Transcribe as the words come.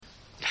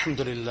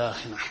الحمد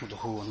لله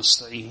نحمده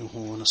ونستعينه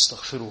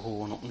ونستغفره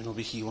ونؤمن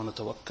به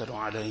ونتوكل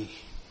عليه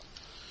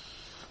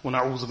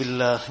ونعوذ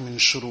بالله من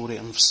شرور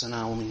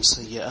أنفسنا ومن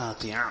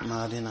سيئات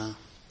أعمالنا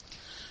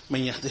من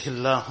يهده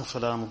الله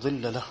فلا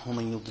مضل له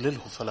ومن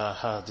يضلله فلا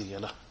هادي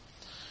له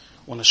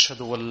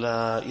ونشهد أن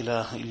لا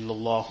إله إلا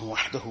الله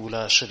وحده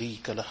لا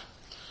شريك له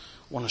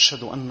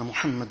ونشهد أن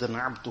محمدا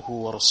عبده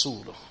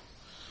ورسوله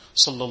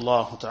صلى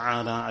الله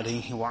تعالى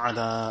عليه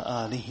وعلى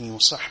آله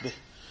وصحبه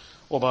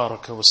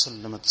وبارك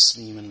وسلم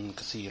تسليما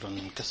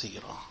كثيرا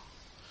كثيرا.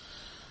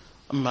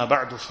 أما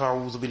بعد،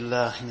 فأعوذ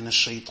بالله من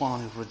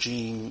الشيطان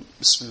الرجيم.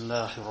 بسم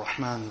الله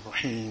الرحمن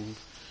الرحيم.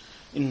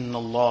 إن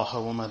الله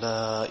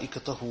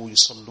وملائكته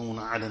يصلون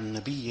على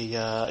النبي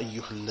يا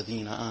أيها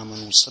الذين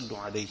آمنوا صلوا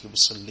عليه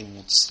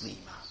وسلموا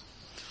تسليما.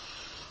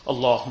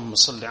 اللهم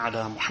صل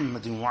على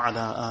محمد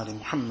وعلى آل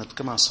محمد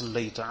كما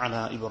صليت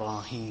على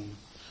إبراهيم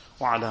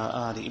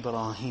وعلى آل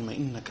إبراهيم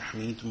إنك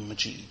حميد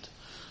مجيد.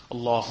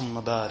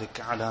 اللهم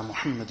بارك على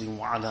محمد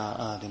وعلى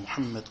آل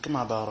محمد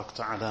كما باركت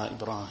على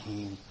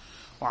إبراهيم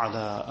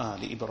وعلى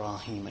آل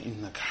إبراهيم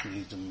إنك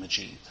حميد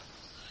مجيد.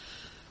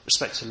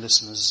 Respected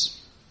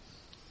listeners,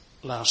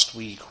 last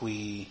week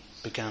we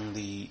began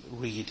the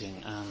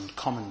reading and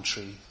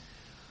commentary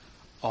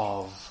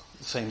of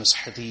the famous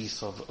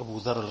hadith of Abu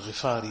Dharr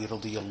al-Ghifari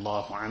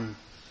radiyallahu anhu,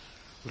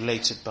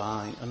 related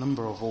by a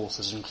number of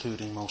authors,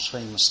 including most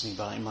famously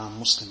by Imam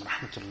Muslim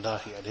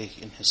rahmatullahi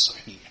alayhi in his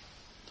Sahih.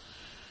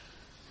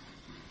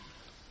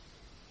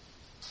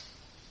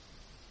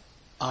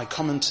 I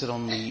commented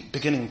on the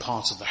beginning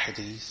part of the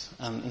hadith,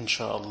 and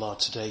inshallah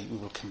today we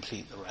will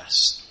complete the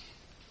rest.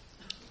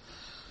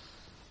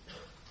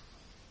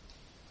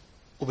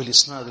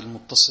 وبالإسناد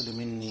المتصل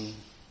مني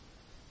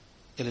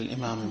إلى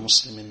الإمام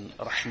مسلم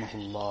رحمه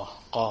الله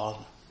قال: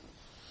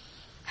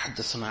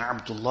 حدثنا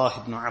عبد الله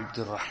بن عبد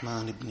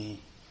الرحمن بن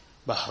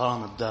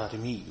بهرام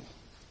الدارمي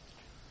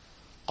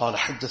قال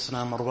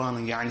حدثنا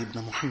مروان يعني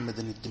بن محمد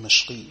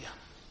الدمشقي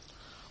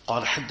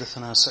قال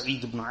حدثنا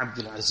سعيد بن عبد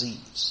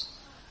العزيز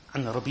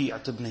عن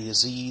ربيعة بن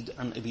يزيد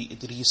عن أبي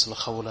إدريس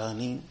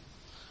الخولاني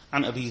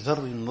عن أبي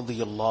ذر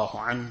رضي الله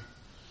عنه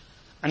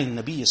عن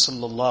النبي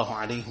صلى الله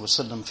عليه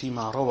وسلم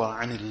فيما روى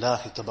عن الله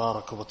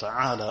تبارك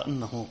وتعالى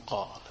أنه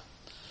قال: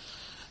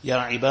 يا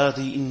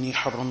عبادي إني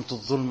حرمت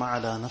الظلم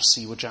على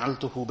نفسي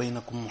وجعلته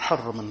بينكم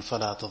محرما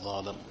فلا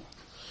تظالموا.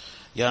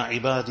 يا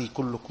عبادي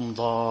كلكم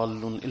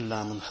ضال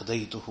إلا من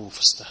هديته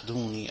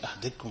فاستهدوني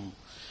أهدكم.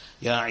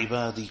 يا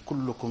عبادي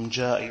كلكم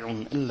جائع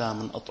إلا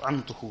من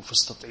أطعمته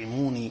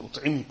فاستطعموني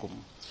أطعمكم.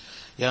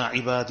 يا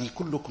عبادي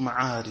كلكم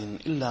عار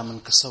إلا من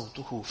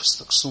كسوته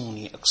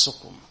فاستكسوني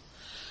أكسكم.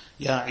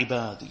 يا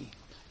عبادي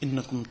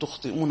إنكم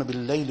تخطئون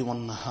بالليل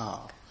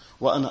والنهار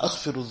وأنا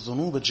أغفر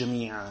الذنوب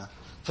جميعا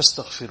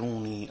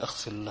فاستغفروني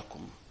أغفر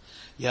لكم.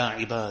 يا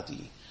عبادي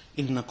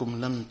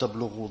إنكم لن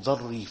تبلغوا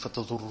ضري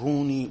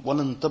فتضروني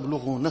ولن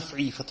تبلغوا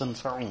نفعي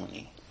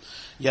فتنفعوني.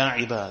 يا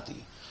عبادي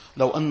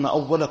لو أن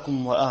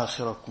أولكم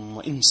وآخركم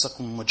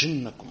وإنسكم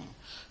وجنكم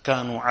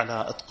كانوا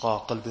على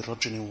أتقى قلب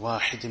رجل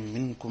واحد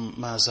منكم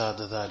ما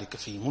زاد ذلك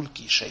في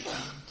ملكي شيئا.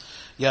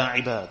 يا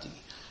عبادي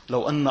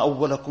لو أن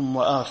أولكم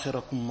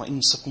وآخركم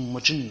وإنسكم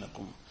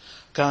وجنكم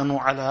كانوا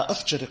على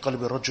أفجر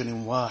قلب رجل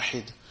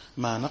واحد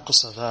ما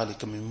نقص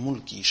ذلك من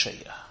ملكي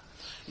شيئا.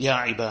 يا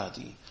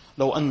عبادي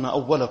لو أن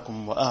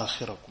أولكم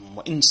وآخركم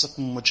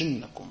وإنسكم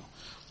وجنكم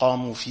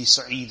قاموا في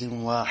سعيد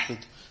واحد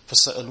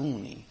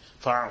فسألوني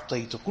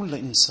فأعطيت كل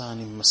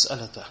إنسان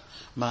مسألته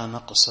ما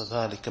نقص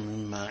ذلك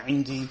مما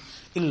عندي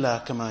إلا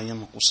كما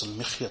ينقص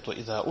المخيط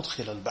إذا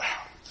أدخل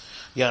البحر.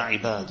 يا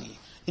عبادي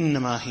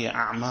إنما هي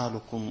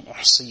أعمالكم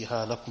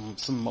أحصيها لكم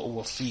ثم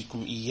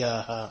أوفيكم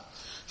إياها،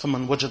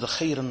 فمن وجد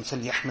خيرا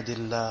فليحمد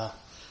الله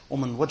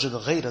ومن وجد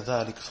غير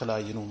ذلك فلا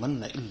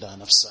يلومن إلا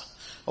نفسه،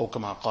 أو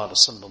كما قال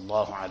صلى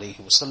الله عليه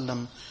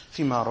وسلم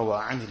فيما روى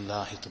عن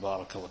الله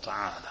تبارك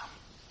وتعالى.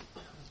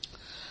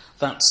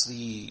 That's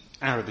the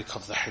Arabic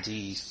of the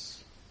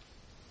hadith,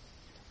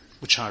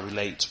 which I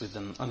relate with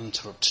an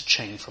uninterrupted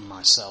chain from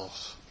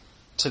myself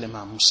till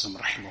Imam Muslim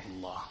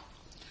rahimahullah.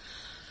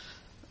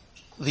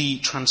 The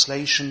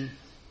translation,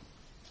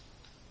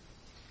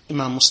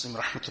 Imam Muslim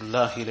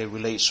rahmatullahi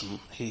relates from,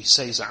 he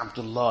says,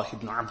 Abdullah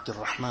ibn Abd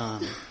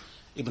al-Rahman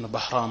ibn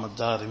Bahram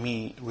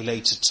al-Darimi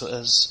related to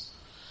us,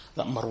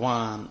 that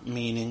Marwan,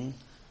 meaning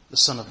the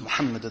son of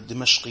Muhammad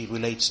al-Dimashqi,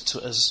 related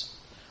to us,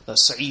 that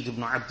Sa'id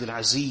ibn Abd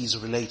al-Aziz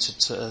related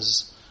to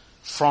us,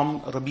 from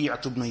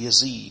Rabi'at ibn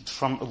Yazid,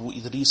 from Abu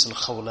Idris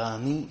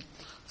al-Khawlani,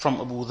 from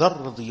Abu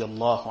Dharr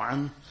radiyallahu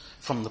anhu,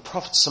 from the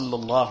Prophet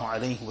sallallahu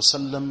alayhi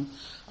wasallam,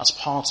 as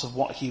part of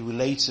what he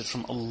related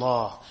from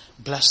Allah,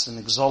 blessed and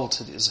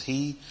exalted is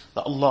he,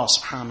 that Allah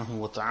subhanahu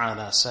wa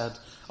ta'ala said,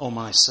 O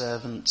my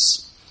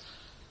servants,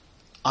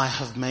 I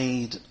have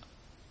made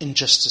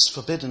injustice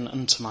forbidden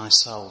unto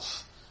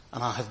myself,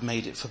 and I have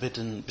made it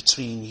forbidden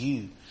between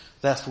you.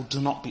 Therefore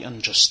do not be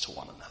unjust to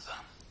one another.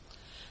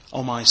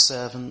 O my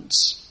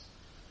servants,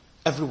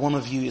 every one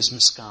of you is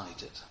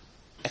misguided,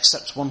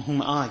 except one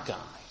whom I guide.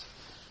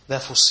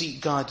 Therefore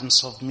seek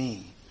guidance of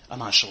me,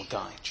 and I shall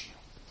guide you.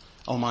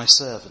 O my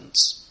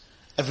servants,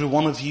 every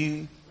one of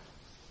you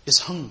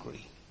is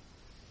hungry,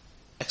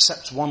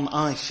 except one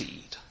I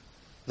feed.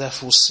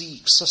 Therefore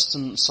seek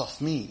sustenance of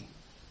me,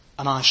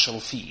 and I shall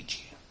feed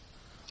you.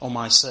 O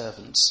my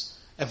servants,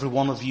 every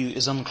one of you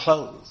is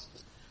unclothed,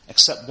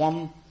 except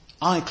one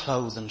I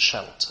clothe and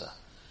shelter.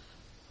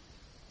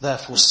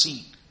 Therefore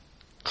seek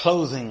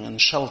clothing and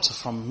shelter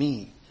from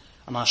me,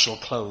 and I shall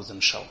clothe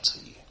and shelter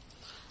you.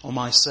 O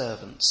my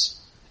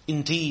servants,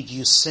 indeed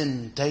you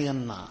sin day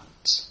and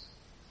night,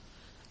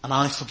 and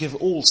I forgive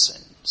all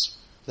sins.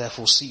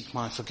 Therefore seek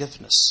my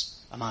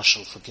forgiveness, and I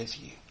shall forgive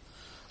you.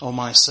 O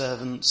my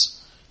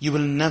servants, you will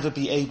never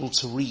be able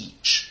to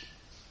reach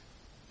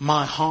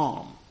my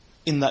harm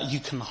in that you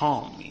can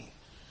harm me,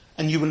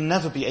 and you will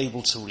never be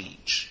able to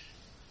reach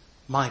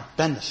my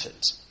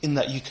benefit in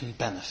that you can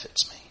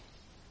benefit me.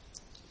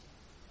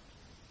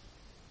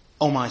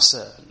 O my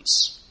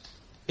servants,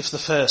 if the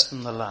first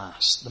and the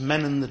last, the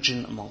men and the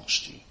jinn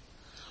amongst you,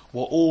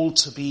 were all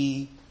to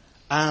be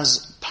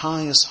as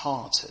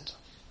pious-hearted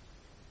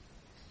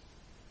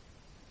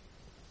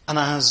and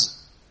as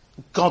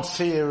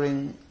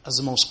God-fearing as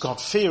the most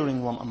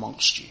God-fearing one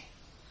amongst you,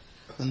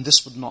 then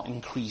this would not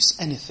increase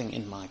anything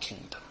in my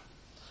kingdom.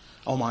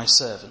 O my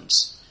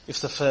servants, if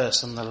the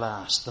first and the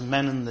last, the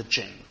men and the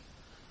jinn,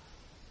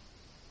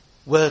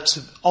 were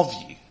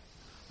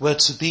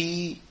to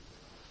be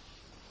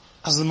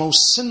as the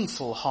most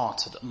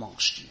sinful-hearted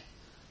amongst you,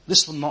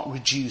 this will not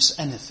reduce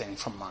anything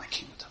from my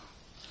kingdom.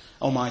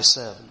 O my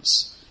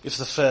servants, if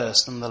the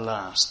first and the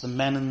last, the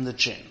men and the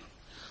jinn,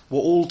 were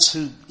all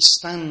to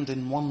stand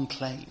in one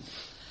plane,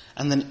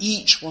 and then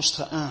each was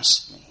to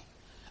ask me,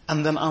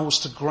 and then I was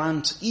to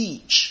grant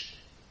each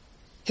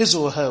his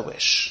or her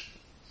wish,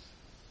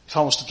 if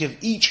I was to give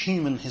each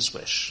human his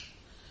wish,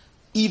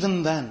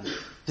 even then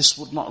this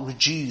would not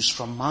reduce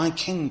from my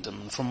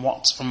kingdom, from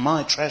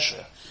my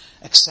treasure,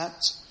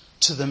 except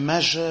to the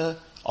measure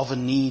of a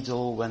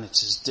needle when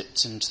it is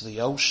dipped into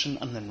the ocean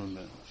and then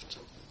removed.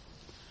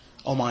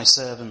 O my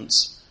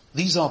servants,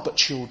 these are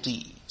but your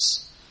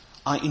deeds.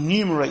 I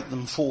enumerate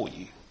them for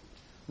you.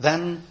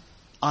 Then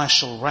I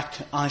shall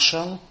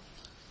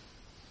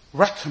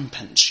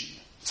recompense you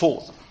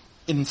for them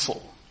in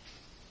full.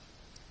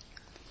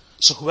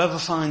 So whoever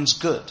finds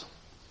good,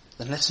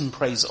 then let him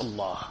praise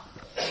Allah.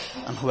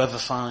 And whoever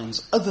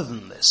finds other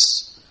than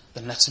this,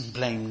 then let him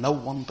blame no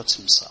one but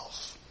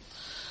himself.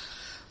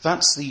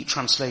 That's the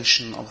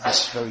translation of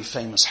this very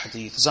famous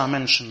hadith. As I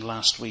mentioned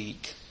last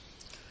week,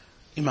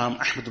 Imam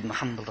Ahmad ibn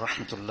Hanbal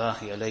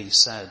rahmatullahi alayhi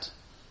said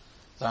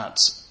that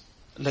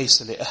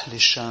لَيْسَ لِأَهْلِ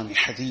الشَّامِ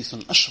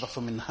حَدِيثٌ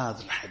أَشْرَفُ مِنْ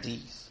هَذَا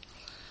الْحَدِيثِ,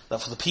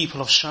 that for the people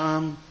of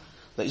Sham,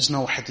 there is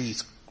no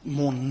hadith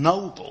more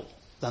noble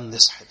than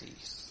this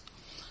hadith.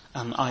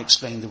 And I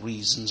explained the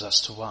reasons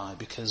as to why,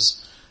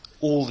 because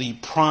all the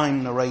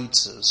prime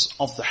narrators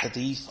of the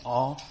hadith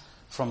are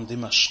from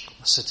Dimashq,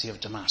 the city of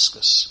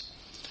Damascus.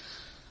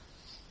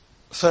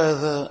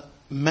 Further,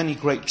 many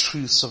great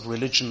truths of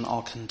religion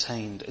are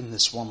contained in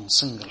this one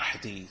single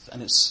hadith,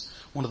 and it's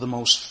one of the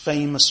most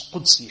famous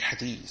Qudsi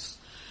hadith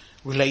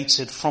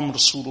related from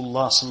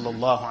Rasulullah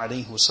sallallahu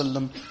alayhi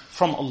wasallam,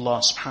 from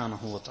Allah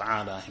subhanahu wa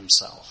ta'ala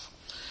himself.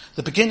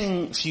 The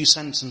beginning few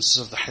sentences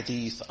of the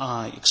hadith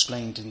I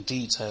explained in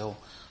detail,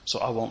 so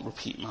I won't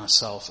repeat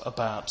myself,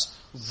 about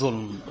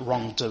dhulm,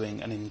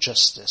 wrongdoing and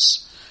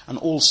injustice, and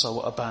also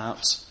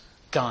about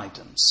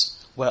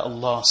guidance, where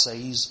Allah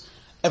says,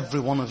 every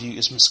one of you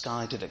is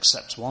misguided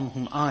except one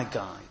whom I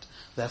guide,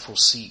 therefore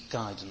seek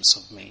guidance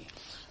of me.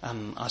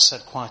 And I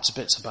said quite a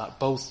bit about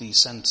both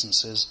these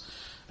sentences,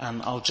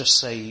 and I'll just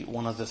say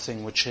one other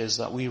thing, which is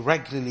that we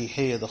regularly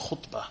hear the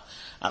khutbah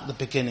at the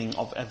beginning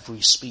of every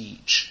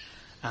speech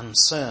and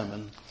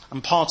sermon,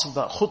 and part of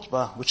that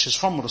khutbah, which is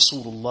from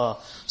Rasulullah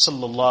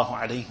sallallahu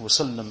alayhi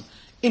wasallam,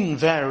 in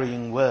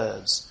varying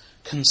words,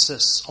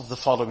 consists of the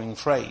following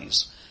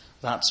phrase,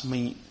 that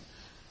مَن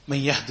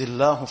يَهْدِ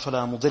اللَّهُ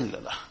فَلَا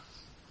مُضِلَّ لَهُ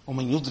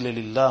وَمَن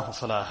يُضْلِلِ اللَّهُ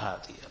فَلَا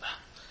هَادِيَ لَهُ.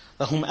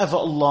 That whomever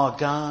Allah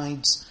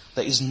guides,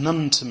 there is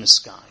none to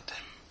misguide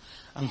him,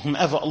 and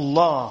whomever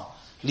Allah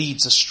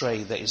leads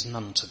astray, there is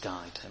none to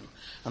guide him.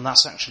 And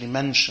that's actually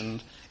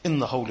mentioned in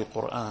the Holy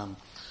Quran,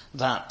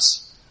 that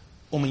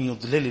وَمَن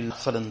يُضْلِلِ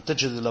فَلَن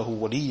تَجِدْ لَهُ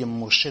وَلِيًّا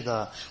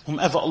مُرْشِدًا.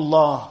 Whomever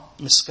Allah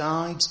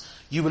misguides,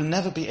 you will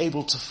never be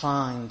able to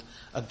find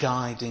a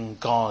guiding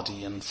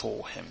guardian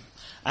for him.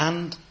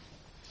 And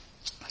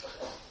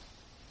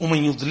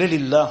وَمَن يُضْلِلِ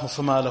اللَّهُ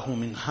فَمَا لَهُ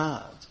مِنْ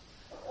هَادٍ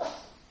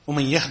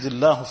وَمَن يَهْدِ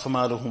اللَّهُ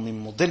فَمَا لَهُ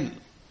مِن مُضِلٍّ.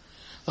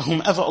 That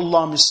whomever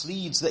Allah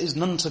misleads, there is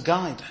none to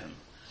guide him.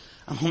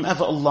 And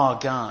whomever Allah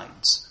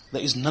guides,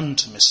 there is none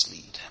to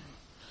mislead him.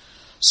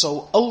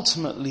 So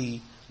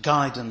ultimately,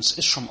 guidance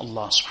is from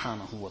Allah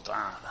subhanahu wa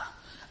ta'ala.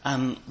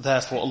 And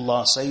therefore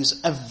Allah says,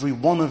 every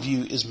one of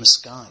you is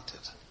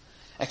misguided,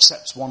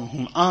 except one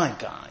whom I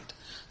guide.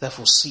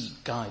 Therefore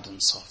seek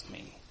guidance of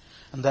me.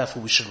 And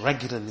therefore we should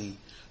regularly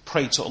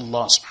pray to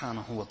Allah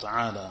subhanahu wa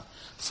ta'ala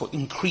for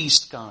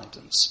increased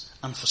guidance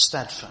and for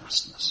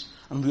steadfastness.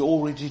 And we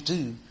already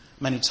do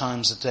many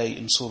times a day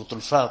in Surah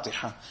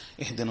Al-Fatiha,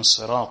 Ihdina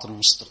as-Sirat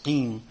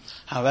al-Mustaqim.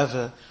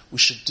 However, we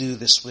should do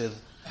this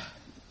with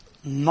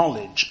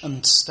knowledge,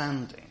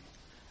 understanding,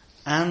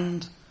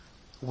 and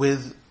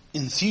with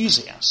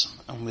enthusiasm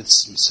and with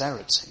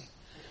sincerity.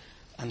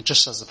 And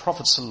just as the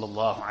Prophet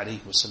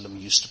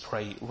ﷺ used to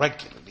pray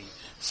regularly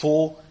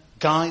for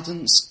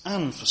guidance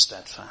and for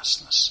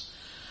steadfastness.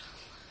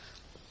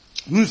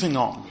 Moving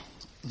on,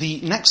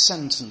 the next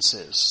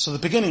sentences. So the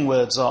beginning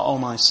words are, O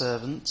my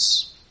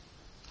servants,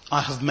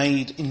 I have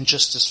made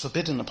injustice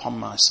forbidden upon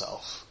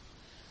myself,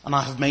 and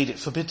I have made it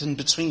forbidden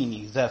between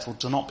you, therefore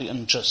do not be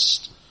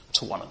unjust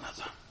to one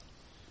another.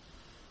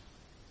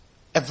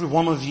 Every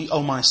one of you,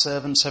 O my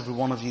servants, every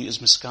one of you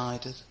is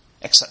misguided,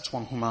 except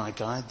one whom I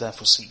guide,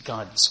 therefore seek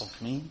guidance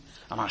of me,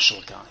 and I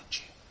shall guide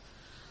you.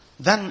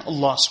 Then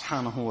Allah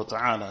subhanahu wa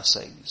ta'ala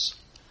says,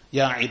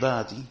 Ya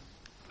ibadi,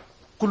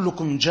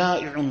 kullukum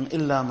ja'i'un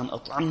illa man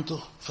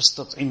at'amtuh,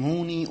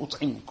 fastat'imuni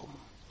ut'imkum.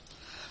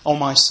 O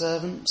my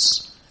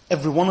servants,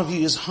 every one of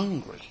you is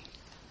hungry,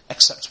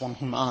 except one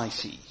whom I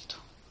feed.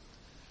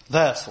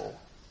 Therefore,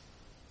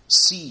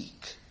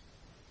 seek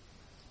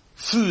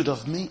food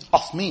of me,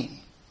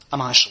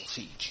 and I shall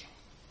feed you.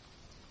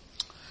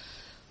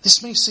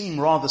 This may seem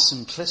rather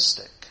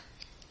simplistic,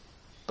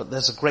 but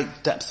there's a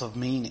great depth of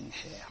meaning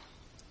here.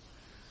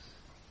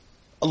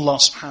 Allah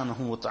subhanahu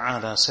wa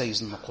ta'ala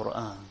says in the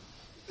Quran,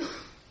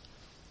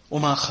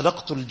 وَمَا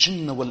خَلَقْتُ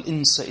الْجِنَّ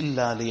وَالْإِنسَ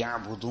إِلَّا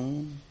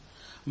لِيَعْبُدُونَ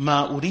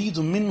مَا أُرِيدُ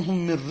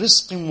مِنْهُمْ مِنْ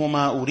رِزْقٍ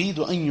وَمَا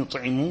أُرِيدُ أَنْ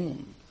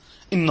يُطْعِمُونَ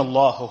إِنَّ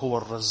اللَّهَ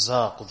هُوَ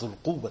الرَّزَّاقُ ذُو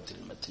الْقُوَّةِ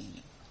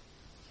الْمَتِينَ.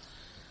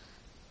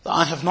 That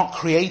I have not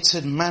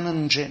created man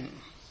and jinn,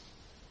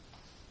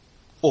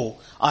 or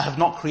I have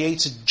not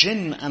created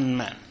jinn and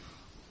men,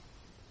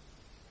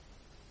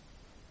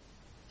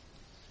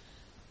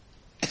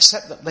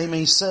 except that they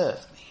may serve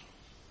me.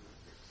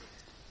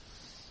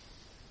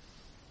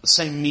 The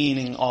same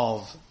meaning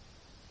of,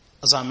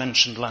 as I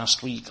mentioned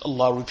last week,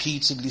 Allah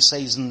repeatedly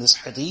says in this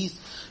hadith,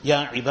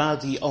 Ya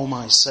ibadi, O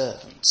my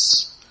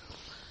servants.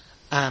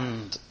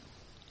 And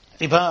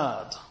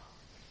ibad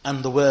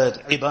and the word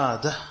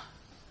ibadah are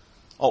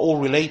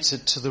all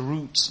related to the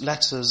root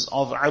letters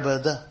of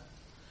abadah,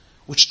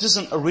 which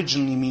doesn't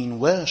originally mean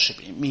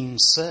worship, it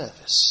means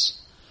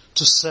service.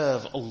 To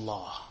serve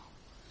Allah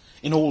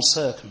in all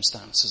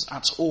circumstances,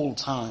 at all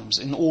times,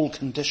 in all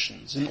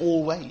conditions, in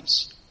all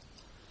ways.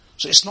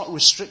 So it's not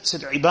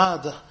restricted,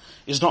 ibadah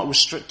is not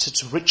restricted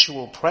to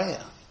ritual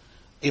prayer.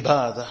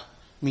 Ibadah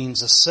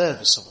means a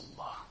service of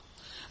Allah.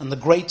 And the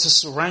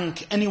greatest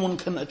rank anyone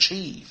can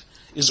achieve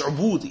is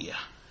ubudiyah,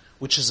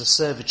 which is a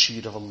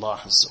servitude of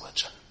Allah Azza wa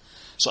Jal.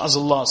 So as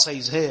Allah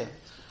says here,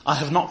 I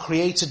have not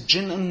created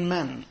jinn and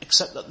men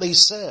except that they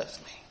serve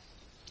me.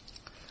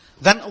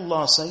 Then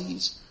Allah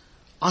says,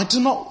 I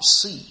do not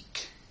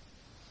seek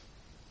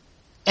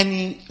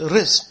any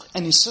rizq,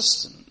 any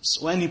sustenance,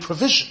 or any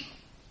provision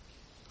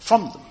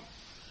from them,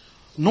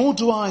 nor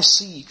do I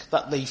seek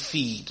that they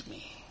feed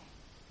me.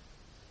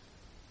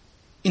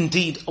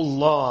 Indeed,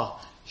 Allah,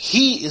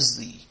 He is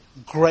the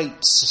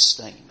great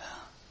sustainer,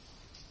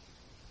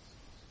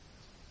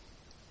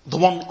 the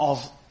one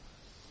of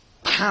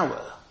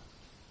power,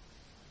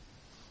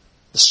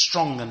 the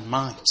strong and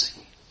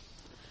mighty.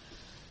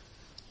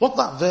 What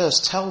that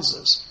verse tells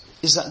us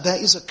is that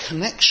there is a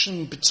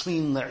connection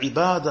between the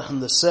ibadah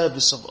and the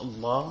service of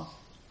Allah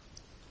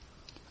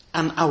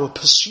and our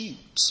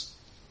pursuit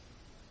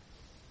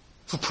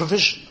for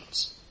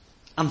provisions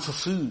and for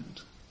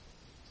food,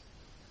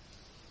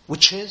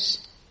 which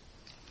is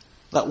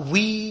that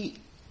we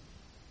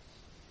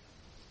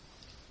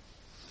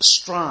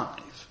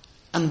strive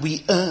and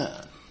we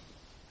earn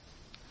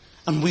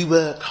and we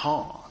work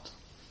hard,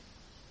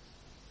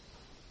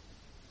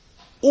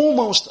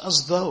 almost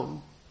as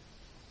though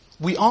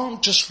we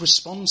aren't just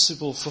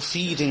responsible for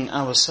feeding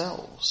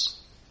ourselves,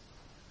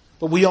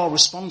 but we are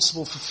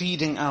responsible for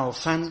feeding our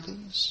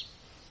families.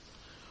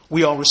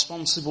 We are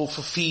responsible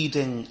for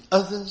feeding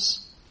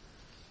others,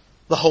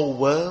 the whole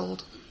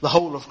world, the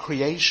whole of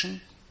creation,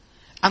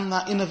 and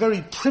that in a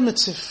very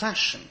primitive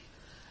fashion,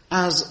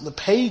 as the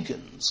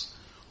pagans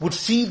would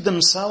feed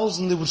themselves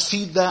and they would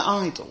feed their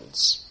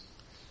idols.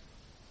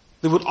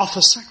 They would offer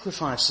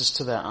sacrifices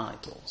to their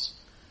idols.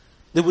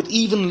 They would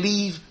even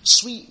leave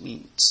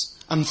sweetmeats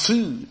and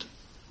food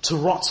to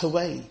rot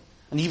away,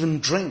 and even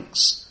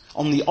drinks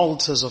on the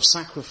altars of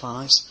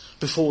sacrifice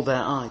before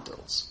their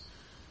idols.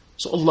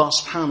 So Allah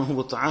subhanahu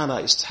wa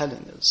ta'ala is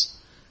telling us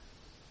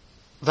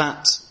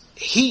that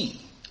He,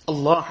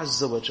 Allah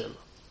Azza wa Jal,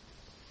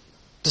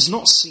 does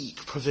not seek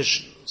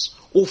provisions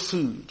or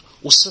food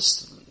or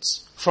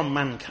sustenance from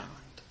mankind.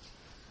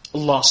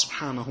 Allah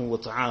subhanahu wa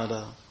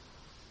ta'ala,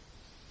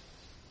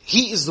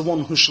 He is the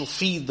one who shall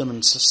feed them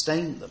and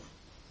sustain them.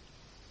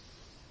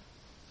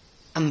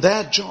 And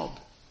their job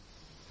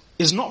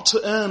is not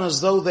to earn as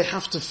though they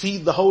have to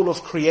feed the whole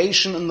of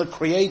creation and the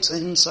Creator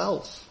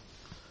Himself.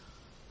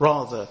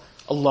 Rather,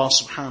 Allah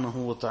subhanahu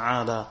wa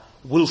ta'ala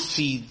will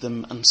feed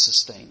them and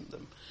sustain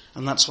them.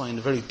 And that's why in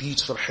a very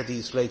beautiful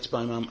hadith related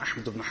by Imam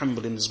Ahmad ibn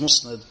Hanbal in his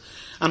Musnad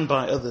and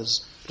by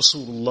others,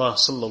 Rasulullah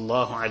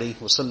sallallahu alayhi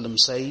wasallam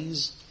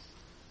says,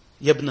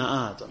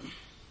 Yabna Adam,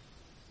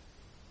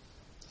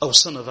 O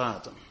son of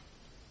Adam,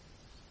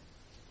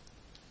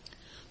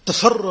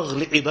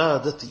 تفرغ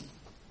لعبادتي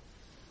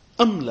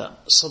أملأ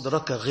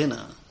صدرك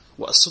غنى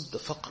وأسد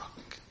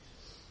فقرك.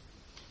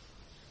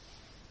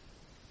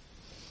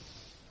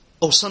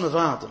 O son of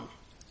Adam,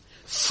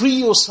 free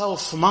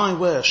yourself for my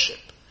worship,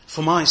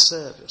 for my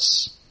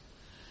service,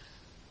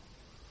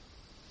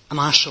 and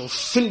I shall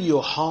fill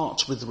your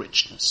heart with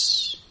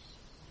richness.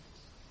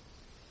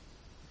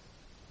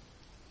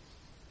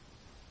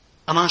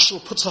 And I shall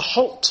put a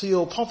halt to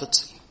your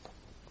poverty.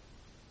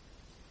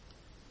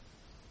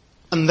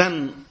 And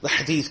then the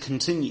hadith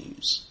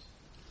continues.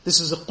 This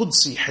is a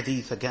Qudsi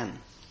hadith again,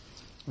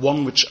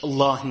 one which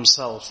Allah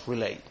Himself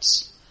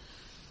relates.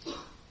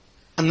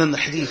 And then the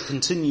hadith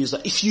continues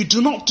that if you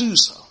do not do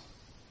so,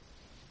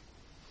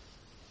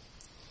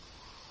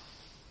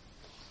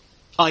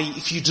 i.e.,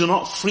 if you do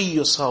not free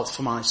yourself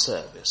for my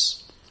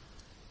service,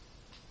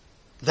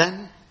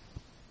 then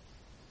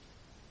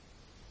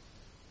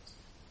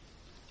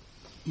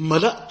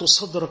ملأت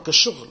صدرك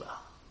شغلا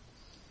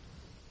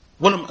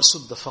ولم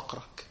أسد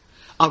فقرك.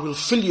 I will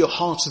fill your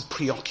heart with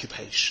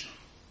preoccupation,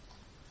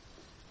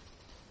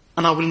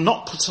 and I will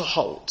not put a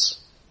halt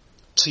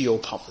to your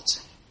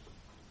poverty.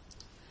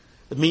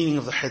 The meaning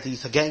of the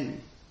hadith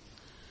again,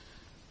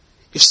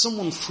 if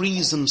someone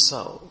frees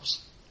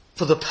themselves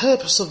for the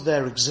purpose of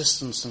their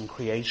existence and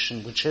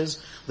creation, which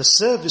is the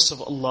service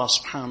of Allah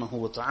subhanahu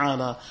wa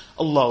ta'ala,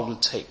 Allah will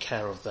take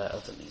care of their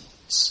other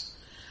needs.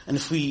 And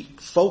if we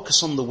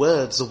focus on the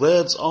words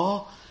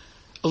are,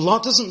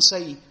 Allah doesn't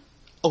say,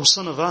 O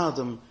son of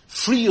Adam,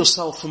 free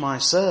yourself for my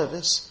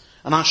service,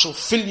 and I shall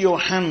fill your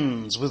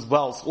hands with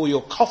wealth, or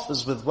your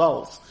coffers with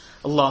wealth.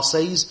 Allah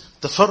says,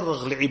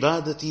 تَفَرَّغْ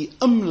لِعِبَادَتِي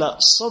أَمْلَأْ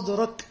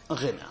صَدْرَكْ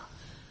غِنَى.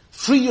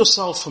 Free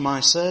yourself for my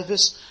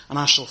service, and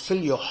I shall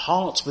fill your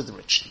heart with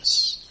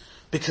richness.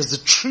 Because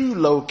the true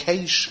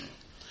location,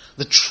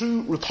 the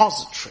true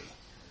repository,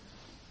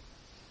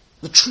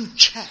 the true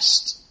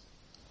chest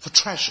for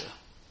treasure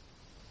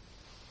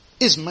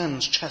is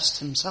man's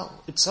chest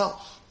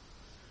itself.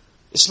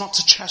 It's not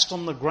a chest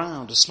on the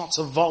ground. It's not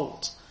a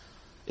vault.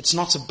 It's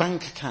not a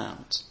bank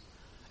account.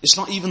 It's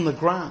not even the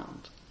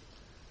ground.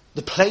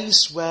 The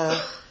place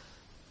where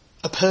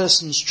a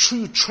person's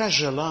true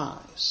treasure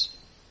lies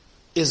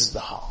is the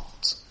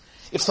heart.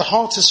 If the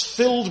heart is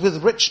filled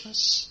with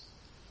richness,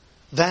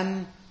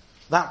 then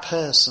that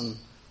person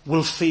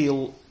will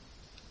feel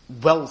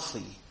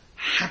wealthy,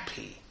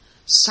 happy,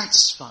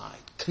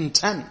 satisfied,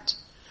 content,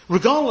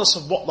 regardless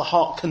of what the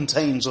heart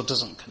contains or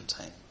doesn't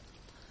contain.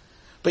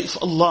 But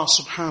if Allah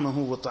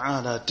subhanahu wa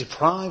ta'ala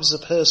deprives a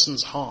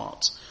person's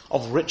heart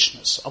of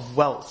richness, of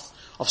wealth,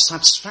 of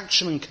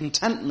satisfaction and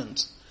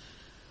contentment,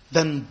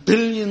 then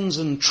billions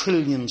and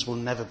trillions will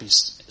never be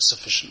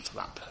sufficient for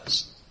that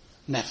person.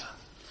 Never.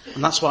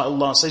 And that's why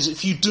Allah says,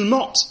 if you do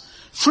not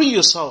free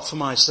yourself for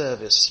my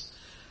service,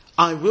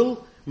 I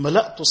will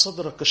مَلَأْتُ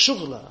صَدْرَكَ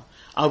شُغْلًا,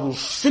 I will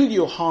fill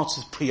your heart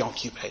with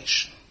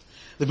preoccupation.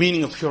 The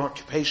meaning of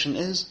preoccupation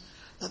is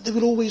that they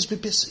will always be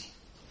busy.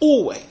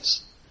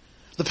 Always.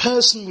 The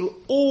person will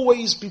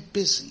always be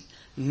busy,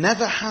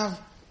 never have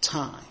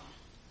time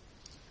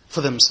for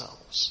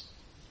themselves.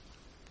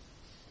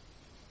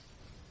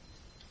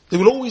 They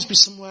will always be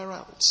somewhere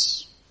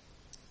else.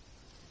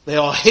 They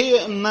are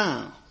here and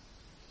now,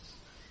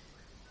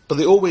 but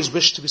they always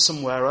wish to be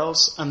somewhere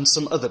else and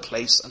some other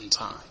place and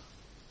time.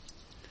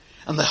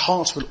 And their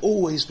heart will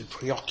always be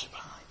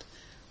preoccupied,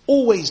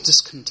 always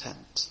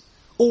discontent,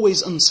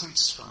 always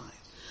unsatisfied.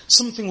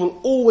 Something will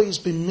always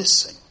be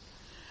missing.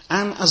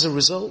 And as a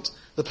result,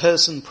 the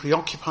person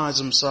preoccupies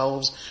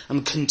themselves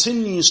and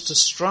continues to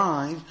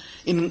strive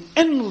in an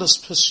endless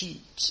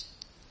pursuit,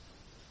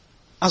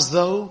 as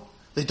though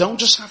they don't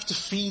just have to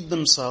feed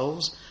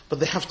themselves, but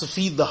they have to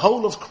feed the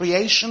whole of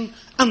creation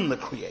and the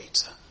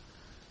Creator.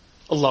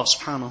 Allah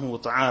subhanahu wa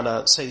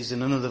ta'ala says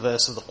in another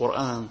verse of the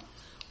Quran,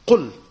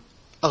 قُلْ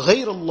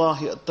أَغَيْرَ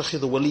اللَّهِ أَتَّخِذُ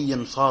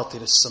وَلِيًّا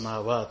فَاطِرِ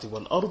السَّمَاوَاتِ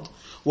وَالْأَرْضِ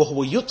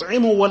وَهُوَ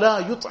يُطْعِمُ وَلَا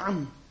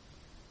يُطْعَمُ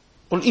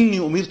قُلْ إِنِّي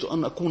أُمِرْتُ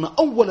أَنْ أَكُونَ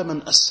أَوَّلَ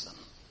مَنْ أَسْلَمَ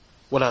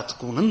وَلَا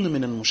تَكُونَنَّ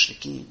مِنَ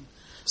الْمُشْرِكِينَ.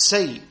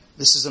 Say,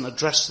 this is an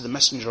address to the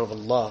Messenger of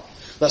Allah,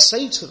 that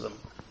say to them,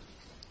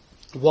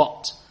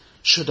 what?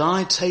 Should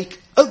I take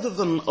other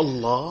than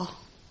Allah,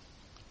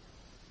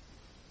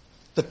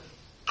 the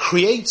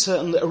creator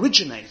and the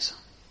originator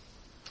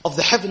of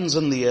the heavens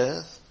and the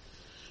earth?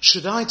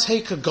 Should I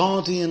take a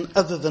guardian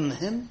other than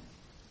Him?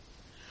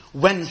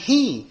 When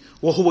He,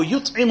 وَهُوَ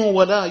يُطْعِمُ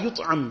وَلَا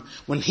يُطْعَمُ,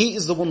 when He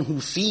is the one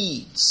who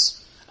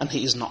feeds and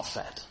He is not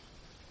fed.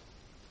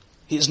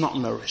 He is not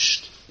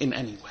nourished in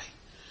any way.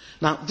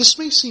 Now, this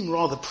may seem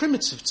rather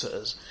primitive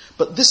to us,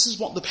 but this is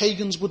what the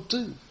pagans would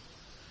do.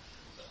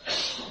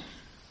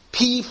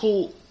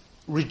 People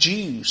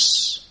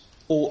reduce,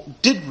 or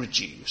did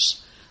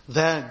reduce,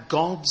 their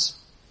gods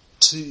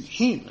to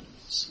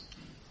humans.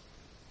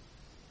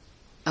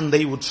 and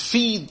they would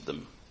feed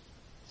them.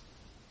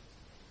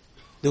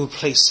 They would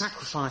place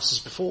sacrifices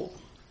before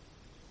them.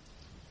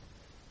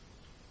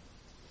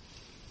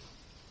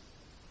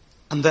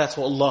 And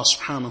therefore Allah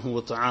subhanahu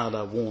wa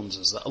ta'ala warns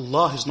us that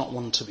Allah is not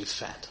one to be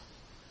fed.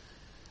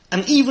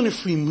 And even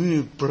if we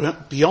move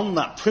beyond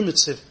that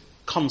primitive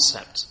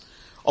concept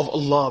of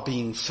Allah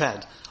being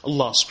fed,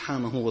 Allah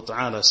subhanahu wa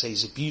ta'ala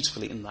says it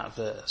beautifully in that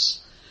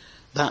verse,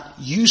 that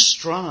you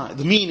strive.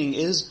 The meaning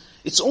is,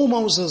 it's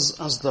almost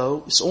as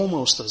though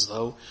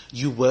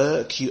you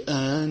work, you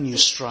earn, you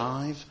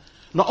strive,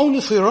 not only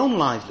for your own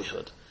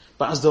livelihood,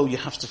 but as though you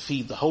have to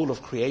feed the whole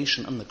of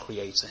creation and the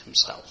Creator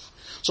Himself.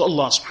 So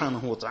Allah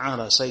subhanahu wa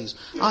ta'ala says,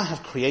 I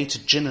have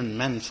created jinn and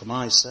men for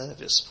my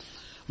service.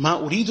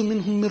 مَا أُرِيدُ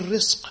مِنْهُمْ مِنْ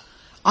رِزْقٍ.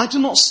 I do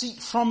not seek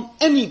from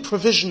any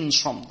provisions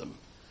from them,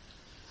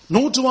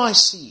 nor do I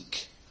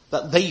seek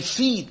that they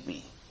feed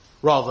me.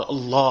 Rather,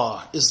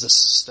 Allah is the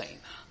sustainer,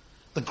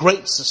 the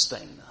great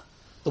sustainer,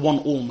 the one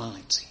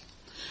Almighty.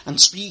 And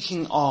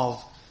speaking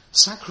of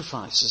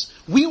sacrifices,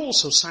 we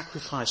also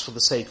sacrifice for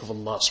the sake of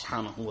Allah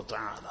subhanahu wa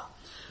ta'ala.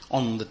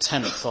 On the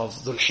 10th of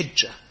Dhul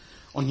Hijjah,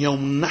 on Yawm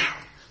al-Nahr,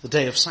 the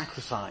day of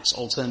sacrifice,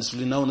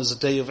 alternatively known as a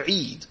day of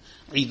Eid,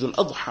 Eid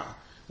al-Adha,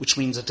 which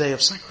means a day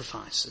of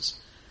sacrifices.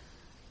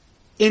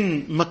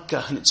 In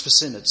Mecca and its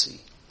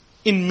vicinity,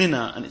 in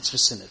Mina and its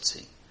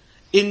vicinity,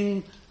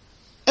 in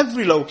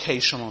every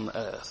location on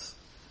earth,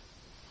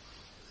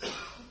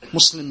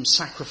 Muslims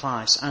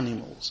sacrifice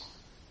animals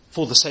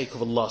for the sake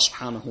of Allah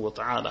subhanahu wa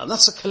ta'ala.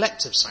 That's a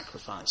collective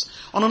sacrifice.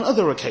 On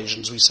other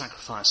occasions we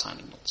sacrifice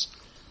animals.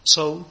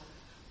 So,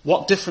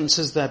 what difference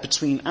is there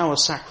between our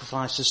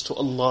sacrifices to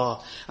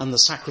Allah and the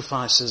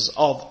sacrifices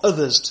of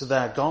others to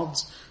their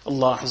gods?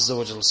 Allah Azza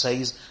wa Jal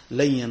says,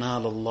 لَن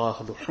يَنَالَ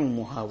اللَّهَ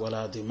لُحُومُهَا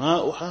وَلَا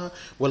دِمَاؤُهَا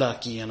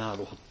وَلَكِنْ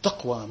يَنَالُهُ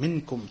التَّقْوَى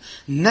مِنْكُمْ.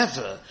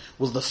 Never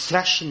will the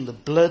flesh and the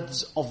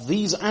bloods of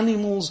these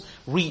animals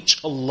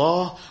reach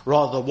Allah.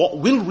 Rather, what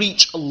will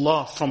reach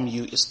Allah from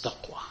you is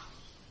taqwa.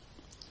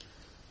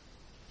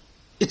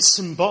 It's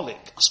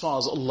symbolic as far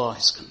as Allah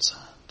is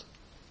concerned.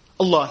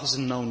 Allah is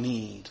in no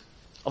need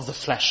of the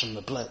flesh and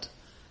the blood.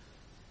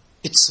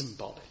 It's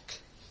symbolic.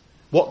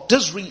 What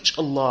does reach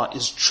Allah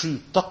is true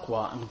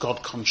taqwa and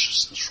God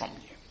consciousness from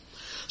you.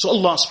 So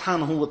Allah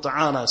subhanahu wa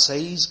ta'ala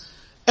says,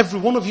 every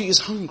one of you is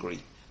hungry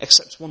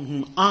except one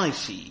whom I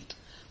feed.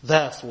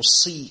 Therefore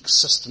seek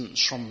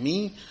sustenance from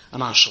me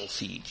and I shall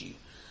feed you.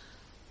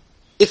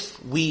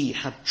 If we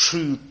had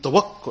true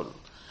tawakkul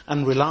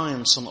and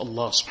reliance on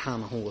Allah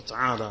subhanahu wa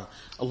ta'ala,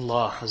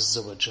 Allah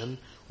Azza wa Jal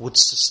would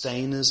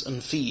sustain us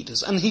and feed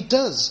us. And He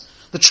does.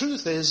 The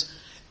truth is,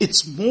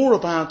 it's more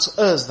about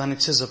us than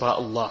it is about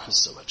Allah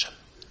Azza wa Jal.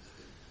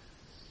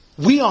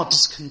 We are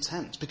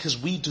discontent because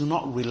we do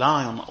not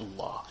rely on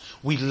Allah.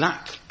 We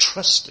lack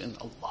trust in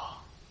Allah.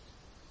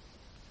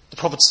 The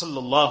Prophet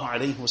sallallahu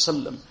alaihi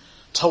wasallam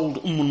told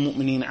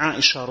al-Mu'mineen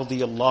Aisha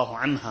radiyallahu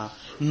anha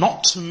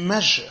not to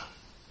measure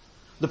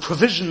the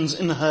provisions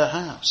in her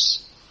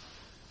house.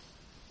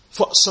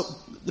 So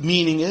the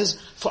meaning is,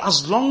 for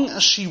as long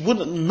as she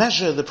wouldn't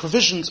measure the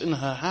provisions in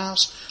her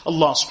house,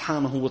 Allah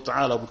subhanahu wa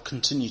ta'ala would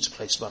continue to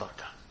place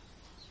barakah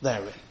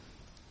therein.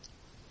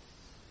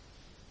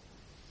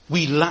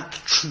 We lack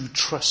true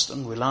trust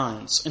and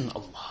reliance in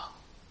Allah.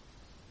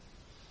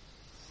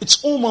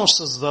 It's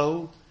almost as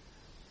though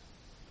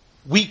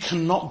we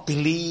cannot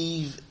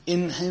believe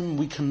in Him,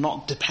 we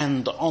cannot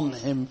depend on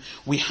Him,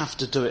 we have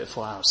to do it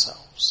for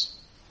ourselves.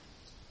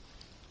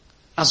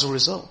 As a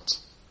result,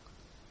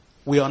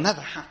 we are never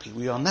happy,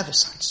 we are never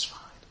satisfied,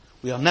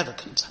 we are never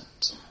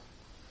content.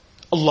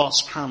 Allah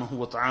subhanahu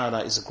wa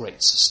ta'ala is a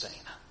great sustainer.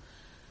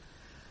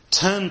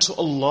 Turn to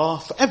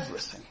Allah for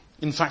everything.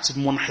 In fact,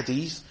 in one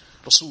hadith,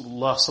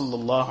 Rasulullah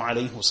sallallahu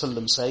alayhi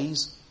wasallam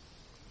says,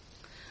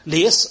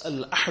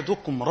 لِيَسْأَلْ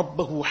أَحَدُكُمْ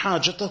رَبَّهُ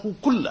حَاجَتَهُ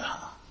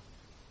كُلَّهَا.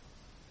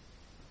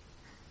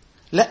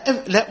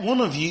 Let one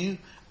of you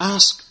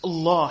ask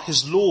Allah,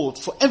 His Lord,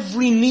 for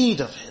every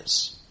need of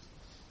His.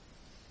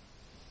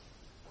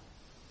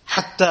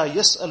 حَتَّى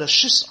يَسْأَلَ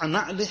شِسْعَ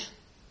نَعْلِهِ.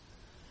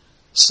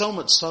 So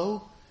much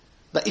so,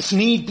 that if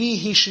need be,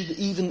 he should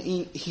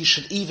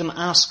even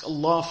ask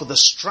Allah for the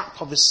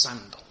strap of his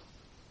sandal.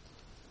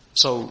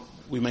 So,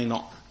 we may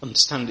not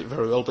understand it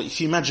very well, but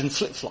if you imagine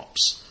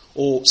flip-flops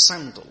or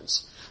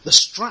sandals, the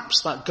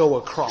straps that go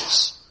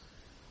across,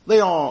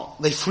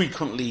 they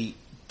frequently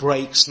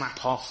break,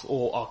 snap off,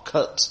 or are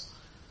cut.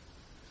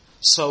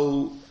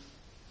 So,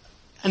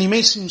 and it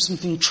may seem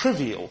something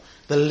trivial,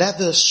 the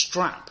leather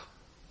strap,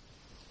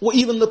 or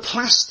even the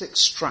plastic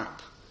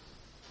strap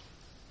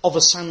of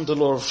a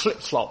sandal or a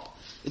flip-flop,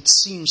 it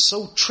seems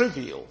so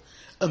trivial,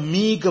 a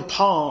meager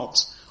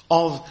part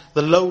of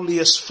the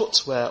lowliest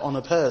footwear on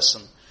a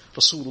person.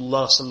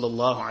 Rasulullah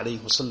sallallahu alayhi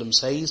wasallam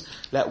says,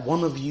 let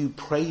one of you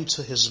pray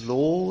to his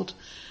Lord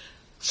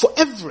for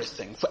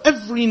everything, for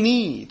every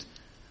need,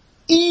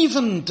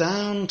 even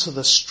down to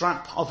the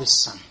strap of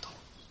his sandal.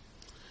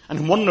 And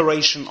in one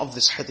narration of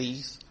this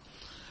hadith,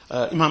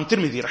 Imam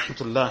Tirmidhi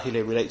rahmatullahi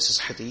alayhi relates this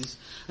hadith,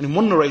 and in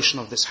one narration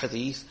of this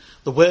hadith,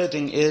 the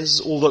wording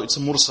is, although it's a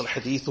mursal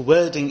hadith, the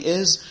wording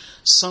is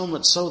so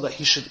much so that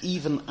he should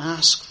even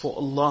ask for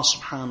Allah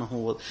subhanahu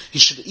wa ta'ala. He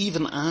should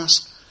even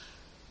ask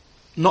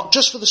not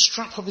just for the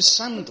strap of his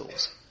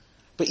sandals,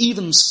 but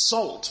even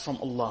salt from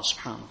Allah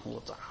subhanahu wa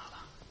ta'ala.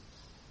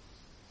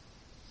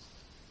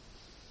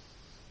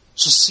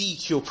 So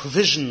seek your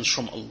provisions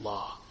from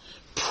Allah.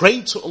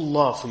 Pray to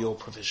Allah for your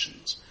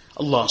provisions.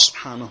 Allah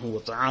subhanahu wa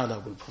ta'ala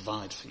will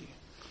provide for you.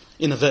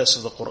 In a verse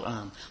of the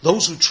Quran,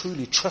 those who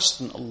truly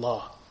trust in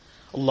Allah,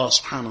 Allah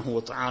subhanahu wa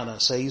ta'ala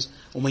says,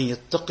 وَمَن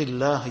يَتَّقِ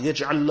اللَّهَ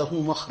يَجْعَلْ لَهُ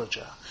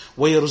مَخْرَجًا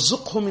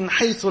وَيَرْزُقْهُ مِنْ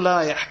حَيْثُ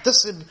لَا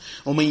يَحْتَسِبُ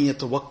وَمَن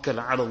يَتَوَكَّلْ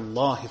عَلَى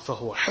اللَّهِ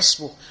فَهُوَ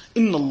حَسْبُهُ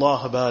إِنَّ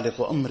اللَّهَ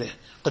بَالِغُ أَمْرِهِ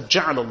قَدْ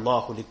جَعَلَ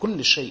اللَّهُ لِكُلِّ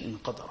شَيْءٍ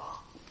قَدْرًا.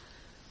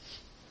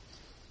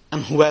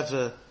 And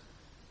whoever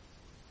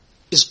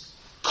is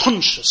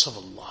conscious of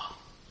Allah,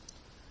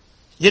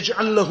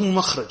 يَجْعَلْ لَهُ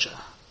مَخْرَجًا,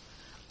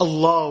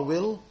 Allah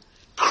will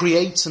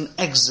create an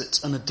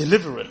exit and a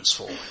deliverance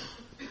for him.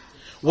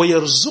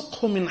 وَيَرْزُقْهُ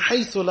مِنْ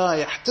حَيْثُ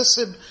لَا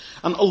يَحْتَسِبُ,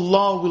 and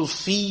Allah will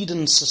feed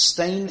and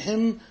sustain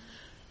him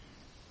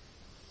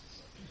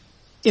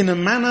in a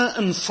manner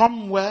and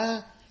from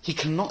where he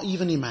cannot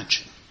even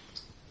imagine.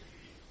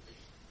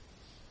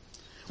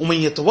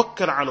 وَمَنْ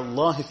يَتَوَكَّلْ عَلَى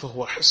اللَّهِ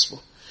فَهُوَ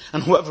حَسْبُهُ,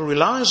 and whoever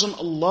relies on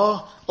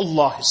Allah,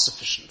 Allah is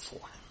sufficient for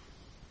him.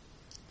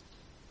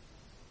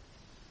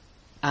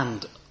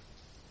 And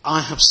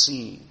I have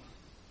seen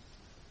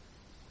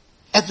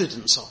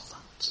evidence of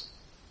that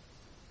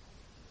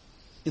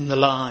in the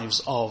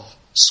lives of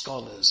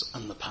scholars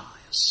and the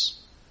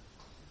pious.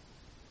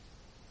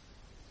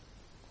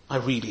 I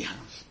really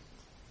have.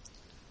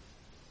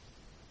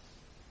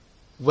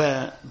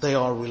 Where they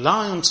are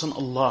reliant on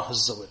Allah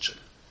Azza wa Jal,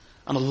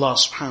 and Allah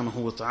subhanahu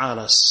wa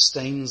ta'ala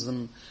sustains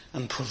them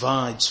and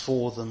provides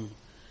for them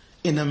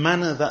in a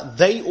manner that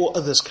they or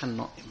others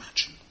cannot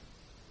imagine.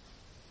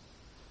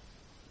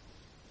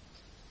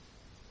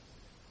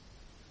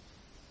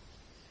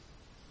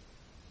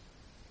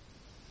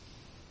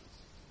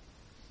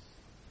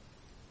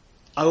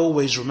 I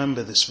always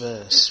remember this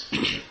verse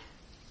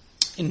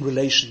in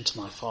relation to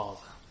my father.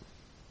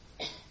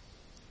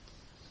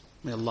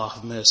 May Allah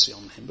have mercy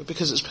on him. But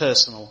because it's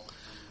personal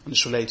and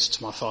it's related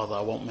to my father,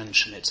 I won't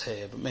mention it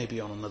here, but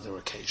maybe on another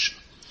occasion.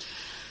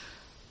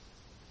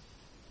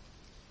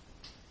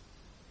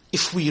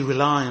 If we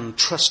rely and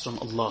trust on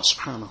Allah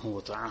subhanahu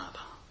wa ta'ala,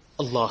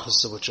 Allah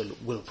Azza wa Jal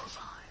will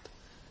provide.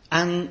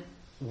 And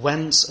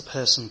whence a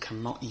person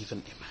cannot even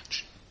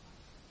imagine.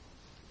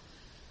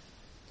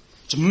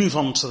 To move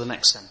on to the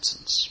next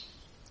sentence.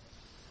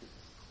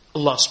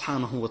 Allah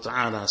subhanahu wa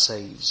ta'ala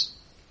says,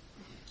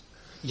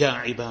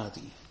 Ya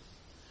ibadi,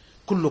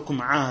 kullukum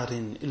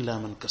aarin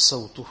illa man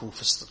kasawtuhu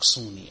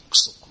fastaqsuni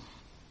aksukum.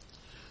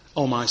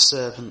 O my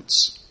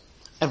servants,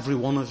 every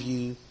one of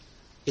you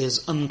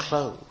is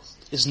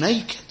unclothed, is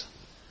naked,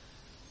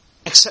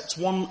 except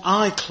one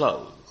I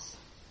clothe.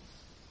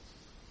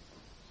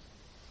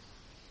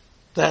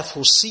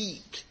 Therefore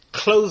seek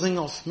clothing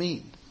of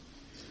me,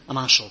 and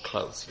I shall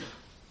clothe you.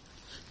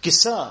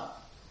 Kisa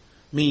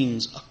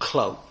means a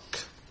cloak.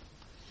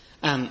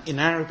 And in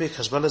Arabic,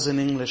 as well as in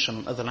English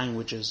and other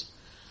languages,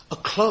 a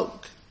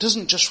cloak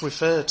doesn't just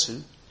refer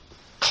to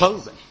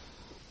clothing.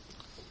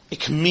 It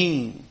can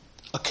mean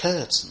a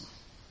curtain,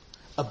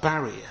 a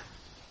barrier.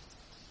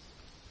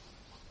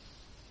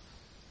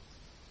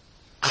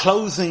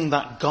 Clothing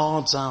that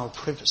guards our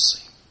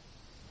privacy.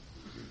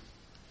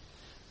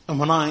 And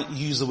when I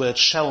used the word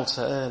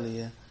shelter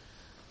earlier,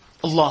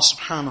 Allah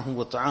subhanahu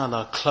wa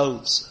ta'ala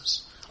clothes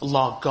us.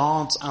 Allah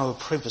guards our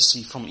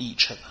privacy from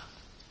each other.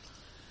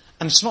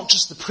 And it's not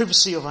just the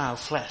privacy of our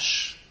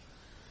flesh,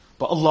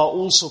 but Allah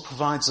also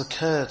provides a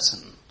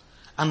curtain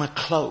and a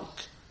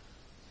cloak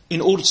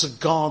in order to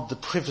guard the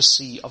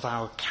privacy of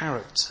our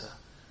character,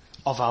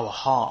 of our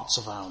hearts,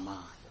 of our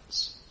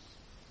minds.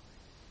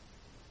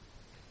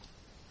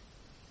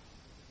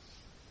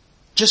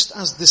 Just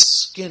as this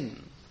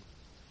skin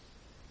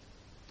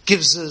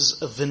gives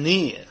us a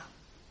veneer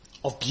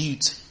of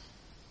beauty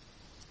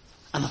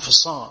and a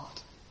facade,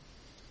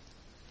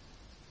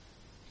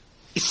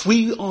 if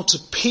we are to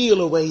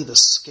peel away the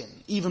skin,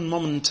 even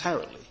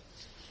momentarily,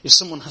 if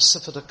someone has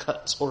suffered a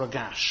cut or a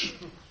gash,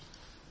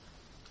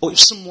 or if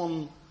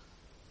someone's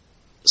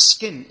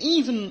skin,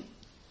 even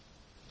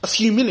a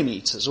few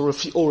millimeters or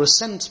a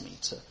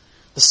centimeter,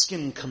 the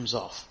skin comes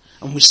off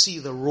and we see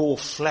the raw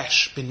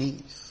flesh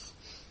beneath,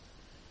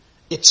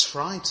 it's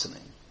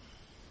frightening,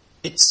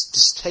 it's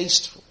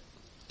distasteful,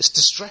 it's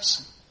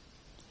distressing.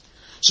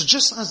 So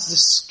just as the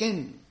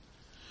skin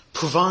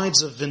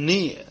provides a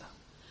veneer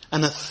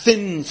and a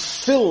thin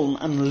film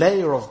and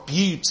layer of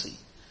beauty,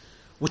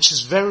 which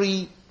is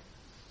very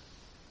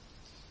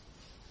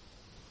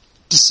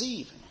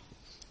deceiving,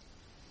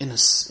 in a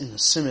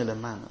similar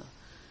manner,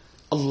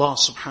 Allah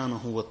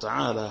subhanahu wa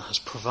ta'ala has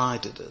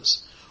provided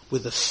us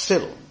with a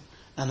film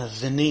and a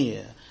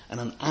veneer and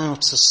an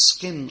outer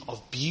skin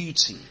of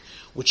beauty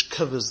which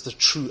covers the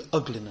true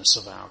ugliness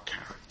of our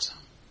character.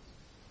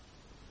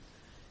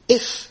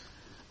 if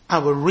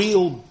our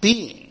real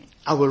being,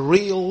 our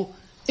real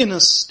inner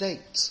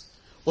state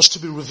was to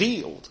be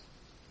revealed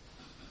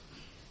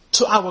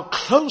to our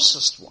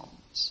closest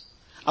ones,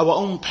 our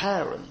own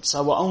parents,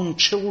 our own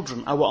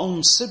children, our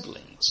own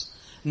siblings.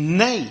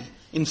 Nay,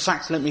 in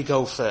fact, let me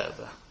go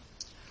further.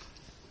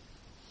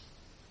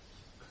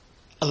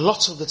 A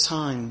lot of the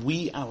time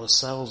we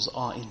ourselves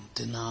are in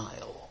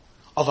denial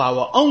of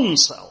our own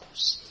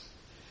selves.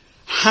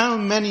 How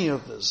many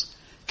of us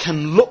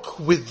can look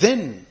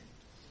within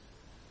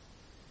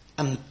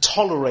and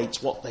tolerate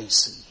what they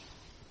see?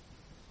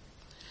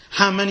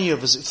 How many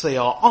of us, if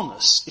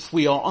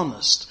we are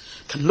honest,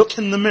 can look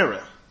in the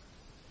mirror,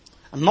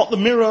 and not the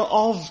mirror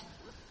of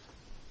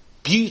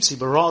beauty,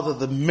 but rather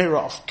the mirror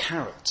of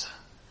character?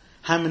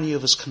 How many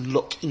of us can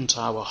look into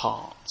our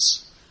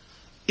hearts,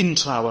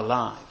 into our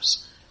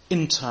lives,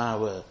 into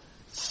our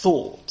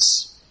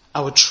thoughts,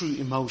 our true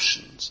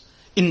emotions,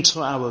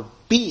 into our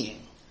being,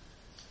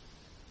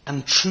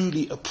 and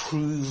truly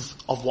approve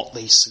of what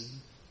they see?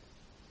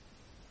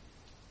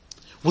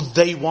 Would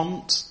they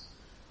want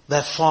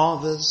their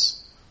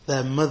fathers,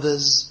 their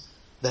mothers,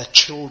 their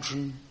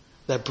children,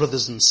 their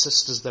brothers and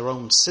sisters, their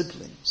own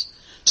siblings,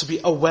 to be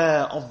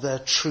aware of their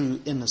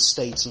true inner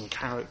state and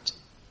character?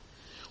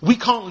 We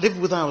can't live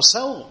with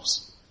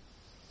ourselves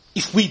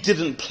if we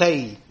didn't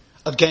play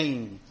a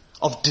game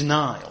of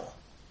denial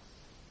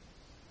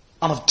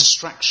and of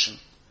distraction.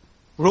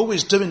 We're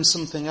always doing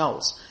something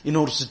else in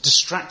order to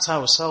distract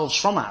ourselves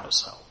from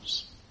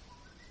ourselves.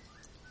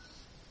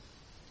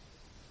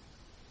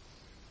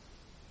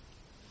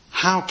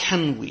 How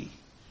can we,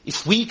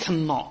 if we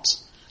cannot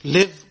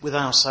live with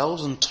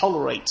ourselves and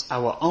tolerate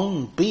our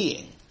own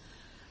being,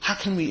 how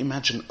can we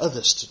imagine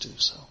others to do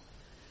so?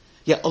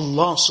 Yet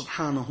Allah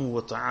subhanahu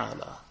wa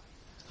ta'ala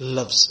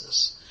loves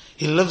us.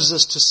 He loves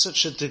us to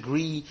such a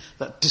degree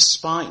that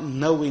despite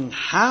knowing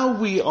how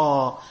we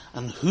are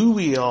and who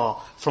we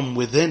are from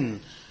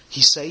within,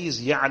 He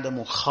says,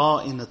 يَعْلَمُ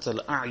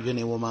خَائِنَةَ الْأَعْيُنِ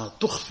وَمَا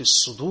تُخْفِي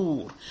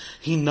الصُّدُورِ.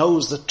 He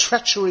knows the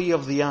treachery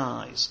of the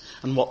eyes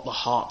and what the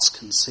hearts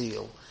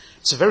conceal.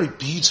 It's a very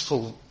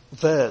beautiful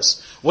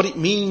verse. What it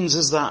means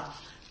is that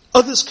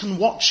others can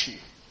watch you.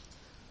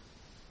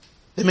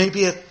 There may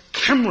be a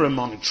camera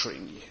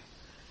monitoring you.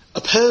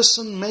 A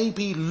person may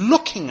be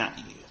looking at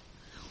you,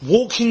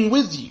 walking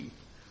with you,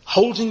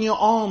 holding your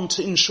arm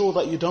to ensure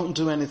that you don't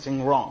do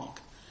anything wrong.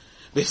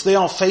 But if they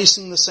are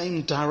facing the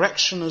same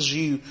direction as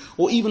you,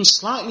 or even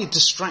slightly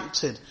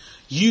distracted,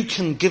 you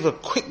can give a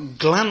quick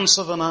glance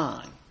of an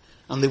eye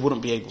and they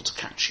wouldn't be able to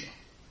catch you.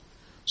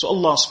 So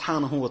Allah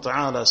subhanahu wa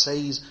ta'ala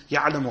says,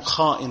 يَعْلَمُ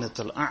خَائِنَةَ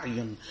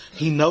الْأَعْيُنِ.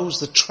 He knows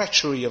the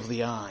treachery of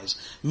the eyes,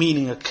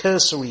 meaning a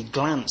cursory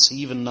glance, He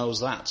even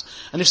knows that.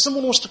 And if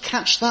someone was to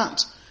catch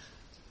that,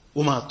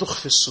 وَمَا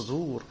تُخْفِي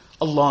الصُّدُورِ,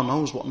 Allah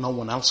knows what no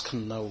one else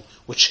can know,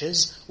 which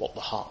is what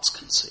the hearts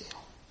conceal.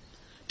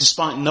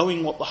 Despite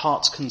knowing what the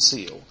hearts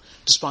conceal,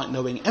 despite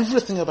knowing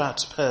everything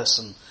about a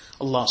person,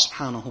 Allah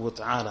subhanahu wa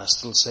ta'ala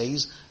still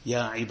says,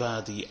 Ya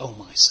ibadi, O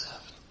my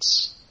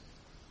servants.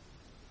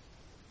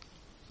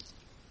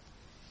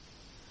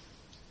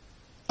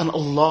 And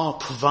Allah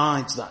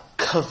provides that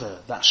cover,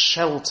 that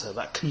shelter,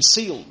 that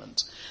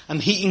concealment.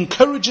 And He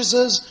encourages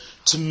us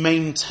to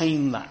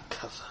maintain that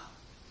cover.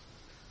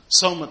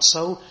 So much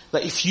so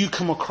that if you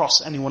come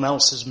across anyone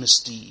else's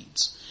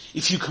misdeeds,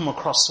 if you come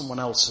across someone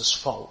else's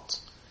fault,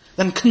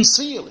 then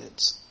conceal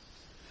it.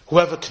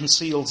 Whoever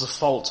conceals a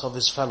fault of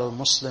his fellow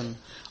Muslim,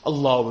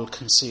 Allah will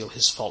conceal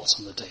his faults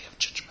on the Day of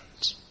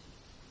Judgment.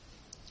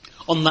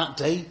 On that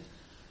day,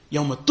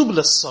 يَوْمَ تُبْلَ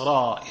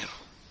السَّرَائِرُ,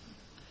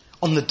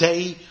 on the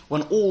day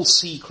when all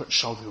secrets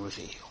shall be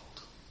revealed.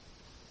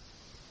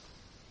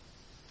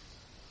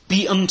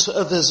 Be unto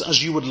others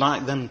as you would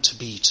like them to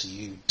be to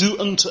you. Do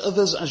unto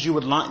others as you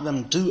would like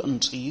them do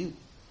unto you.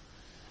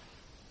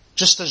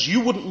 Just as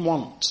you wouldn't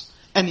want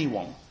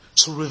anyone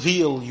to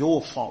reveal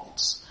your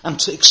faults and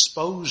to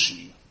expose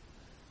you,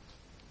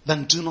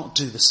 then do not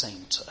do the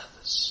same to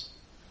others.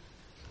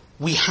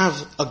 We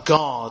have a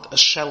guard, a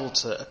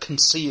shelter, a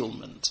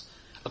concealment,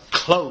 a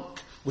cloak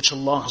which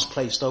Allah has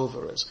placed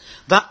over us.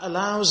 That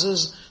allows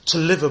us to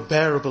live a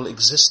bearable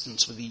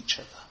existence with each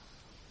other.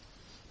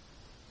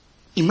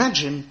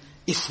 Imagine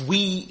if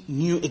we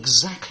knew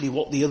exactly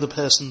what the other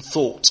person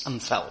thought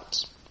and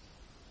felt.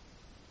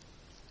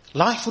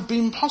 Life would be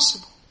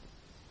impossible.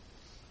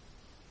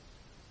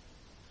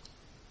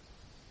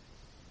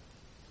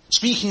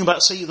 Speaking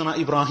about Sayyidina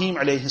Ibrahim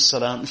alayhi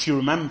salam, if you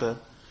remember,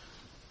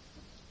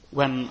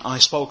 when I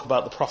spoke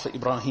about the Prophet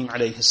Ibrahim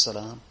alayhi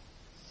salam,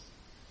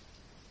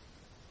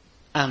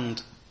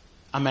 and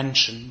I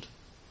mentioned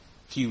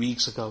a few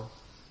weeks ago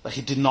that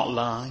he did not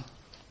lie,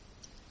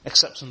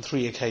 except on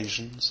 3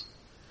 occasions.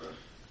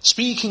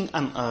 Speaking,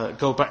 and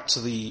go back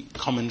to the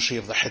commentary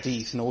of the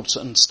hadith in order to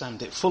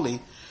understand it fully,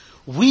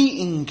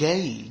 we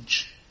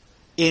engage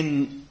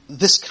in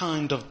this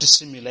kind of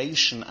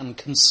dissimulation and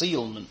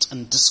concealment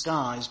and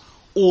disguise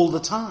all the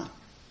time.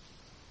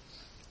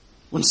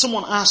 When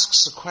someone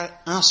asks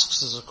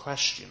us a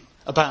question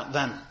about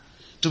them,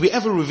 do we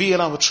ever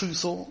reveal our true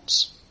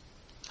thoughts?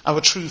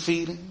 our true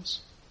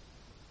feelings.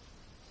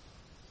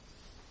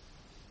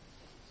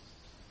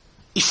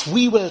 If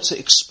we were to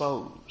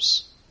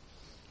expose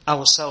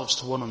ourselves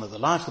to one another,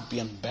 life would be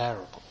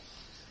unbearable.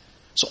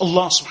 So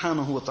Allah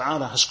subhanahu wa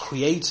ta'ala has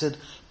created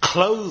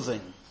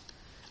clothing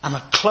and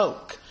a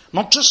cloak,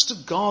 not just to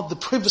guard the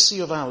privacy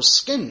of our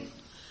skin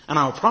and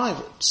our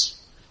privates,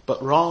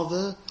 but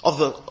rather of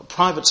the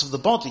privates of the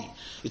body.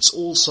 It's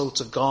also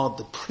to guard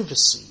the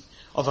privacy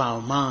of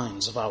our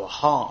minds, of our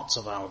hearts,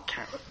 of our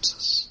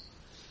characters,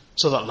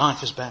 so that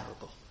life is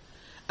bearable.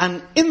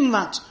 And in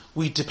that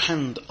we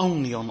depend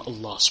only on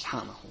Allah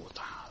subhanahu wa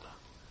ta'ala.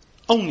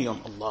 Only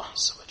on Allah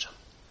azza wa jal.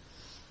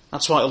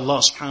 That's why Allah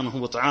subhanahu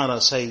wa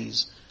ta'ala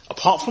says,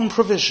 apart from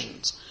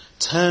provisions,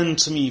 turn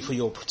to me for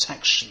your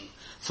protection,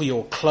 for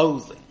your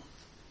clothing,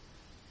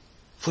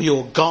 for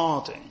your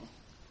guarding,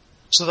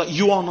 so that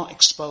you are not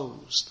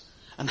exposed.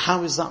 And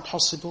how is that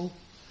possible?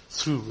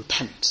 Through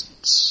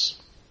repentance.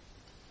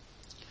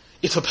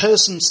 If a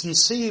person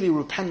sincerely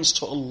repents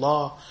to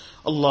Allah,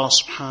 Allah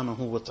subhanahu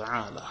wa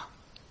ta'ala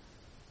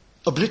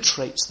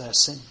obliterates their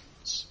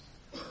sins.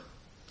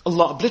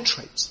 Allah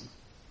obliterates them.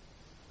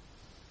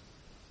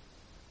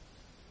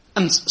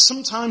 And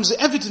sometimes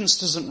the evidence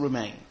doesn't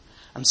remain.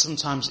 And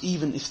sometimes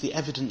even if the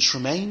evidence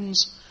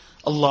remains,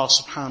 Allah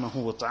subhanahu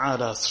wa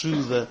ta'ala,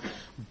 through the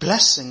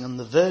blessing and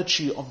the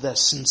virtue of their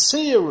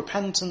sincere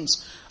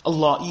repentance,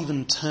 Allah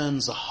even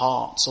turns the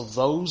hearts of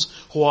those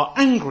who are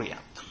angry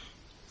at them,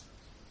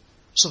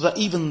 so that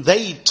even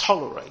they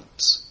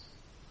tolerate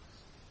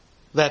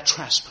their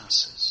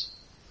trespasses,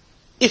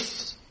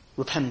 if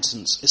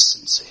repentance is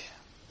sincere.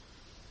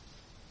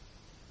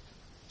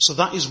 So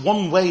that is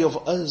one way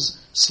of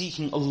us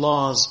seeking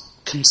Allah's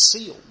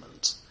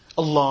concealment,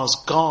 Allah's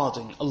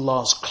guarding,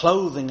 Allah's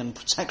clothing and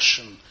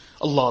protection,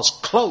 Allah's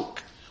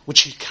cloak,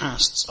 which He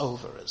casts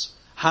over us.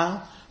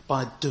 How?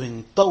 By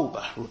doing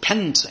tawbah,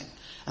 repenting,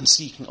 and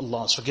seeking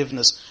Allah's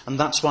forgiveness. And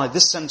that's why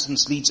this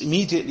sentence leads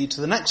immediately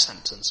to the next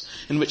sentence,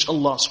 in which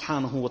Allah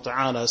subhanahu wa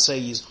ta'ala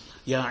says,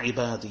 Ya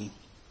ibadi,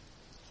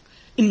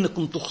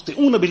 innakum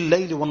tukhti'una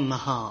bil-layli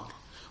wan-nahar,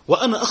 wa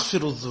ana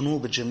aghfiru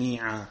adh-dhunuba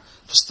jami'a,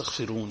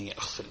 fastaghfiruni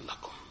aghfir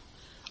lakum.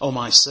 O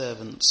my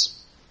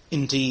servants,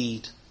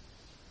 indeed,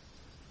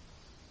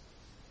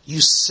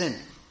 you sin,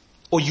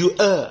 or you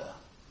err,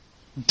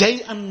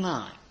 day and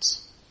night,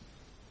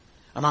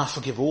 and I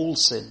forgive all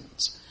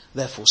sins.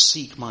 Therefore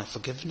seek my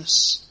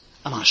forgiveness,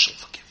 and I shall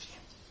forgive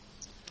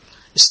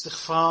you.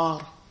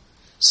 Istighfar,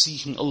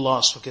 seeking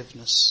Allah's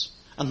forgiveness,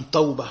 and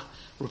tawbah,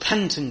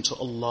 repenting to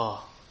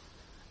Allah,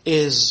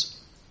 is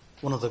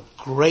one of the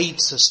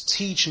greatest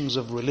teachings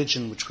of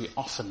religion which we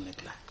often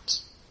neglect.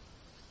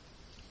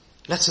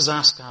 Let us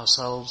ask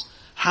ourselves,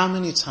 how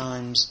many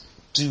times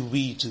do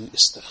we do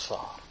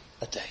istighfar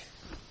a day?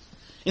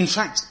 In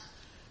fact,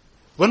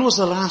 when was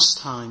the last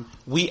time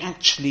we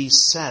actually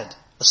said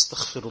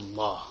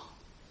astaghfirullah?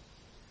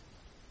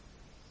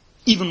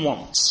 Even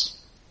once.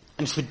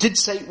 And if we did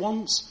say it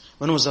once,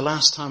 when was the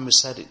last time we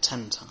said it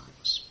 10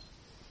 times?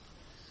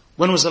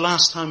 When was the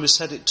last time we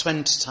said it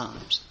 20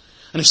 times?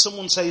 And if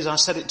someone says, I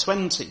said it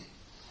 20,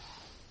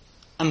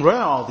 and rare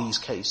are these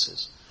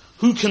cases,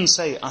 who can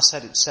say, I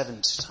said it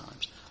 70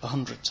 times,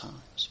 100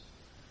 times?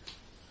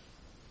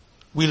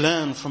 We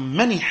learn from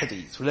many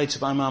hadith related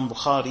by Imam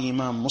Bukhari,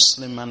 Imam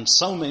Muslim, and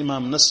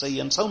Imam Nasai,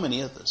 and so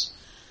many others.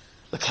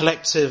 The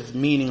collective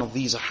meaning of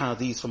these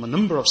hadith from a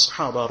number of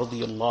Sahaba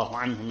radiyallahu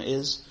anhum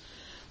is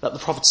that the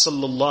Prophet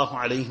sallallahu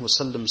alaihi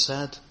wasallam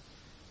said,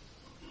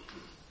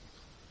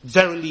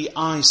 verily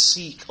I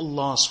seek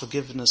Allah's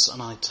forgiveness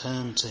and I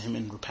turn to Him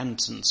in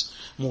repentance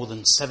more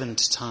than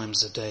 70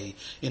 times a day.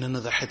 In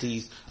another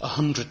hadith,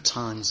 100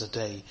 times a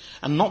day.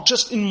 And not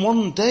just in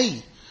one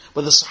day,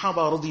 but the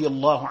Sahaba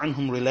radiyallahu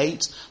anhum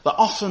relate that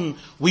often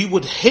we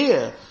would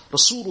hear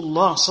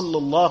Rasulullah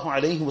sallallahu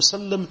alayhi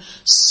wasallam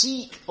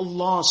seek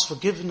Allah's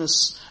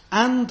forgiveness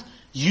and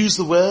use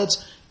the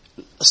words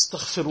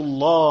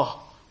astaghfirullah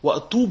wa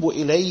atubu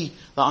ilayh,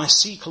 that I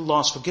seek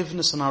Allah's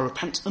forgiveness and I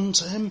repent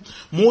unto Him,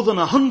 more than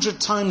 100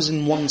 times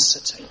in one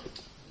sitting.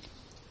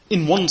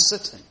 In one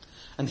sitting.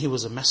 And he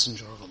was a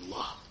messenger of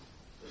Allah,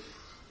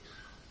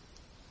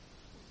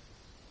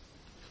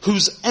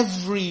 whose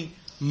every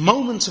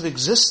moment of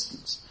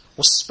existence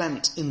was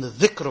spent in the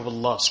dhikr of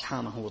Allah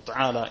subhanahu wa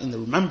ta'ala, in the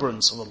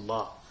remembrance of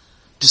Allah.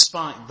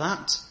 Despite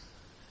that,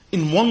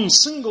 in one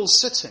single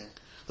sitting,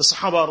 the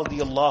Sahaba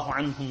radiyallahu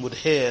anhum would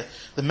hear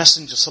the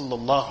Messenger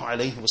sallallahu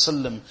alayhi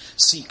wasallam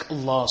seek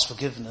Allah's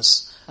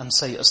forgiveness and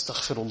say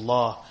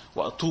astaghfirullah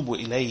wa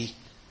atubu ilayh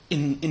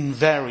in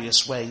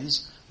various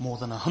ways, more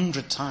than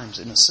 100 times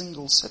in a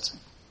single sitting.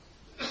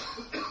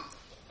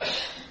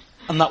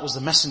 And that was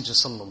the Messenger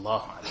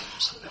sallallahu alayhi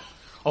wasallam,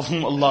 of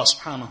whom Allah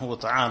subhanahu wa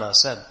ta'ala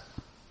said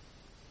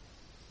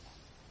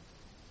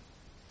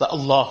that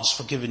Allah has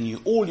forgiven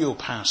you all your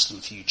past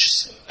and future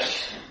sin.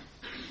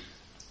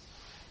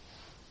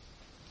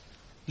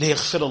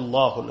 ليغفر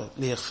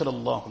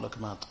الله لك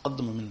ما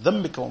تقدم من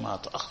ذنبك وما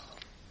تأخر.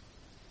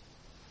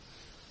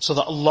 So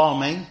that Allah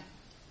may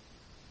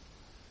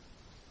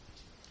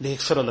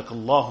لِيَغْفِرَ لَكَ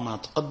اللَّهُ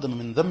مَا تَقَدَّمَ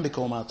مِنْ ذَنْبِكَ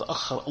وَمَا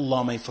تَأَخَّرَ.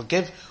 Allah may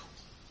forgive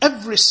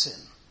every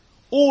sin,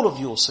 all of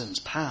your sins,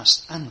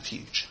 past and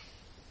future.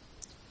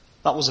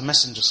 That was a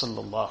messenger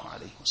sallallahu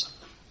alayhi wa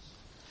sallam.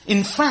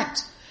 In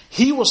fact,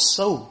 he was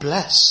so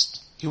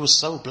blessed. He was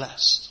so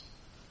blessed.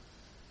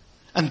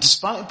 And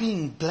despite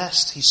being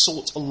blessed, he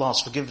sought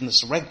Allah's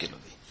forgiveness regularly.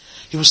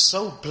 He was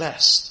so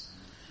blessed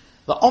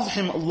that of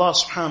him Allah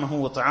subhanahu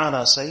wa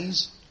ta'ala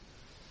says,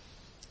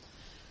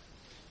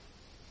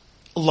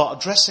 Allah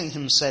addressing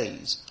him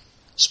says,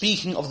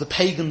 speaking of the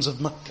pagans of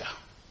Mecca,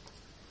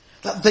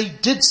 that they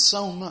did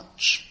so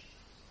much.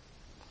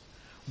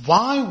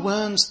 Why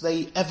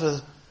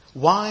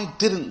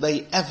didn't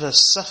they ever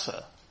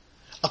suffer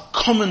a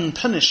common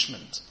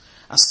punishment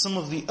as some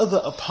of the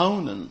other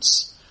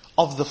opponents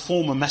of the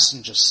former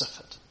messengers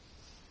suffered?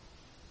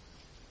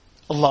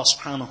 Allah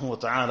subhanahu wa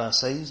ta'ala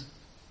says,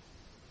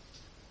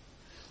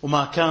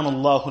 وَمَا كَانَ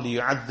اللَّهُ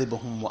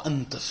لِيُعَذِّبَهُمْ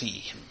وَأَنْتَ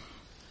فِيهِمْ.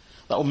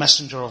 That, O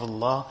Messenger of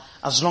Allah,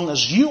 as long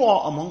as you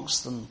are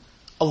amongst them,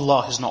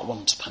 Allah is not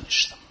one to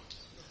punish them.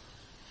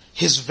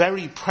 His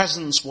very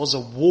presence was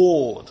it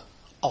warded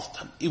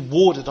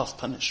off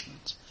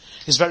punishment.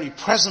 His very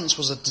presence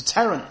was a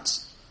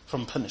deterrent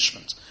from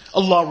punishment.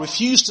 Allah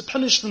refused to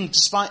punish them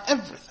despite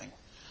everything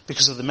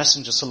because of the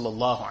Messenger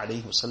sallallahu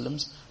alaihi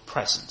wasallam's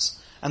presence.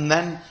 And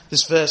then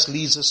this verse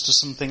leads us to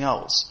something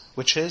else,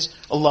 which is,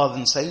 Allah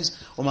then says,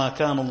 وَمَا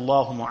كَانَ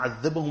اللَّهُ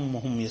مُعَذِّبَهُمْ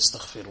وَهُمْ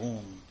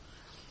يَسْتَغْفِرُونَ.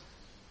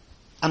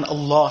 And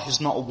Allah is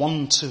not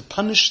one to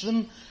punish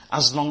them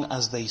as long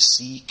as they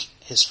seek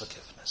His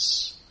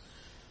forgiveness.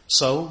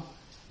 So,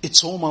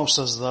 it's almost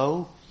as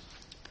though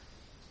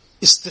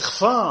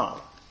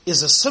istighfar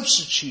is a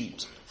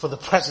substitute for the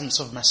presence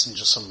of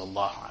Messenger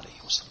sallallahu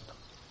alaihi wasallam.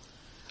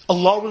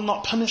 Allah will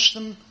not punish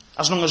them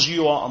as long as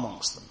you are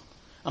amongst them.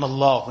 And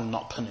Allah will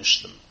not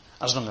punish them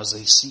as long as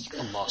they seek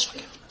Allah's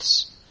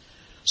forgiveness.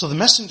 So the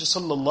Messenger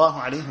sallallahu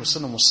alaihi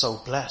wasallam was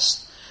so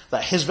blessed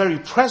that his very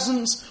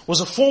presence was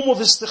a form of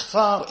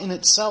istighfar in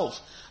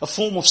itself, a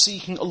form of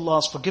seeking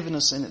Allah's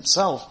forgiveness in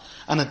itself,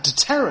 and a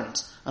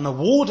deterrent and a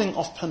warding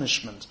of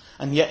punishment.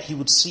 And yet he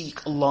would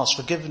seek Allah's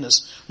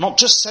forgiveness, not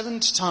just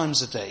 70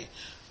 times a day,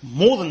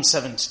 more than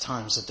 70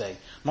 times a day,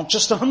 not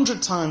just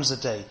 100 times a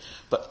day,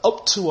 but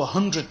up to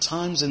 100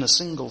 times in a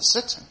single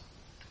sitting.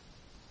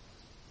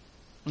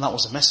 And that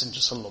was the Messenger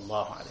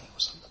sallallahu alaihi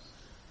wasallam.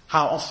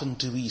 How often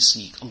do we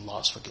seek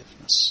Allah's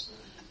forgiveness?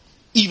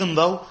 Even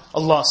though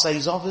Allah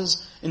says of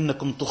us,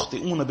 إِنَّكُمْ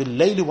تُخْطِئُونَ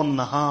بِاللَّيْلِ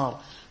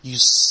وَالنَّهَارِ. You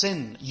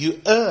sin,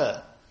 you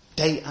err,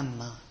 day and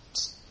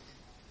night.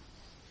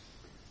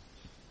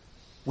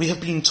 We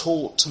have been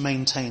taught to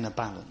maintain a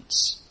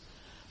balance.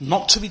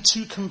 Not to be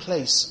too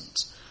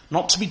complacent,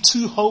 not to be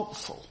too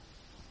hopeful,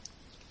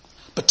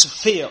 but to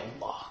fear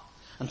Allah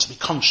and to be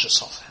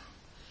conscious of Him.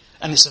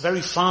 And it's a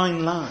very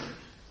fine line.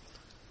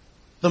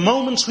 The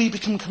moment we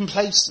become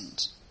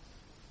complacent,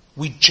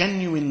 we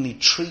genuinely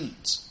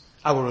treat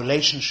our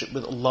relationship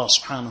with Allah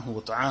subhanahu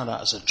wa ta'ala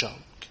as a joke.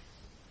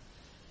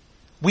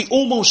 We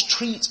almost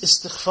treat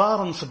istighfar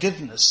and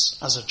forgiveness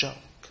as a joke.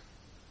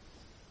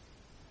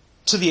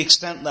 To the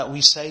extent that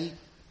we say,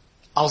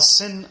 I'll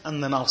sin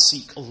and then I'll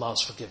seek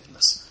Allah's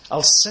forgiveness.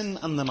 I'll sin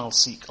and then I'll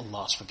seek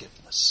Allah's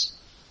forgiveness.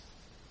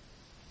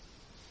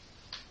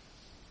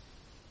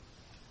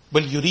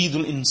 بَلْ يُرِيدُ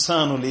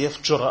الْإِنسَانُ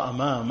لِيَفْجُرَ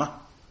أَمَامَهُ.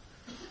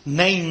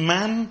 Nay,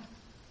 man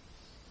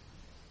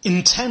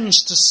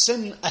intends to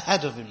sin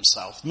ahead of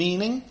himself.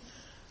 Meaning,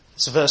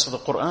 it's a verse of the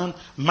Quran,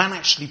 man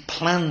actually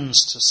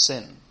plans to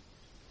sin.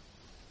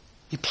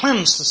 He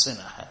plans to sin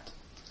ahead.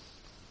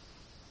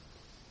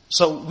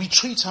 So we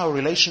treat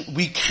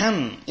we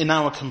can, in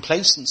our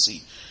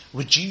complacency,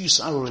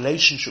 reduce our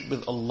relationship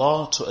with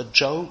Allah to a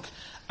joke,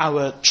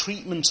 our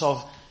treatment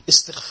of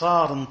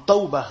istighfar and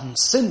tawbah and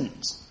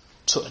sins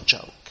to a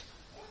joke.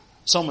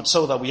 So much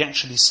so that we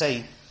actually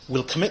say,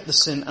 we'll commit the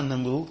sin and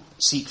then we'll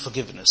seek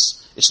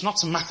forgiveness. It's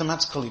not a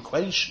mathematical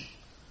equation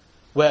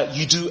where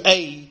you do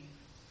A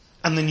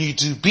and then you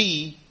do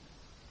B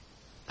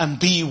and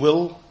B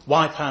will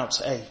wipe out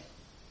A.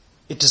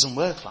 It doesn't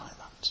work like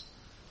that.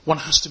 One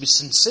has to be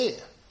sincere.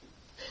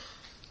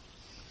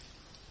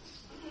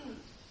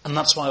 And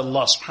that's why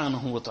Allah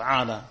subhanahu wa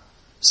ta'ala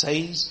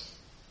says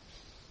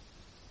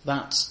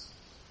that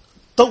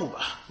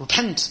tawbah,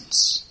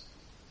 repentance,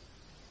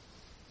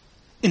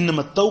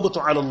 إنما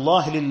التوبة على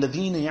الله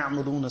للذين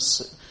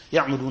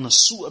يعملون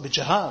السوء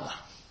بجهالة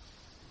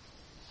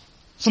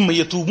ثم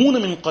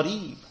يتوبون من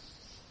قريب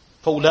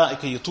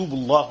فأولئك يتوب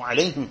الله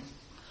عليهم.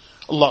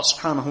 Allah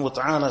subhanahu wa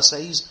ta'ala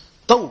says,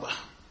 tawbah,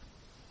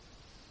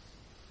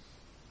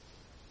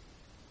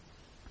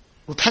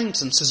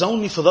 repentance is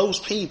only for those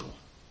people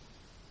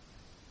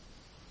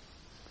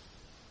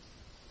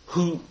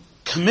who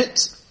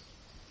commit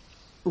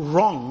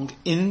wrong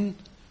in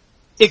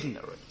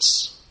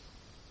ignorance.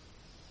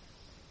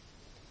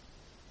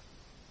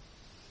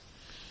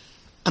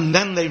 And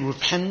then they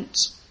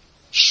repent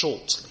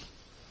shortly,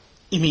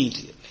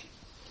 immediately.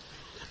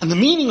 And the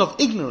meaning of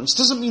ignorance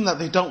doesn't mean that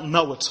they don't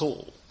know at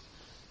all.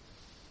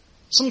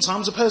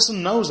 Sometimes a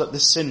person knows that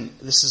this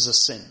is a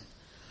sin,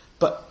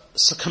 but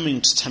succumbing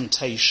to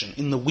temptation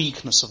in the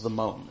weakness of the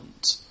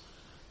moment,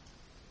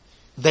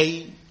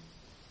 they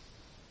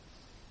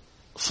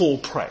fall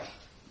prey.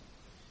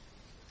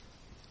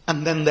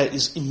 And then there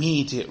is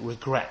immediate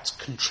regret,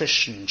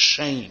 contrition,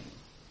 shame,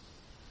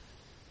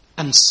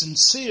 and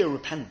sincere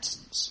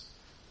repentance.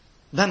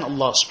 Then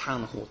Allah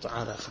subhanahu wa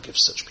ta'ala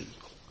forgives such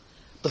people.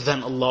 But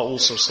then Allah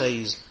also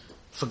says,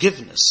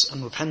 forgiveness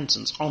and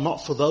repentance are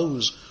not for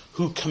those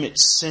who commit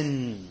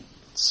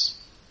sins.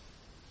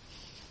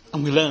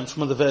 And we learn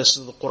from other verses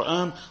of the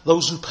Quran,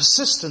 those who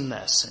persist in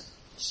their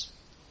sins.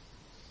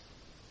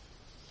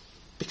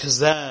 Because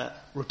their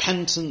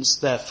repentance,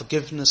 their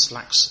forgiveness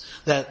lacks,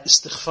 their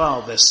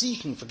istighfar, their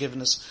seeking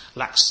forgiveness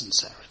lacks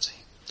sincerity.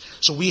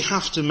 So we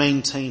have to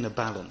maintain a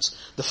balance.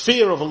 The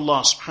fear of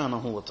Allah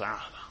subhanahu wa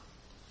ta'ala.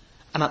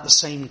 And at the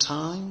same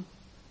time,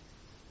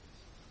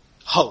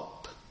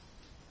 hope.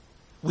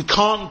 We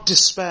can't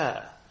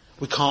despair.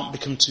 We can't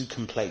become too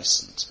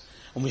complacent.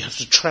 And we have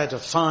to tread a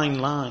fine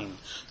line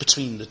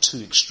between the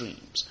two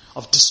extremes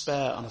of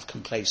despair and of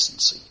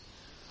complacency,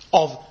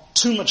 of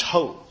too much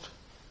hope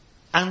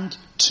and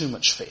too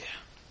much fear.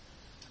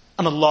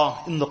 And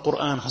Allah in the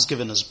Quran has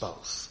given us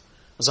both.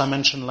 As I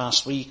mentioned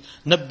last week,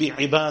 نَبِّ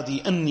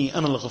عِبَادِي أَنِّي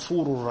أَنَا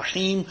الْغَفُورُ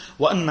الرَّحِيمُ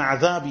وَأَنَّ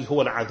عَذَابِي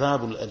هُوَ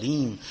الْعَذَابُ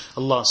الْأَلِيمُ.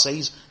 Allah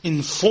says,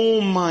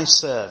 inform my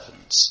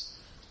servants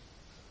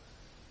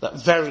that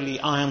verily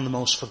I am the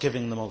most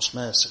forgiving, the most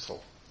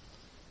merciful.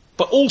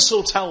 But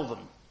also tell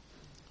them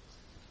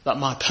that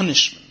my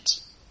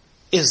punishment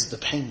is the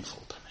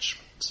painful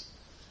punishment.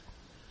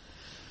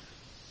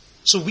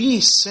 So we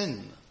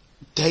sin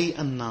day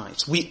and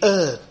night. We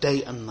err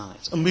day and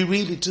night. And we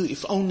really do,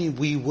 if only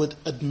we would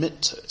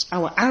admit to it.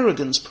 Our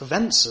arrogance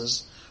prevents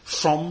us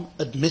from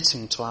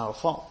admitting to our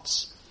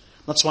faults.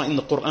 That's why in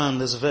the Quran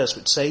there's a verse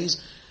which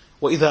says,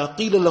 وَإِذَا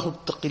قِيلَ لَهُ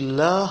اتَّقِ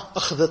اللَّهِ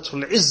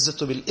أَخْذَتْهُ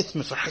الْعِزَّةُ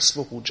بِالْإِثْمِ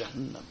فَحَسْبُهُ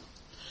جَهَنَّمُ.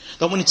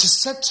 That when it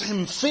is said to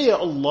him, fear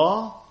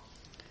Allah,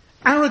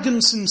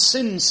 arrogance and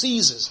sin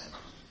seizes him.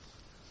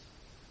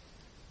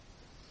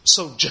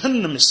 So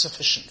Jahannam is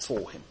sufficient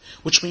for him.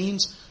 Which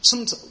means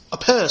a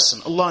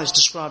person, Allah is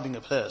describing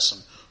a person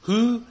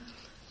who,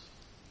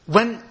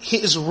 when he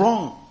is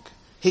wrong,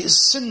 he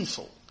is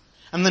sinful,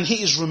 and then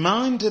he is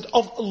reminded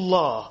of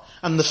Allah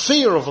and the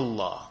fear of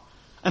Allah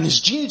and his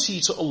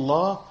duty to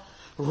Allah,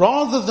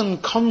 rather than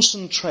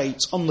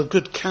concentrate on the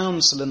good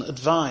counsel and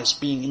advice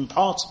being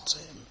imparted to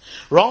him,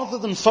 rather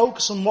than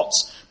focus on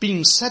what's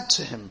being said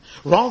to him,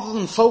 rather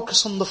than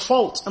focus on the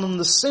fault and on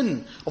the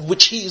sin of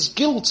which he is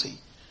guilty,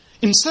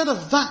 instead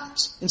of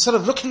that, instead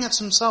of looking at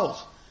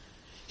himself,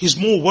 he's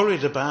more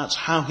worried about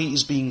how he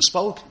is being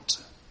spoken to.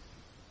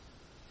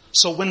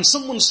 So when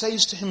someone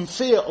says to him,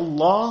 fear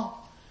Allah,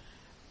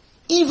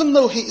 even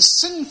though he is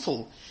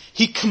sinful,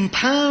 he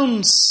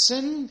compounds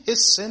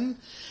his sin,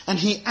 and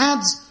he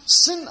adds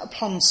sin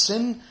upon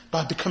sin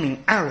by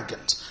becoming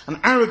arrogant. And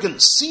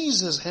arrogance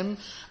seizes him,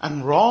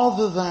 and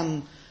rather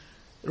than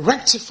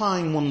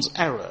rectifying one's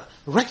error,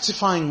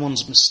 rectifying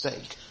one's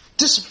mistake,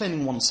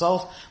 disciplining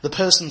oneself, the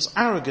person's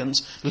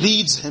arrogance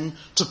leads him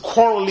to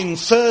quarrelling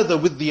further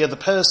with the other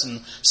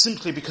person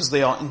simply because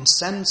they are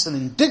incensed and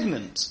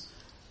indignant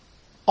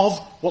of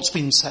what's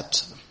been said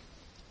to them.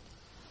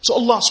 So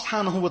Allah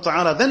subhanahu wa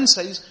ta'ala then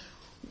says,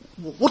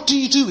 what do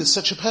you do with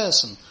such a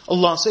person?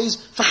 Allah says,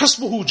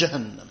 فَحَسْبُهُ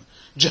جَهَنَّمُ.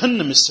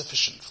 Jahannam is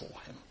sufficient for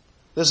him.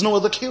 There's no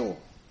other cure.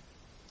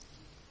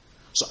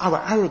 So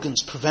our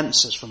arrogance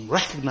prevents us from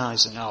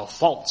recognizing our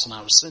faults and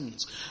our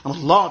sins. And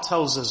Allah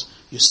tells us,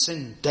 you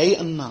sin day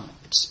and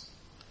night.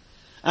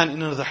 And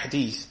in another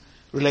hadith,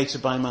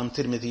 related by Imam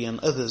Tirmidhi and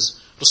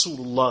others,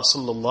 Rasulullah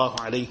sallallahu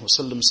alayhi wa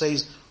sallam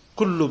says,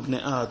 كُلُّ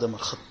ابْنِ آدَمَ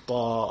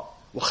خَطَّاء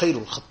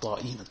وَخَيْرُ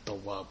الْخَطَّائِينَ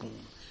التَّوَّابُونَ.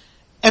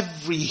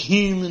 Every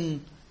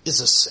human is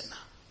a sinner.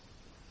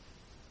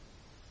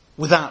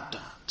 Without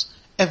doubt,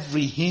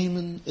 every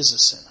human is a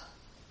sinner.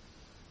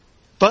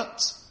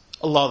 But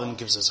Allah then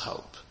gives us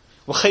hope.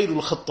 وَخَيْرُ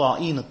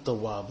الْخَطَّائِينَ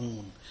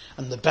التَّوَّابُونَ.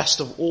 And the best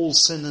of all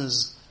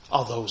sinners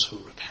are those who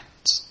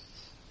repent.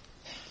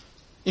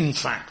 In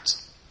fact,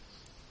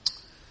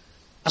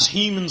 as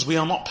humans we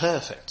are not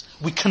perfect.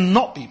 We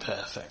cannot be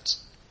perfect.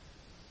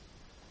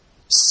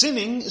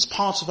 Sinning is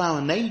part of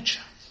our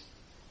nature.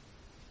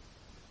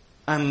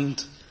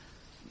 And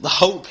the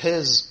hope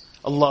is,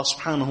 Allah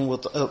subhanahu wa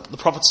ta'ala, the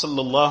Prophet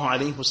sallallahu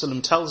alayhi wa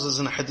sallam tells us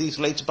in a hadith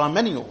related by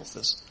many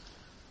authors,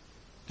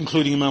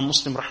 including Imam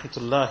Muslim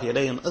rahmatullahi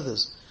alayhi and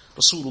others,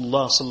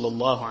 Rasulullah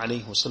sallallahu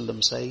alayhi wa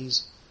sallam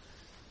says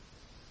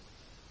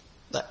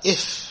that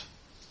if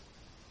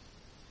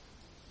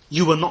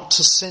you were not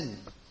to sin,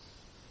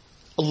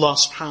 Allah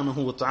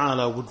subhanahu wa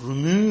ta'ala would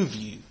remove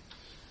you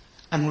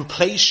and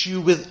replace you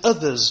with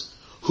others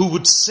who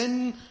would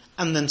sin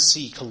and then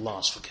seek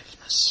Allah's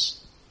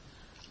forgiveness.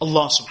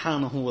 Allah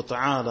subhanahu wa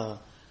ta'ala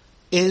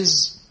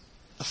is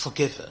a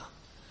forgiver.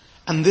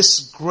 And this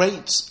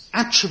great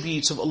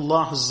attribute of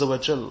Allah Azza wa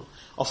Jal,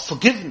 of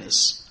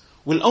forgiveness,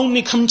 will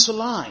only come to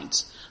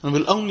light and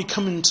will only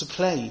come into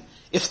play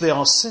if they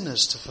are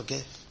sinners to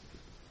forgive.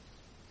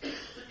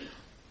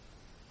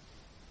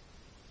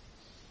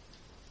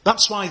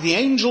 That's why the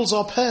angels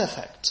are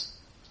perfect.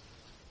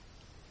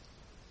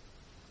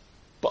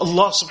 But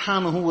Allah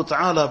subhanahu wa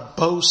ta'ala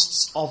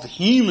boasts of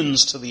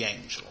humans to the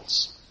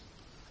angels,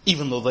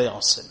 even though they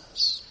are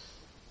sinners.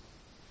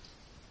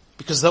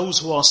 Because those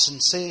who are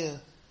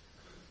sincere,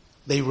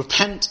 they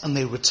repent and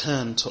they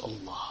return to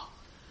Allah.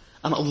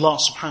 And Allah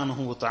subhanahu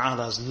wa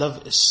ta'ala's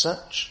love is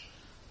such.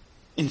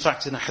 In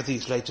fact, in a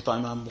hadith related by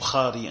Imam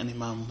Bukhari and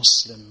Imam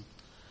Muslim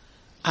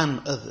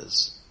and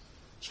others,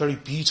 it's a very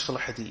beautiful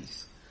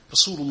hadith.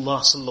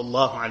 Rasulullah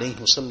sallallahu alayhi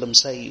wa sallam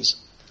says,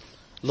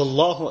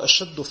 لَاللَّهُ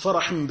أَشَدُّ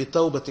فَرَحًا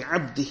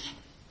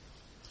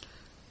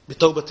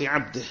بِتَوْبَةِ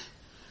عَبْدِهِ.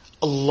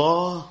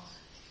 Allah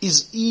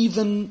is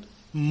even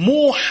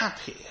more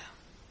happier.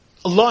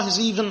 Allah is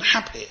even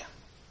happier.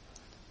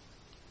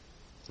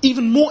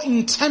 Even more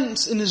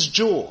intense in His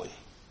joy.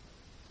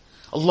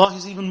 Allah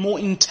is even more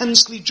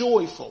intensely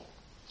joyful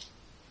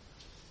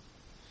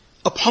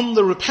upon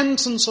the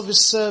repentance of His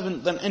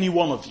servant than any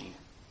one of you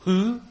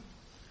who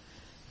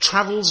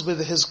travels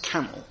with his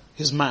camel,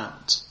 his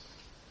mount,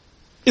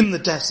 in the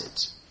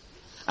desert.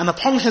 And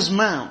upon his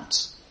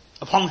mount,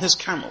 upon his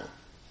camel,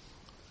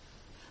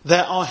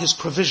 there are his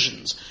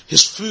provisions,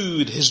 his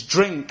food, his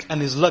drink,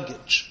 and his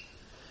luggage.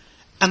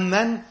 And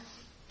then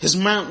his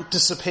mount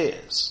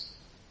disappears.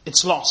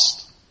 It's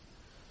lost.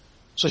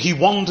 So he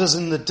wanders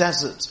in the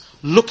desert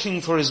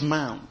looking for his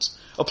mount,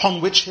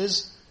 upon which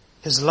his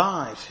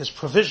life, his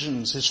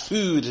provisions, his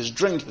food, his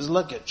drink, his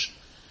luggage.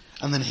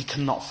 And then he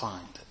cannot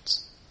find it.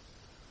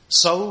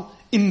 So,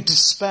 in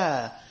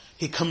despair,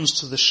 he comes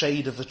to the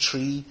shade of a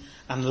tree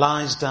and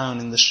lies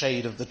down in the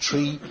shade of the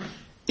tree,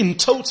 in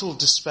total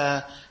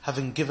despair,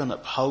 having given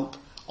up hope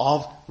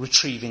of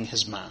retrieving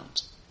his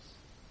mount.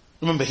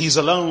 Remember, he's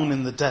alone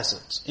in the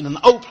desert, in an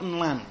open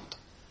land.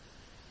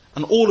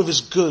 And all of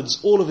his goods,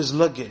 all of his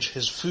luggage,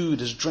 his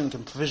food, his drink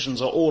and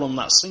provisions are all on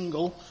that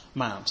single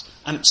mount.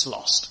 And it's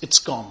lost. It's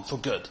gone for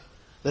good.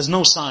 There's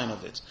no sign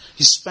of it.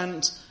 He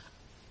spent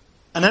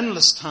an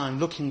endless time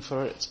looking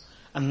for it.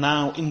 And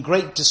now, in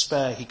great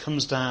despair, he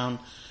comes down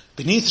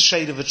beneath the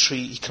shade of a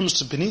tree. He comes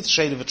to beneath the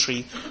shade of a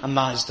tree and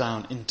lies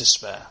down in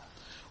despair.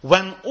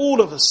 When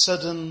all of a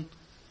sudden,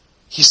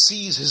 he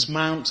sees his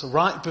mount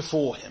right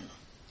before him.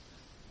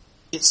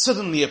 It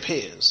suddenly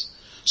appears.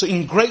 So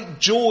in great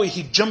joy,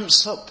 he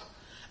jumps up.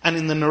 And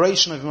in the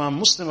narration of Imam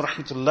Muslim,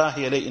 rahmatullahi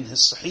alayhi, in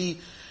his Sahih,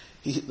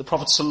 the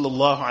Prophet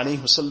sallallahu alayhi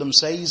wasallam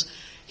says,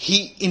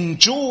 he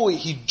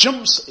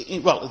jumps,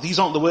 well, these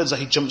aren't the words that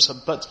he jumps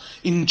up, but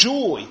in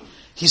joy,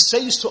 he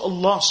says to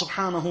Allah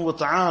subhanahu wa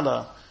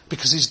ta'ala,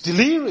 because he's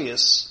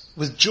delirious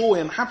with joy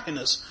and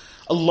happiness,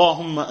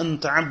 Allahumma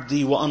anta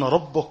abdi wa ana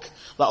rabbuk,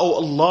 that, oh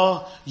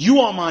Allah,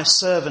 you are my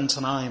servant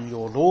and I am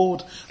your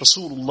Lord.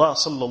 Rasulullah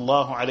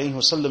sallallahu alayhi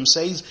wasallam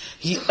says,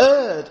 he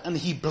erred and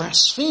he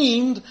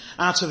blasphemed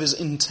out of his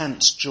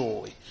intense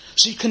joy.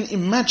 So you can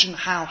imagine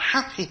how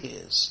happy he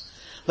is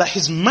that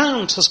his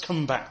mount has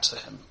come back to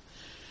him.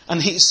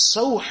 And he is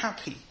so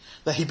happy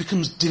that he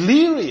becomes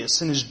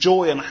delirious in his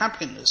joy and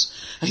happiness.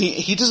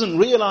 He doesn't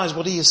realize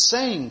what he is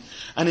saying.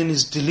 And in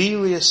his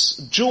delirious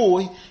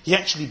joy, he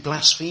actually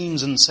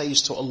blasphemes and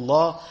says to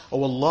Allah,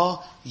 oh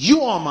Allah,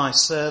 you are my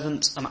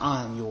servant and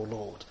I am your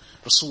Lord.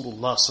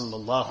 Rasulullah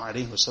sallallahu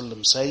alayhi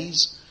wasallam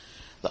says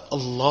that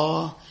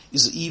Allah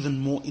is even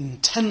more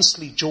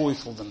intensely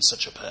joyful than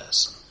such a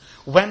person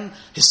when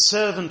his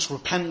servant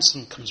repents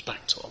and comes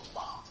back to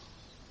Allah.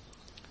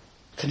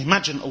 You can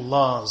imagine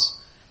Allah's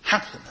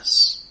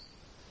happiness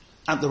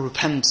at the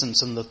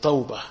repentance and the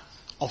tawbah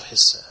of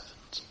his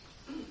servant.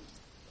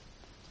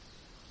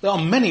 There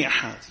are many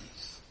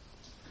ahadith.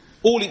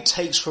 All it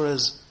takes for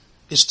us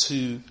is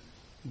to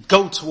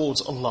go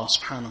towards Allah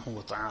subhanahu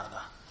wa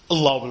ta'ala.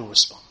 Allah will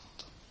respond.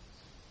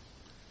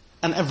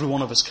 And every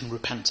one of us can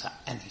repent at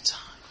any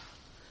time.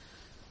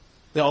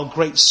 There are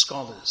great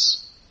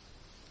scholars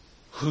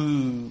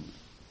of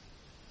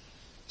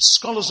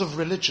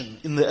religion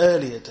in the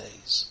earlier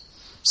days,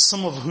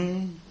 some of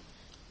whom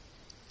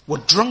were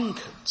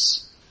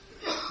drunkards,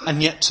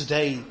 and yet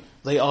today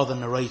they are the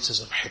narrators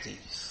of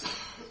hadith.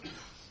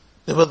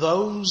 There were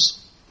those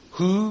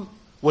who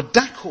were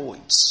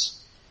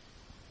dacoits,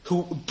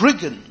 who were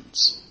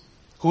brigands,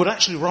 who would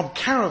actually rob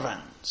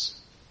caravans,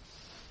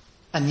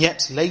 and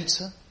yet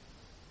later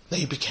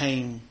they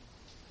became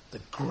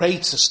the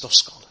greatest of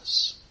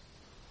scholars.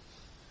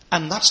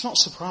 And that's not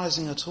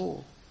surprising at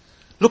all.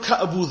 Look at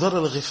Abu Dharr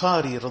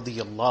al-Ghifari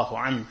radiyallahu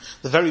anhu,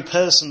 the very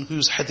person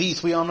whose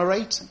hadith we are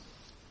narrating.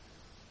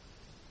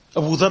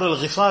 Abu Dharr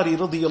al-Ghifari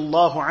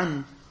radiyallahu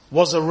anhu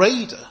was a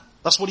raider.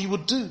 That's what he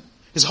would do.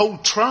 His whole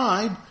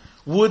tribe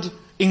would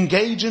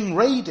engage in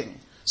raiding.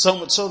 So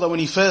much so that when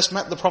he first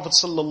met the Prophet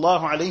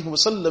sallallahu alaihi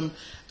wasallam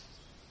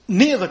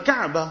near the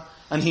Kaaba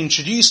and he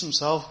introduced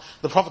himself,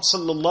 the Prophet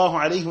sallallahu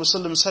alaihi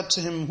wasallam said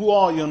to him, who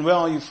are you and where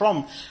are you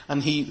from?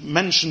 And he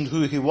mentioned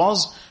who he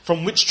was.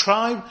 From which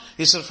tribe?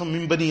 He said, from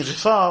Min Bani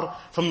Ghifar,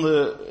 from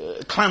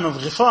the clan of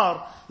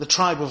Ghifar, the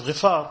tribe of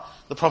Ghifar.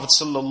 The Prophet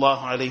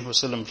sallallahu alaihi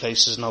wasallam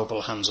placed his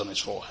noble hands on his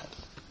forehead.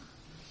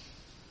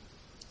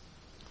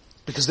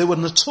 Because they were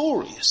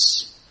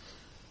notorious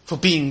for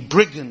being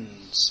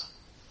brigands,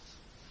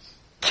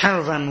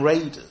 caravan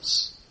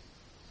raiders.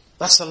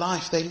 That's the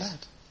life they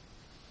led.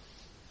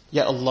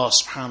 Yet Allah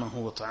subhanahu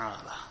wa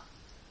ta'ala,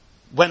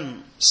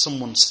 when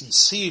someone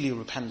sincerely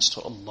repents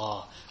to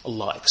Allah,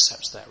 Allah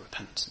accepts their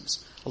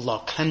repentance.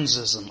 Allah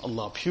cleanses them,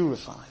 Allah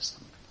purifies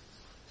them.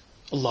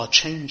 Allah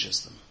changes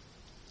them.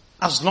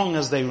 As long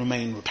as they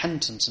remain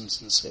repentant and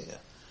sincere.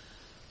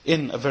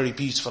 In a very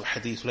beautiful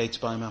hadith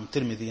related by Imam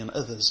Tirmidhi and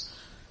others,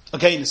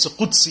 again it's a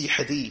Qudsi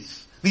hadith.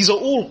 These are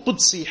all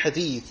Qudsi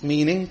hadith,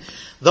 meaning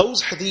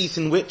those hadith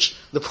in which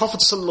the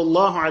Prophet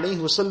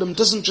ﷺ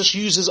doesn't just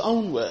use his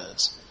own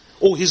words,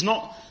 or he's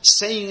not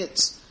saying it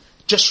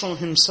just from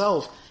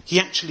himself. He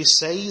actually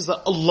says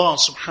that Allah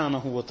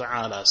subhanahu wa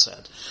ta'ala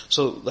said.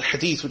 So the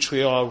hadith which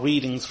we are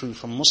reading through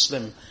from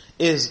Muslim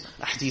is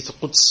a hadith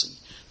Qudsi.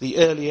 The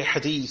earlier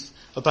hadith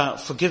about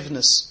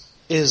forgiveness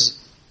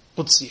is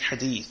Qudsi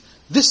hadith.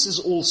 This is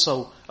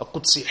also a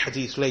Qudsi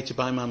hadith related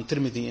by Imam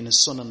Tirmidhi in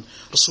his Sunan.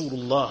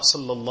 Rasulullah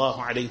sallallahu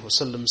alayhi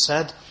wasallam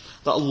said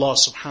that Allah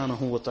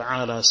subhanahu wa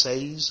ta'ala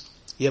says,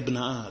 Ya ibn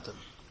Adam,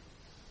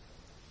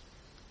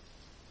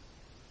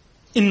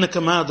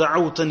 innaka ma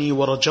da'awtani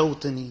wa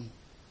rajawtani,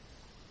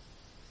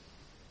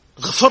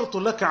 غفرت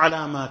لك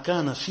على ما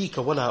كان فيك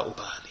ولا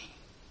أبالي.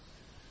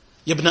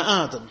 يا ابن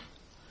آدم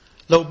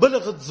لو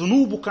بلغت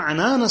ذنوبك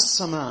عنان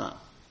السماء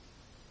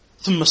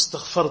ثم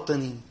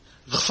استغفرتني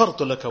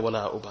غفرت لك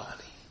ولا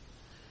أبالي.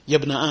 يا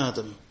ابن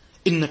آدم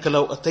إنك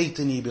لو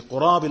أتيتني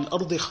بقراب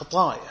الأرض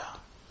خطايا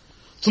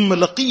ثم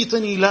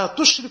لقيتني لا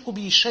تشرك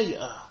بي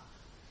شيئا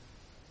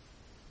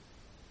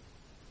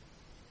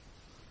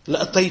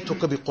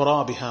لأتيتك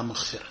بقرابها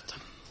مغفرة.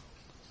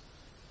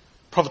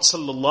 Prophet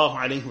sallallahu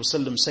alayhi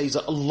wasallam says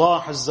that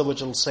Allah Azza wa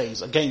Jal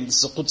says, again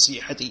this is a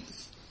Qudsi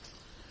hadith,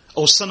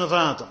 O son of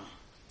Adam,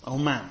 O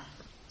man,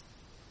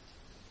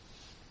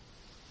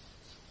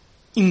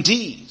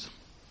 indeed,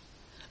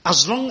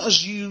 as long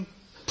as you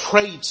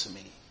pray to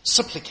me,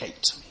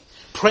 supplicate to me.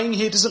 Praying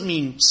here doesn't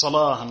mean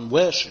salah and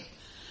worship.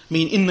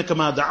 Mean innaka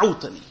ma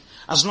da'awtani.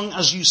 As long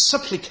as you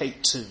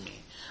supplicate to me,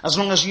 as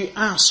long as you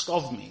ask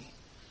of me,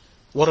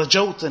 wa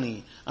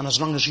rajawtani, and as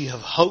long as you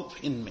have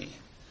hope in me,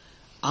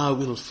 I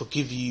will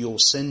forgive you your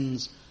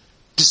sins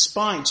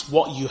despite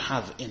what you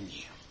have in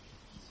you.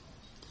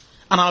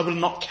 And I will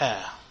not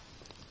care.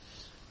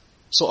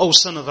 So, O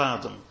son of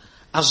Adam,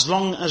 as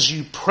long as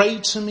you pray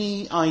to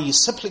me, i.e.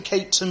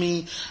 supplicate to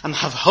me, and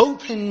have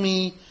hope in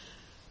me,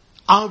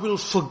 I will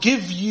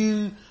forgive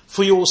you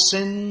for your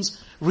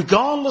sins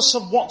regardless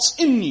of what's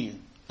in you,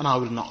 and I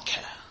will not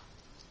care.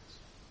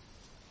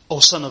 O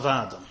son of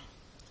Adam,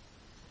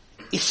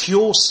 if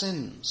your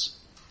sins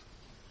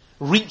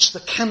reach the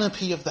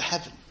canopy of the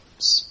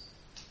heavens,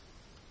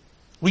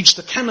 reach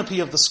the canopy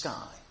of the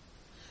sky,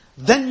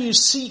 then you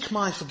seek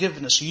my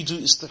forgiveness, you do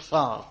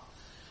istighfar,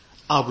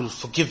 I will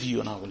forgive you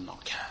and I will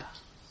not care.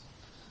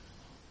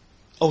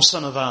 O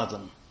son of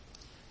Adam,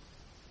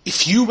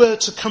 if you were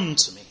to come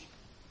to me,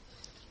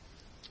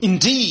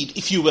 indeed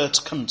if you were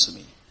to come to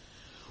me,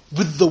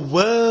 with the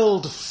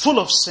world full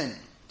of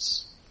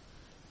sins,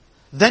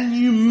 then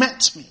you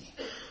met me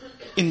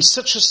in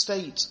such a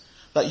state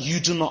that you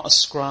do not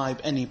ascribe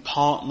any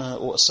partner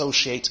or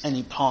associate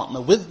any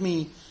partner with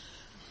me,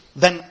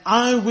 then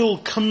I will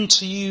come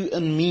to you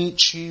and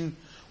meet you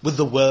with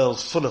the world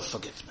full of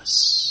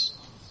forgiveness.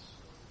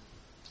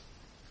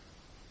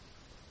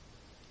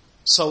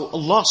 So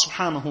Allah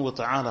subhanahu wa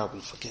ta'ala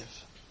will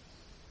forgive.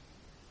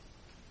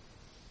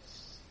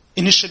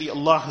 Initially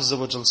Allah Azza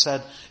wa Jal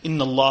said, إِنَّ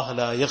اللَّهَ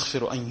لَا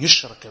يَغْفِرُ أَن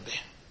يُشْرَكَ بِهِ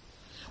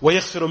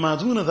وَيَغْفِرُ مَا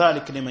دُونَ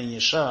ذَلِكَ لِمَن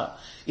يَشَاءُ.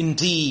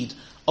 Indeed,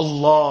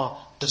 Allah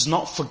does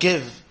not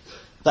forgive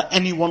that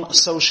anyone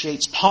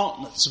associates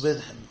partners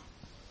with Him.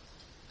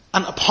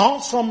 And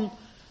apart from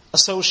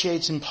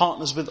associating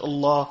partners with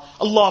Allah,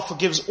 Allah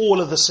forgives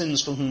all of the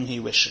sins for whom He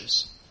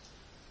wishes.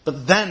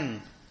 But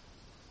then,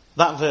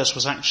 that verse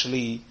was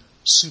actually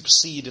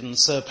superseded and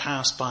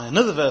surpassed by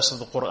another verse of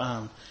the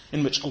Qur'an,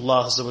 in which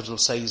Allah Azza wa Jal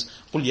says,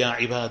 قُلْ يَا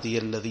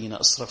عِبَادِيَ الَّذِينَ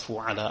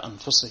أَسْرَفُوا عَلَىٰ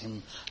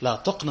أَنفُسِهِمْ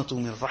لَا تَقْنَطُوا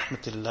مِنْ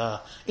رَحْمَةِ اللَّهِ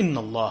إِنَّ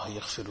اللَّهَ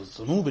يَغْفِرُ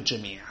الذُّنُوبَ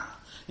جَمِيعًا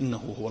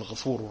إِنَّهُ هُوَ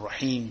الْغَفُورُ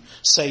الرَّحِيمُ.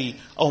 Say,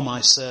 O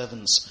my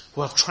servants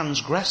who have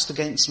transgressed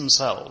against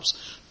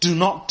themselves, do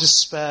not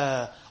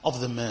despair of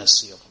the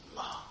mercy of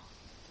Allah.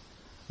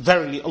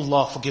 Verily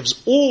Allah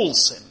forgives all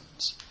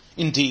sins.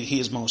 Indeed, He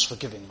is most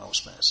forgiving,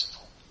 most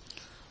merciful.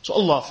 So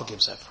Allah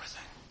forgives everything.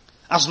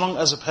 As long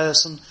as a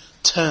person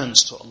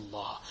turns to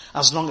Allah,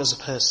 as long as a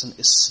person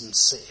is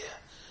sincere,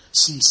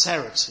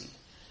 sincerity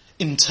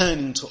in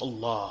turning to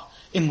Allah,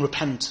 in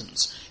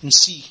repentance, in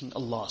seeking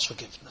Allah's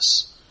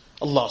forgiveness,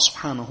 Allah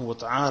subhanahu wa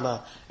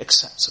ta'ala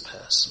accepts a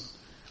person.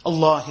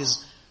 Allah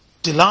is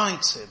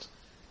delighted,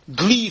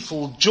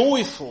 gleeful,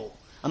 joyful,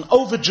 and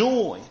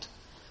overjoyed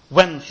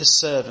when His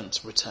servant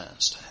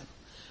returns to Him.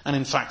 And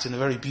in fact, in a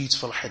very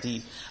beautiful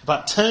hadith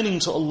about turning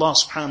to Allah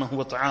subhanahu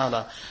wa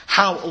ta'ala,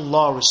 how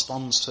Allah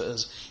responds to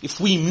us.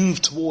 If we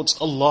move towards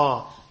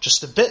Allah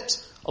just a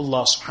bit,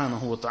 Allah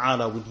subhanahu wa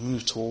ta'ala will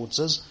move towards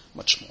us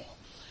much more.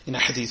 in a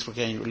hadith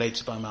again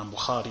related by Imam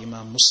Bukhari,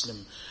 Imam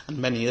Muslim, and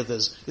many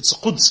others. It's a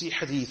Qudsi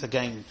hadith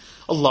again.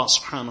 Allah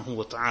subhanahu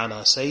wa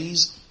ta'ala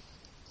says,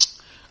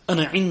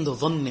 أَنَا عِنْدَ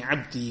ظَنِّ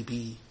عَبْدِي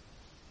بِي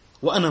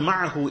وَأَنَا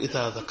مَعَهُ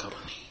إِذَا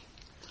ذَكَرَنِي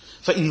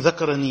فَإِنْ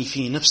ذَكَرَنِي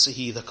فِي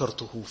نَفْسِهِ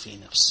ذَكَرْتُهُ فِي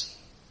نَفْسِي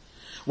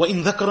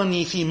وَإِنْ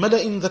ذَكَرَنِي فِي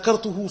مَلَإٍ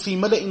ذَكَرْتُهُ فِي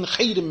مَلَإٍ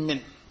خَيْرٍ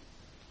مِّنْهُ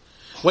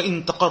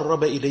وَإِنْ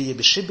تَقَرَّبَ إِلَيَّ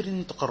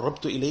بِشِبْرٍ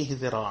تَقَرَّبْتُ إِلَيْهِ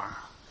ذِرَاعًا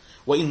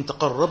وَإِنْ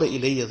تَقَرَّبَ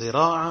إِلَيَّ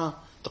ذِرَاعًا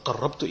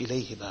تَقَرَّبْتُ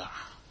إِلَيْهِ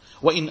بَاعًا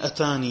وَإِنْ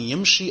أَتَانِي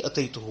يَمْشِي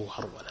أَتَيْتُهُ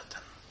هَرْوَلَةً.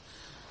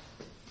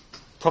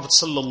 Prophet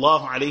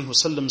sallallahu alayhi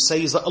wasallam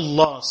says that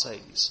Allah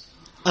says,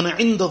 أَنَا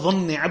عِنْدَ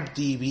ظَنِّ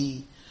عَبْدِي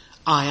بِي,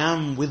 I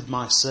am with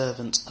my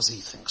servant as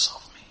he thinks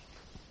of me.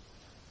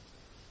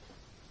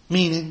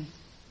 Meaning,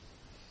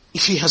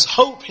 if he has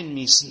hope in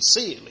me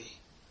sincerely,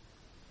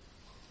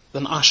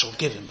 then I shall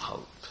give him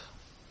hope.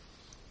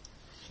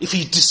 If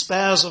he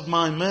despairs of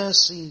my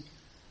mercy,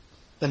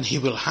 then he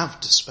will have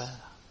despair.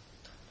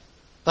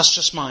 That's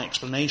just my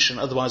explanation.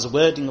 Otherwise, the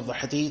wording of the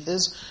hadith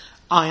is,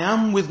 I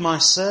am with my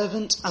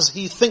servant as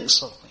he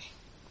thinks of me.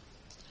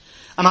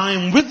 And I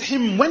am with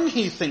him when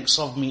he thinks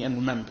of me and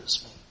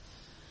remembers me.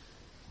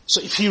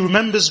 So if he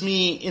remembers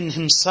me in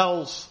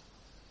himself,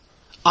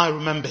 I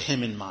remember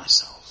him in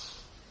myself.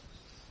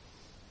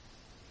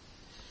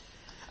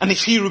 And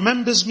if he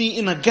remembers me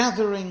in a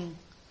gathering,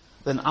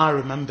 then I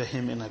remember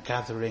him in a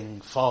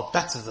gathering far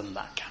better than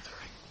that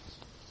gathering.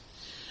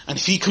 And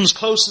if he comes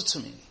closer to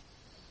me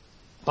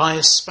by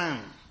a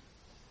span,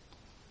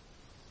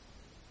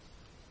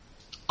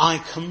 I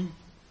come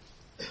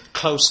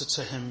closer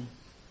to him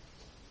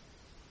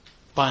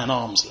by an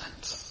arm's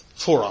length,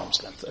 4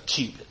 arms length, a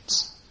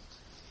cubit.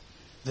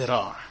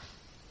 Dhira'.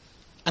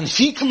 And if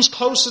he comes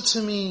closer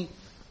to me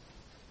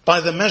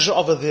by the measure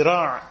of a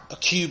dhira', a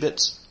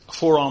cubit,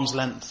 4 arms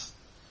length,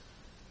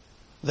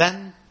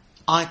 then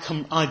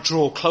I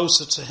draw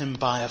closer to him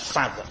by a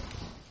fathom.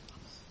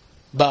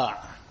 Ba'.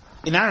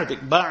 In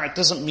Arabic, ba'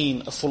 doesn't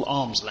mean a full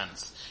arm's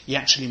length. It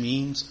actually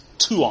means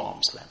 2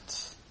 arms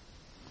length.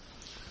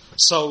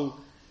 So,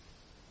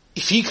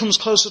 if he comes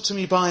closer to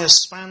me by a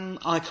span,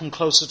 I come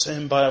closer to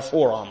him by a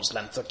 4 arms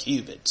length, a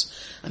cubit.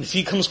 And if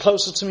he comes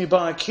closer to me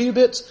by a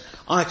cubit,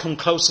 I come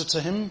closer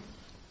to him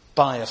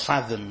by a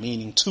fathom,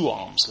 meaning 2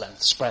 arms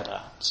length, spread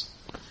out.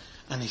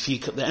 And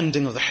the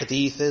ending of the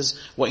hadith is,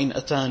 وَإِنْ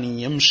أَتَانِي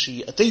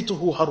يَمْشِي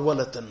أَتَيْتُهُ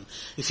هَرْوَلَةً.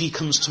 If he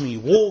comes to me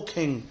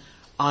walking,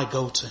 I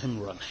go to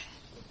him running.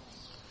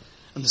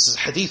 And this is a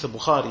hadith of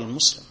Bukhari and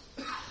Muslim.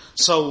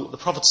 So the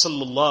Prophet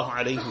sallallahu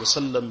alaihi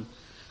wasallam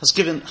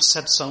has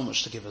said so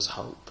much to give us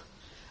hope.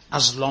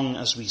 As long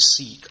as we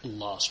seek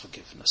Allah's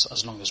forgiveness,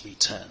 as long as we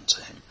turn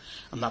to Him.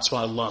 And that's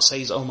why Allah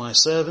says, O my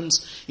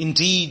servants,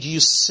 indeed you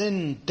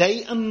sin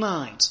day and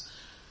night,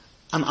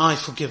 and I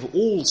forgive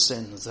all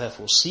sins,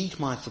 therefore seek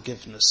my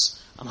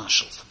forgiveness, and I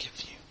shall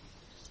forgive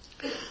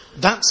you.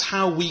 That's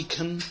how we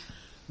can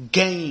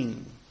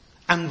gain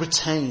and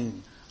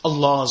retain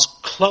Allah's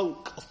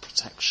cloak of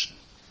protection,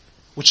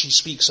 which He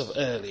speaks of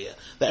earlier,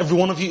 that every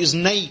one of you is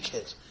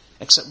naked,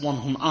 except one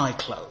whom I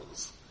clothe.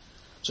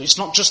 So it's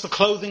not just the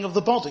clothing of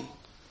the body,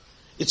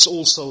 it's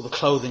also the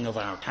clothing of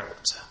our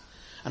character.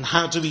 And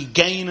how do we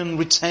gain and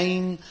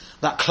retain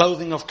that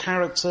clothing of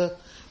character?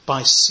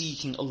 By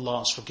seeking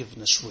Allah's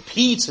forgiveness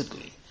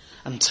repeatedly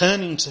and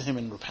turning to Him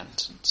in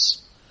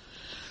repentance.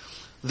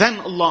 Then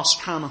Allah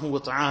subhanahu wa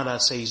ta'ala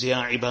says,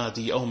 Ya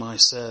ibadi, O my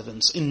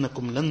servants,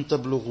 innakum lan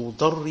tablughu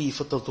darri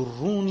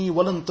fatadurruni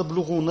wa lan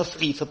tablughu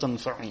naf'i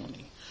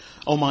fatanfa'uni.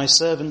 O my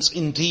servants,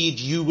 indeed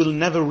you will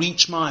never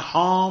reach my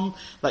harm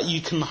that you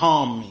can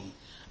harm me,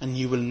 and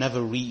you will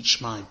never reach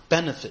my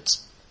benefit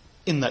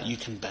in that you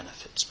can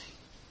benefit me.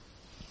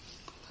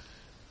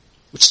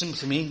 Which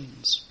simply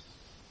means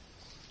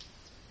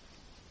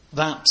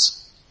that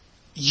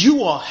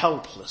you are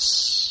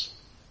helpless,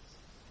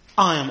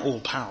 I am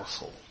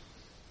all-powerful.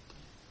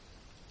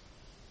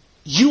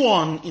 You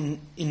are in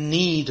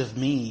need of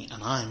me,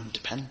 and I am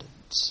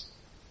dependent.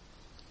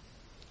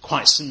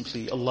 Quite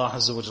simply, Allah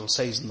Azza wa Jal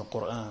says in the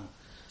Quran,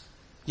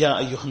 Ya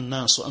ayyuhan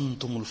nasu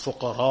antumul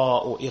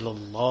fuqara'u ila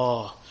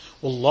Allah,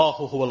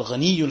 wallahu huwal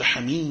ghaniyyul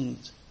hamid.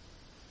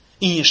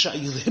 In yasha'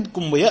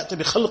 yudhibkum wa ya'ti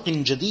bi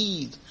khalqin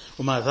jadid,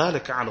 wa ma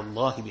dhalika 'ala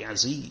Allah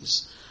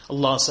bi'aziz.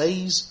 Allah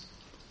says,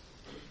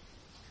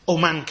 O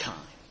mankind,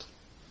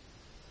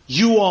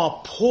 you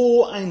are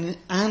poor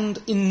and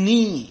in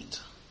need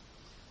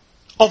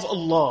of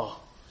Allah.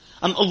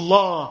 And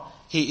Allah,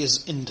 He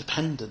is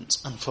independent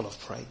and full of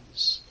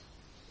praise.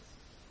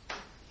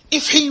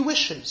 If He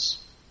wishes,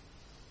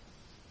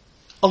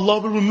 Allah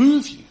will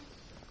remove you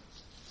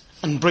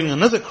and bring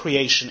another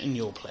creation in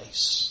your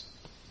place.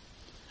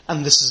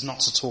 And this is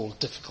not at all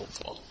difficult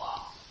for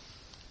Allah.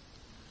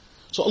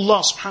 So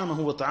Allah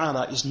subhanahu wa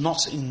ta'ala is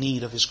not in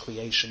need of His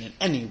creation in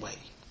any way.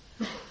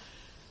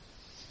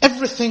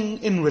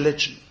 Everything in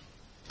religion,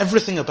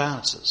 everything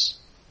about us,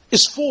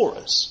 is for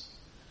us.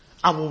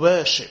 Our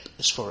worship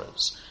is for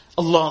us.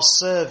 Allah's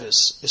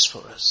service is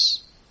for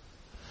us.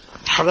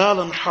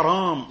 Halal and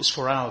haram is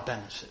for our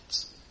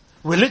benefit.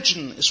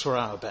 Religion is for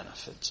our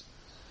benefit.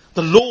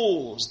 the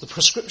laws, the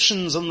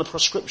prescriptions and the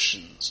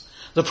proscriptions,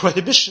 the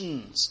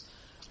prohibitions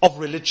of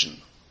religion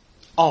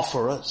are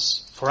for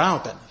us, for our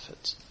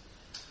benefit.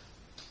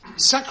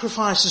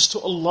 Sacrifices to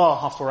Allah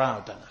are for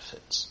our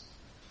benefit.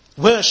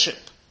 Worship,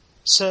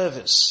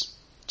 service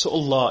to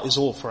Allah is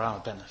all for our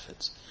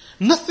benefit.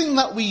 Nothing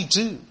that we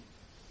do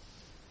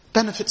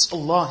benefits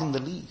Allah in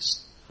the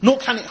least, nor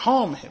can it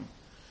harm Him.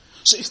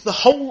 So if the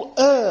whole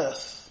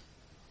earth,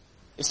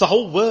 if the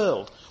whole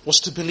world was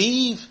to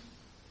believe,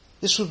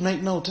 this would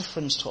make no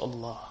difference to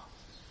Allah.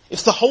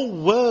 If the whole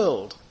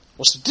world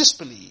was to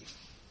disbelieve,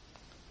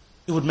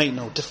 it would make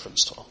no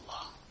difference to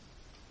Allah.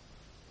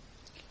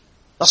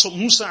 That's what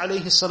Musa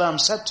alayhi salam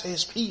said to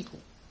his people.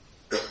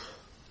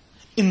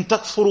 In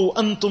takfuru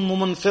antum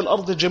man fil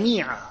ardi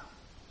jami'a.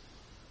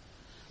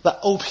 That,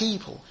 O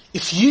people,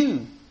 if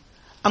you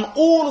and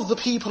all of the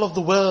people of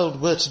the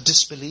world were to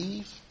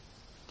disbelieve,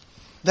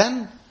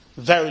 then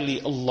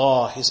verily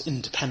Allah is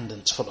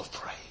independent, full of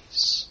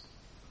praise.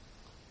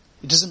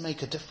 It doesn't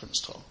make a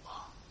difference to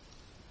Allah.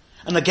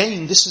 And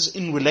again, this is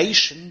in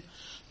relation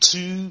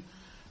to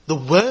the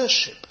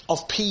worship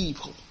of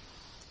people.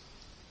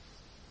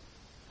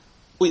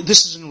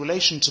 This is in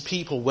relation to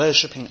people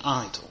worshipping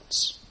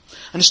idols.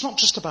 And it's not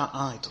just about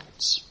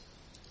idols.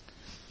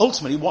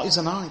 Ultimately, what is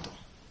an idol?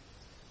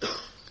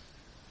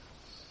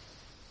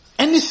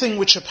 Anything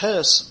which a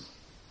person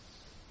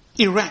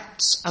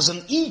erects as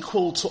an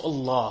equal to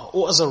Allah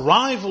or as a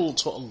rival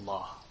to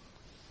Allah.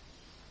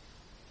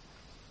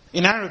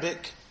 In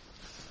Arabic,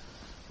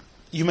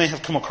 you may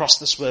have come across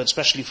this word,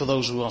 especially for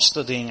those who are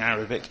studying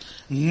Arabic.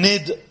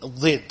 Nid,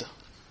 dhid,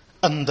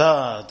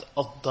 andad,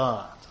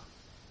 addad.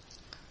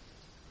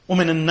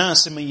 ومن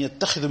الناس من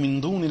يتخذ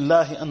من دون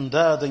الله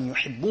أندادا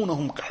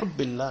يحبونهم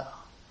كحب الله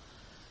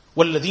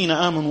والذين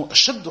آمنوا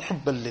أشد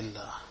حبا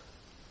لله.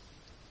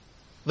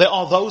 There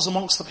are those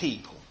amongst the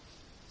people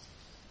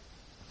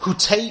who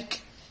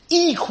take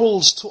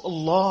equals to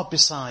Allah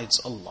besides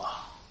Allah.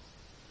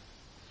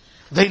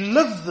 They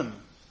love them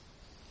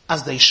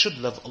as they should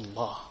love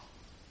Allah.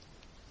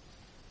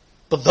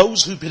 But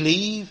those who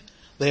believe,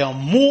 they are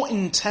more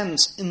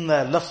intense in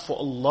their love for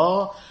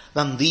Allah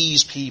than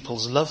these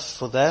people's love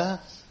for their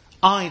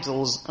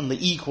idols and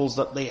the equals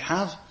that they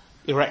have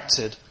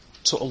erected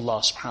to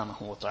Allah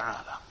subhanahu wa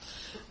ta'ala.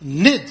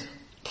 Nid,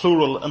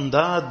 plural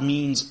andad,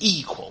 means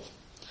equal.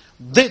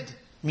 Did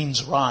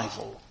means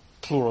rival,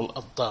 plural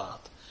addad.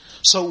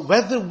 So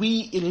whether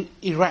we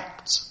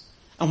erect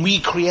and we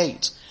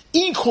create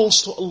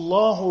equals to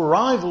Allah or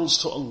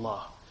rivals to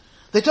Allah,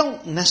 they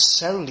don't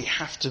necessarily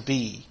have to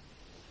be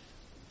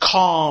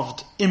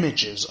carved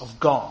images of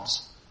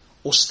gods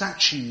or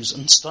statues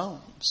and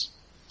stones.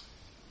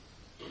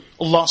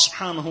 Allah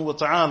subhanahu wa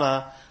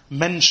ta'ala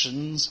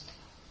mentions,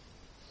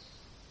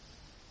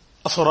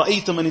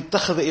 أَفَرَأَيْتَ مَنِ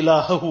اتَّخَذَ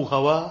إِلَهَهُ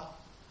هَوَى.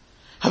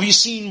 Have you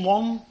seen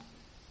one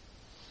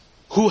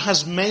who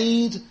has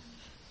made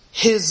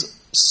his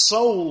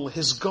soul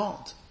his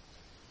God,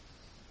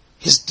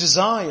 his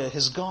desire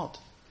his God?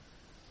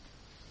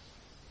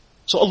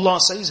 So Allah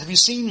says, have you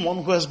seen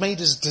one who has made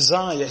his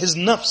desire, his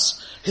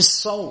nafs, his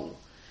soul,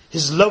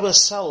 his lower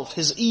self,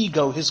 his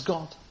ego, his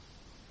God?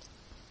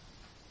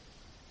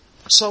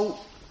 So,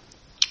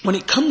 when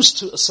it comes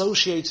to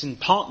associating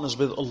partners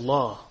with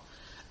Allah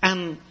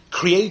and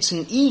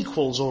creating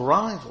equals or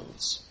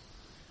rivals,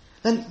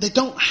 then they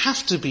don't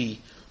have to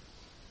be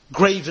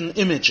graven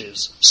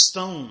images,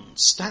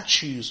 stones,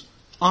 statues,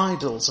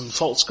 idols and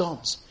false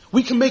gods.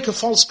 We can make a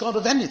false god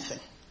of anything.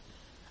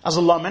 As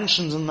Allah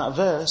mentions in that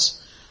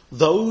verse,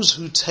 those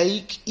who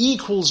take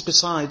equals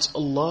besides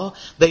Allah,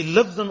 they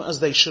love them as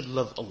they should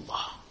love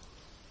Allah.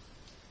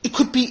 It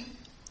could be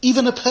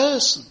even a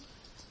person.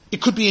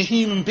 It could be a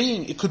human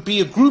being. It could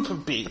be a group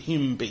of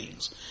human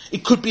beings.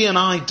 It could be an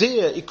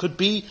idea. It could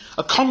be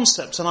a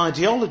concept, an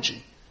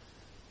ideology.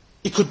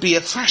 It could be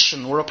a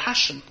fashion or a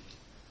passion.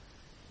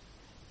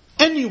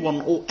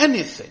 Anyone or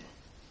anything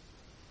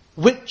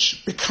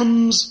which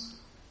becomes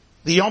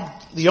the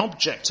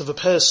object of a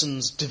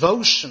person's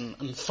devotion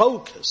and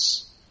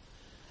focus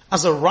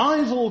as a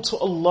rival to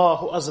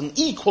Allah or as an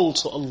equal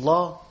to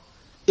Allah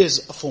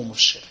is a form of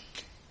shirk.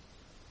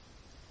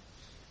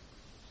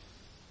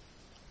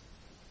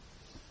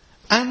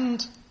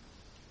 And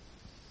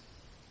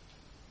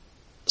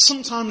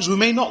sometimes we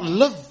may not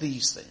love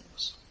these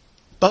things,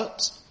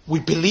 but we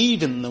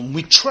believe in them,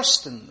 we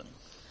trust in them.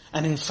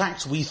 And in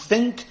fact, we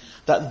think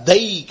that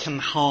they can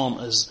harm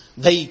us,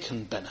 they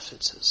can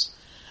benefit us.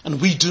 And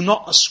we do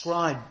not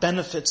ascribe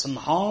benefits and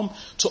harm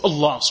to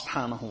Allah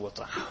subhanahu wa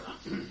ta'ala.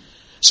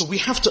 So we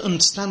have to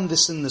understand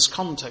this in this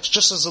context.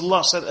 Just as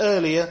Allah said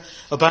earlier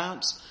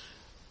about,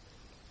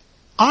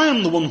 I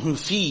am the one who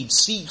feeds,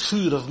 seek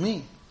food of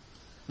me.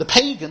 The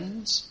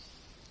pagans,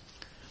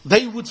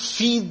 they would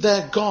feed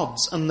their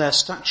gods and their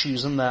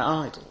statues and their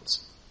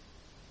idols.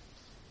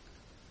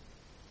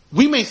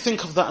 We may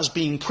think of that as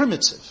being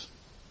primitive,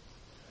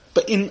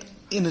 but in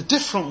a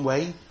different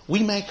way,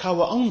 we make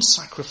our own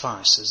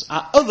sacrifices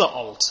at other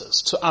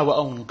altars to our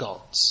own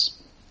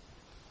gods,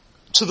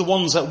 to the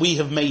ones that we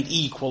have made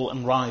equal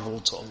and rival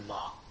to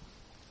Allah.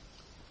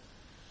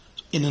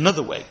 in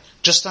another way,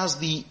 just as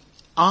the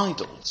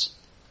idols,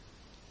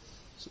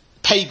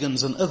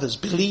 pagans and others,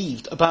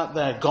 believed about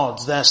their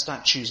gods, their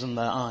statues and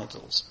their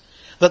idols,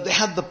 that they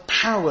had the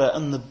power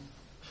and the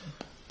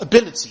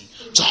ability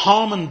to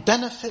harm and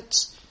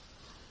benefit.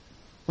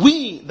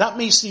 That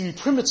may seem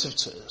primitive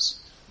to us.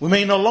 We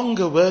may no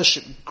longer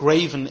worship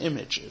graven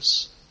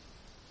images,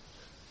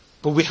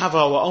 but we have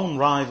our own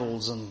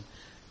rivals and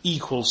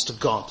equals to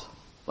God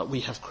that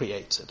we have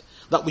created,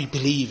 that we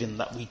believe in,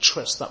 that we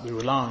trust, that we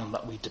rely on,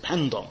 that we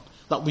depend on,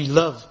 that we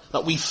love,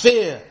 that we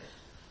fear,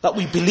 that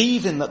we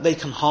believe in, that they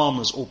can harm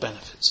us or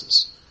benefit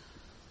us.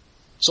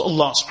 So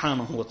Allah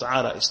subhanahu wa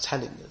ta'ala is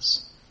telling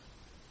us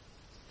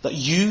that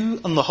you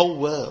and the whole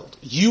world,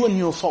 you and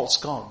your false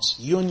gods,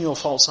 you and your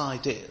false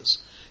ideas,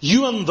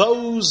 you and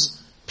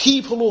those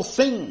people or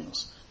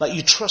things that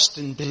you trust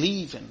in,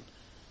 believe in,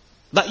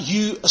 that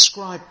you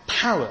ascribe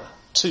power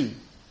to,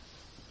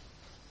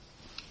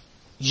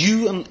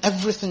 you and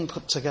everything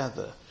put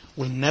together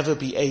will never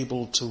be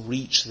able to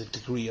reach the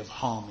degree of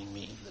harming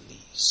me in the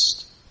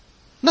least.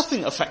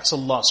 Nothing affects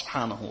Allah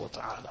subhanahu wa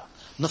ta'ala.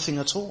 Nothing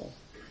at all.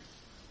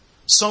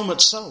 So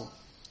much so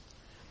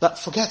that,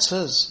 forget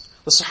us,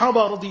 the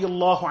Sahaba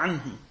radiyallahu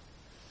anhum,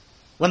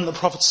 when the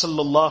Prophet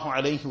sallallahu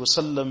alayhi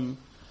wasallam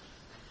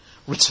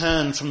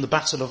returned from the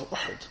Battle of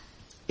Uhud,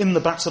 in the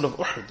Battle of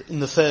Uhud, in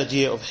the 3rd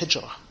year of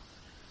Hijrah,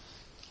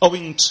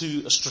 owing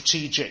to a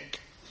strategic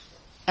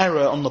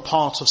error on the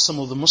part of some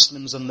of the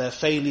Muslims and their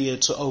failure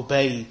to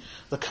obey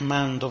the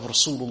command of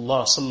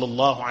Rasulullah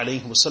sallallahu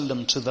alayhi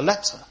wasallam to the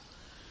letter,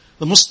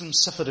 the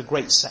Muslims suffered a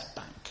great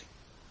setback,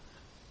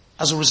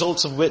 as a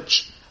result of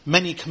which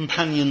many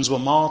companions were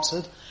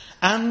martyred,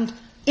 and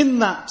in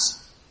that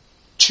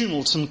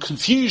tumult and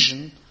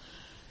confusion,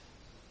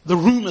 the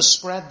rumour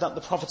spread that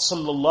the Prophet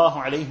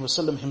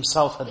ﷺ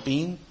himself had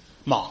been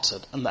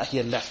martyred and that he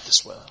had left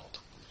this world.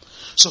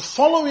 So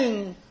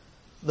following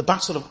the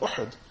Battle of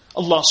Uhud,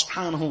 Allah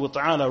subhanahu wa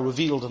ta'ala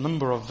revealed a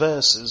number of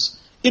verses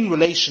in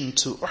relation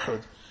to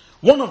Uhud,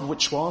 one of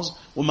which was,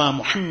 وَمَا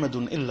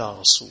مُحَمَّدٌ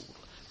إِلَّا رَسُولٌ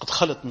قَدْ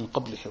خَلَتْ مِنْ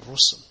قَبْلِهِ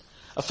الرُّسُلُ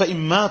أَفَإِنْ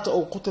مَاتَ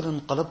أَوْ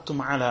قُتِلَ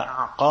انْقَلَبْتُمْ عَلَىٰ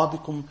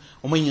أَعْقَابِكُمْ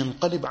وَمَنْ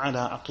يَنْقَلِبْ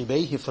عَلَىٰ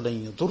عَقِبَيْهِ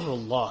فَلَنْ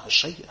يَضُرَّ اللَّهَ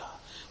شَيْئًا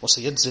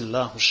وَسَيَجْزِي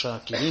اللَّهُ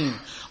الشَّاكِرِينَ.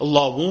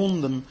 Allah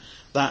warned them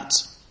that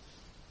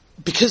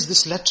because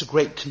this led to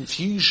great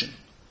confusion,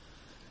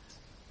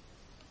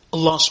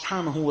 Allah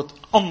subhanahu wa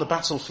ta'ala, on the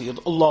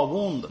battlefield, Allah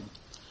warned them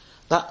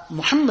that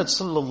Muhammad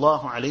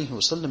sallallahu alayhi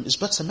wasallam is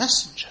but a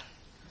messenger.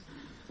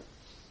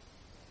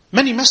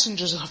 Many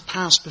messengers have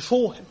passed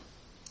before him.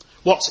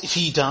 What if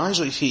he dies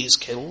or if he is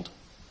killed?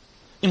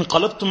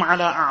 انقلبتم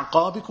على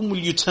أعقابكم, will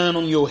you turn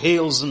on your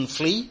heels and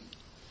flee?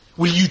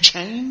 Will you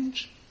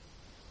change?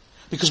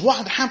 Because what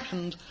had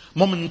happened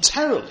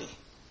momentarily,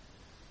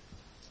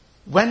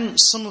 when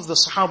some of the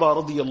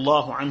Sahaba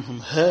radiyallahu anhum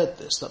heard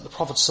this, that the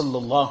Prophet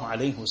sallallahu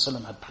alayhi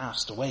wasallam had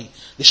passed away,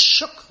 this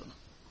shook them.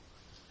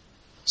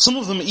 Some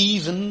of them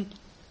even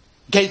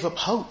gave up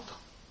hope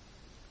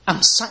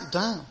and sat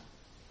down.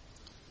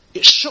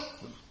 It shook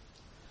them.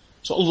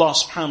 So Allah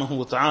subhanahu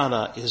wa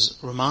ta'ala is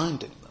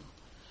reminding them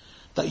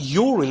that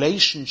your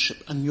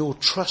relationship and your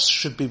trust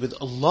should be with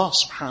Allah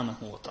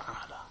subhanahu wa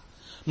ta'ala,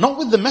 not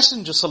with the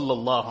Messenger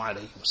sallallahu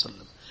alayhi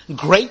wasallam,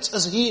 great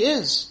as he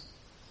is.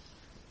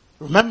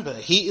 Remember,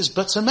 he is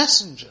but a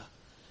messenger.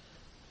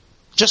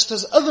 Just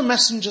as other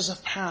messengers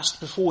have passed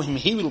before him,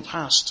 he will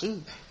pass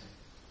too.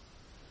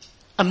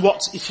 And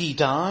what if he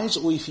dies,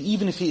 or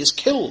even if he is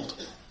killed?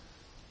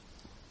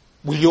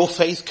 Will your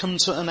faith come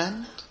to an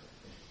end?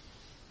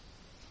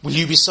 Will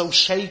you be so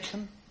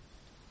shaken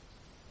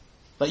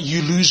that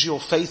you lose your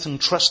faith and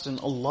trust in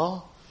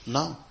Allah?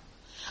 No.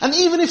 And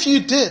even if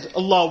you did,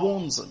 Allah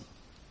warns them.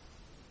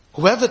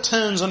 Whoever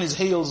turns on his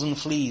heels and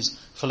flees,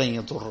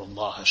 فَلَنْ يَضُرَّ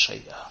اللَّهَ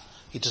شَيْئًا,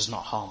 he does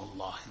not harm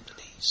Allah in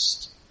the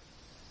least.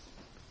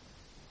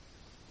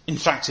 In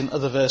fact, in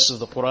other verses of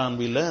the Quran,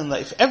 we learn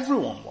that if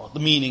everyone was,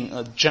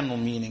 general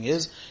meaning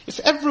is, if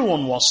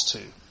everyone was to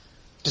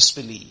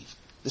disbelieve,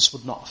 this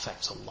would not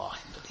affect Allah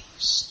in the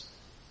least.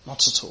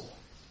 Not at all.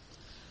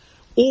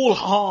 All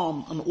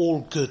harm and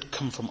all good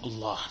come from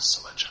Allah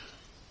Azza wa Jal.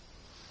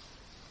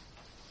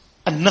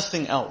 And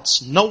nothing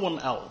else, no one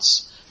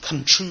else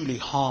can truly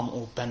harm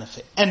or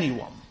benefit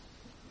anyone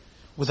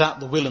without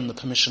the will and the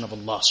permission of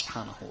Allah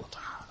subhanahu wa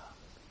ta'ala.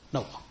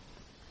 No one.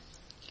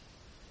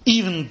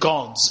 Even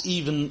gods,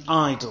 even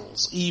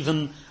idols,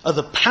 even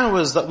other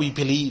powers that we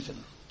believe in.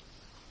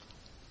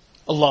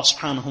 Allah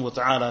subhanahu wa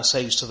ta'ala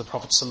says to the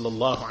Prophet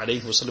sallallahu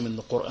alayhi wa sallam in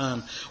the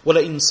Quran,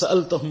 وَلَئِن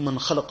سَأَلْتَهُمْ مَنْ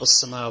خَلَقَ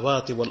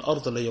السَّمَاوَاتِ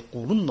وَالْأَرْضَ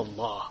لَيَقُولُنَّ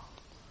اللَّهِ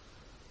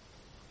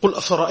قُلْ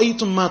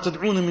أَفَرَأَيْتُمْ مَا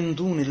تَدْعُونَ مِن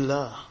دُونِ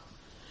اللَّهِ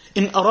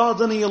إِنْ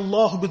أَرَادَنِيَ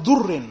اللَّهُ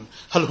بِضُرٍّ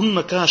هَلْ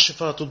هُنَّ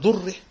كَاشِفَاتُ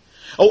ضُرِّهِ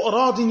أَوْ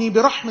أَرَادَنِي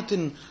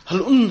بِرَحْمَةٍ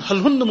هَلْ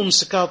هُنَّ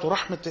مُمْسِكَاتُ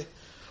رَحْمَتِهِ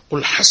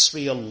قُلْ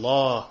حَسْبِيَ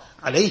اللَّهُ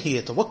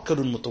عَلَيْهِ يَتَوَكَّلُ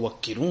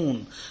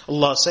الْمُتَوَكِّلُونَ.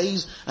 Allah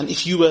says, and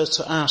if you were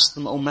to ask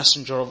them, O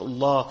Messenger of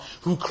Allah,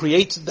 who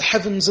created the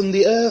heavens and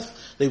the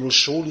earth, they will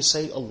surely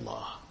say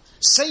Allah.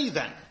 Say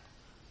then,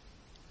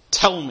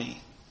 tell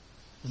me,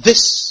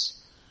 this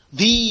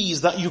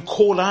these that you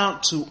call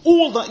out to,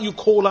 all that you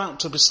call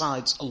out to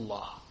besides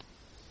Allah,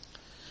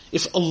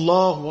 if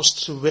Allah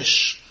was to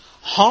wish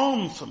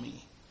harm for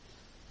me,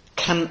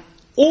 can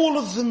all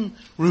of them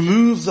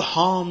remove the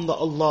harm that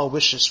Allah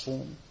wishes for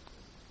me?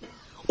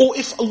 Or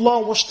if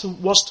Allah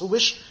was to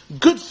wish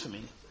good for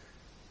me,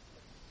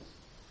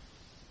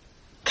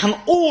 can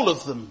all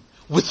of them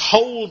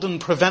withhold and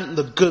prevent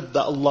the good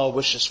that Allah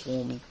wishes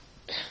for me?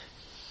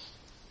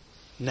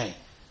 Nay.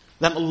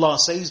 Then Allah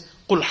says,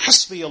 قُلْ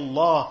حَسْبِيَ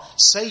اللَّهِ,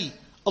 say,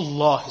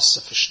 Allah is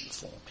sufficient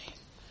for me.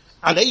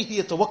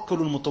 عَلَيْهِ يَتَوَكَّلُ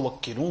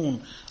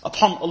الْمُتَوَكِّلُونَ,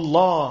 upon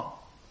Allah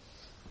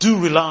do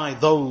rely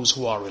those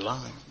who are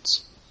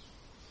reliant.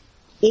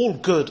 All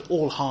good,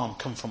 all harm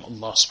come from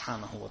Allah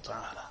subhanahu wa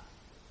ta'ala.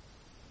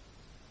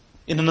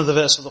 In another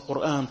verse of the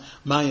Quran,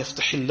 مَا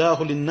يَفْتَحِ اللَّهُ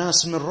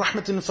لِلنَّاسِ مِنْ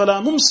رَحْمَةٍ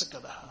فَلَا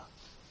مُمْسِكَ لَهَا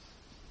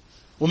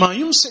وَمَا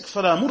يُمْسِكْ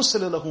فَلَا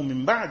مُرْسِلَ لَهُ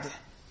مِنْ بَعْدِهِ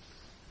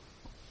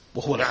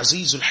وَهُوَ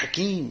الْعَزِيزُ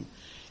الْحَكِيمُ.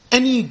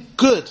 Any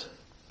good,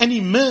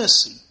 any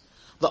mercy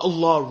that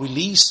Allah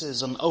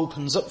releases and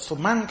opens up for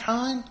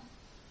mankind,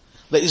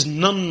 there is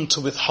none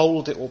to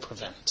withhold it or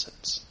prevent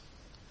it.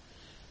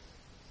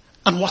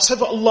 And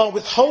whatever Allah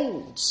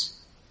withholds,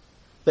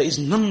 there is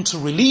none to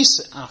release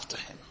it after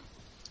Him.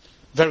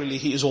 Verily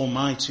He is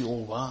Almighty,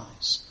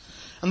 All-Wise.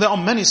 And there are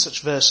many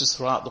such verses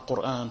throughout the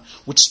Quran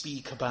which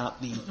speak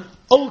about the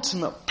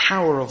ultimate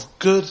power of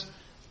good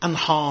and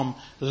harm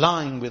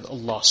lying with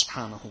Allah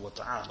subhanahu wa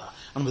ta'ala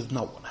and with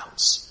no one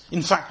else.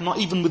 In fact, not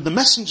even with the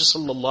Messenger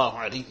sallallahu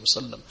alayhi wa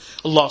sallam.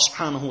 Allah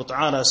subhanahu wa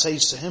ta'ala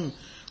says to him,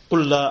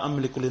 قُلْ لَا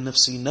أَمْلِكُ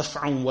لِنَفْسِي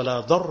نَفْعًا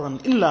وَلَا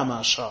ضَرًّا إِلَّا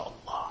مَا شَاءَ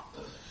اللَّهُ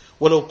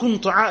وَلَوْ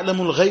كُنْتُ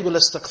أَعْلَمُ الْغَيْبَ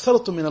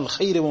لَاسْتَكْثَرْتُ مِنَ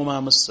الْخَيْرِ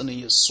وَمَا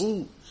مَسَّنِيَ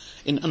السُّوءُ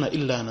إِنْ أَنَا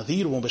إِلَّا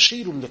نَذِيرٌ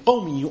وَبَشِيرٌ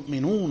لِقَوْمٍ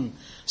يُؤْمِنُونَ.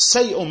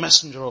 Say, O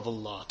Messenger of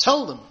Allah,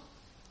 tell them,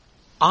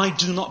 I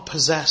do not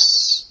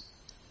possess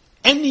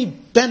any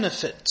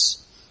benefit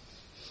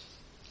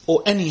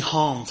or any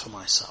harm for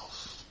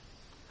myself.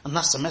 And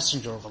that's the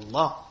Messenger of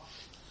Allah.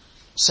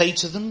 Say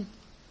to them,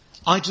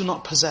 I do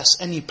not possess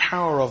any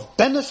power of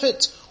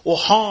benefit or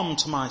harm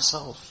to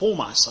myself, for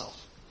myself.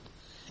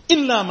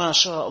 إِلَّا مَا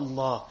شَاءَ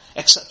اللَّهُ,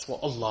 except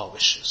what Allah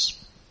wishes.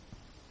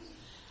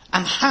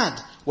 And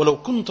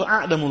وَلَوْ كُنْتُ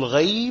أَعْلَمُ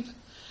الْغَيْبِ,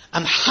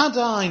 and had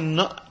I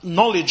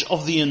knowledge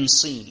of the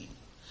unseen,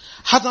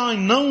 had I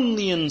known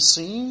the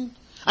unseen,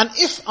 and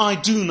if I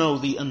do know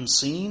the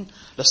unseen,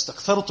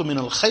 لَاسْتَكْثَرْتُ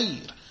مِنَ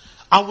الْخَيْرِ,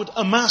 I would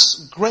amass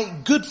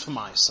great good for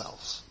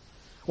myself.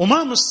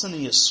 وَمَا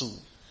مَسَّنِيَ السُّوءُ,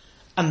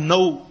 and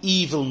no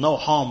evil, no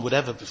harm would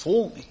ever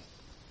befall me.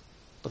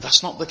 But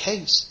that's not the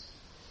case.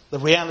 The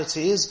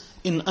reality is,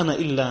 إِنْ أَنَا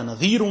إِلَّا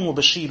نَذِيرٌ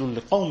وَبَشِيرٌ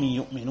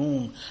لِقَوْمٍ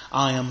يُؤْمِنُونَ.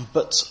 I am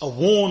but a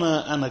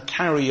warner and a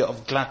carrier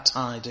of glad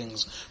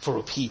tidings for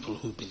a people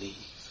who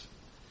believe.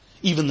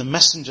 Even the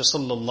Messenger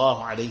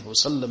sallallahu alayhi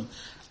wasallam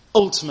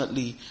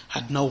ultimately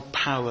had no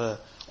power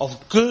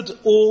of good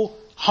or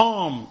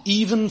harm,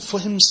 even for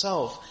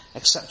himself,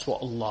 except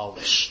what Allah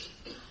wished.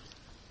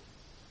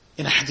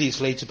 In a hadith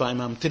related by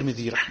Imam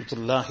Tirmidhi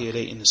rahmatullahi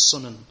alayhi in his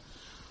Sunan,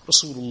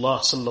 Rasulullah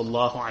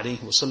sallallahu alayhi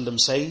wasallam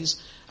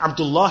says,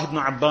 Abdullah ibn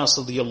Abbas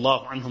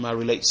radiyallahu anhuma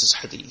relates this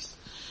hadith.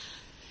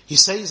 He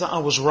says that I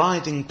was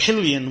riding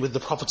pillion with the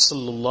Prophet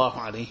sallallahu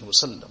alayhi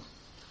wasallam.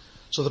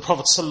 So the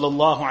Prophet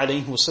sallallahu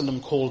alayhi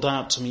wasallam called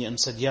out to me and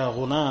said, Ya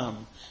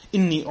ghulam,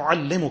 inni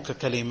u'allimuka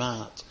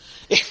kalimat,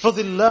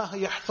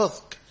 ihfadhillaha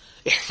yahfadhk,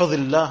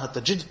 ihfadhillaha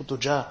tajidhu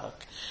tujahak.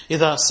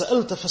 إذا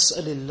سألت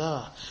فاسأل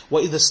الله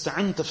وإذا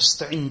استعنت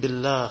فاستعن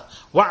بالله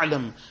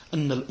واعلم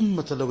أن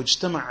الأمة لو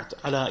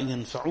اجتمعت على أن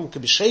ينفعوك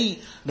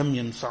بشيء لم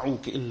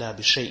ينفعوك إلا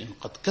بشيء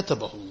قد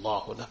كتبه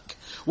الله لك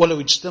ولو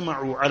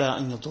اجتمعوا على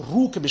أن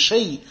يضروك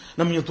بشيء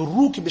لم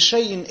يضروك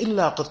بشيء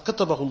إلا قد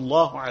كتبه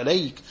الله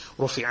عليك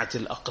رفعت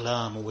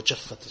الأقلام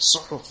وجفت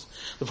الصحف.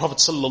 The Prophet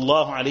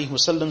sallallahu alayhi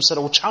wasallam said,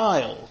 O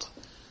child,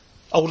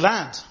 O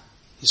lad,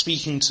 he's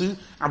speaking to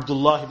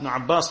Abdullah ibn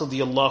Abbas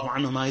radiyallahu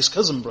anhuma, his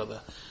cousin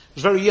brother. He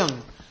was very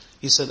young.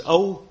 He said,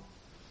 Oh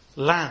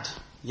lad,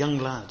 young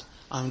lad,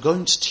 I'm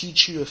going to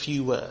teach you a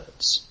few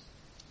words.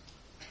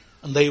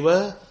 And they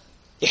were,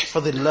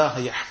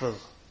 Ihfadillah yahfadh.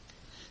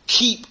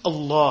 Keep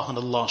Allah and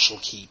Allah shall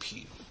keep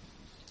you.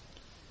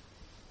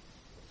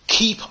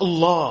 Keep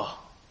Allah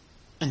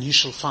and you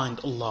shall find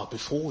Allah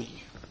before you.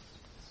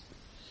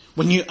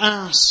 When you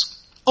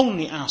ask,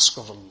 only ask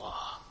of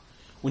Allah.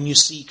 When you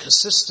seek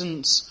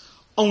assistance,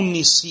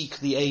 only seek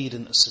the aid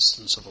and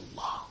assistance of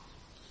Allah.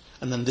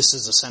 And then this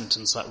is a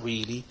sentence that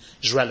really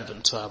is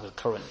relevant to our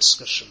current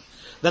discussion.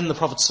 Then the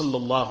Prophet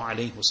sallallahu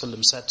alaihi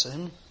wasallam said to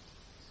him,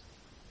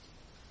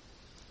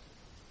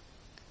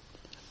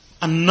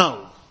 and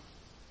know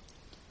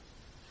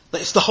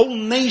that if the whole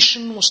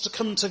nation was to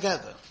come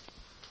together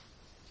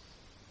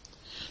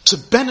to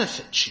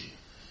benefit you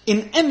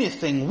in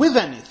anything, with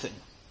anything,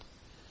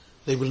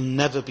 they will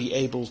never be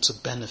able to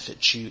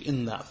benefit you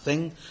in that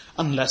thing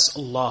unless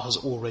Allah has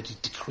already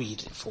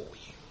decreed it for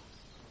you.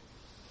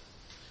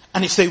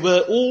 And if they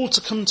were all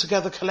to come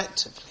together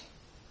collectively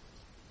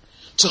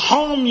to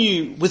harm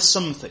you with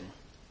something,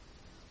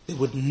 they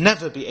would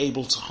never be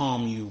able to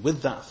harm you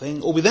with that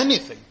thing or with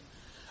anything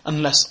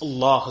unless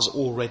Allah has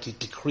already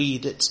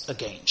decreed it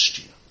against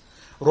you.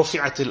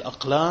 رُفِعَتِ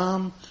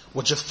الْأَقْلَامِ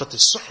وَجَفَّتِ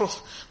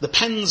الصُّحُفِ. The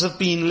pens have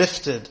been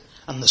lifted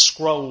and the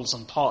scrolls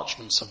and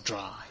parchments have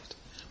dried.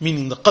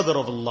 Meaning the qadr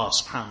of Allah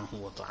subhanahu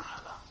wa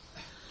ta'ala.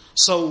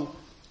 So,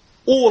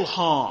 all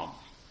harm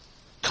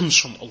comes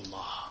from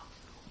Allah.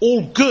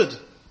 All good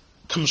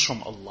comes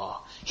from Allah.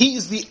 He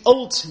is the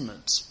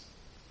ultimate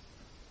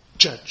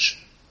judge.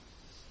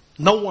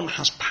 No one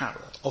has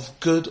power of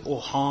good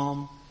or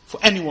harm for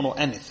anyone or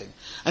anything.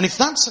 And if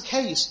that's the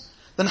case,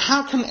 then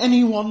how can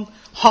anyone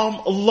harm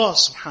Allah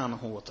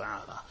subhanahu wa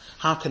ta'ala?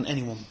 How can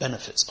anyone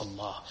benefit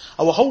Allah?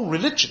 Our whole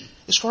religion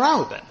is for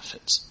our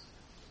benefit.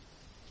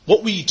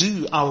 What we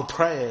do, our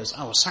prayers,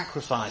 our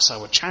sacrifice,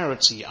 our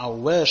charity, our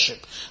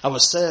worship, our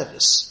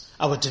service,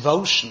 our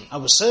devotion,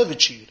 our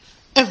servitude,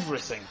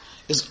 everything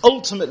is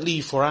ultimately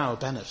for our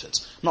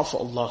benefit, not for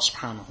Allah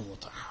subhanahu wa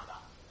ta'ala.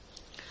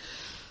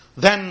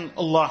 Then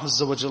Allah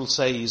Azza wa Jal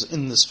says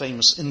in this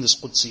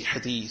Qudsi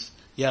hadith,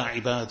 Ya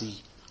ibadi,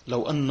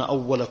 لو أن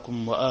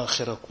أولكم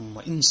وآخركم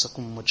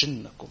وإنسكم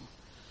وجنكم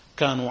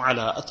كانوا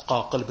على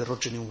أتقى قلب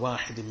رجل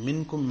واحد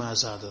منكم ما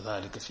زاد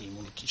ذلك في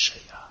ملكي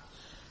شيئا.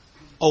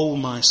 O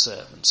my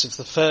servants, if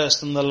the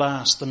first and the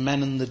last, the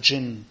men and the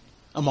jinn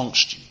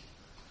amongst you,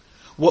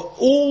 were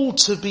all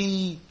to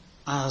be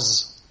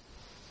as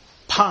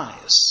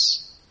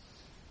pious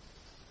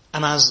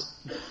and as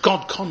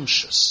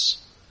God-conscious,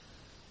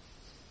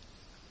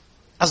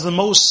 as the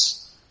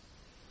most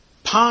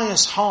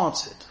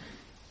pious-hearted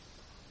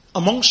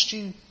amongst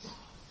you,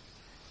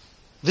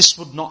 this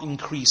would not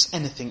increase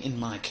anything in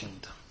my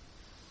kingdom.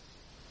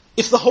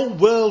 If the whole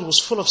world was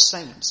full of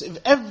saints, if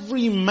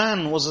every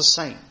man was a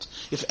saint,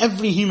 if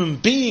every human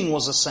being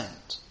was a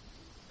saint,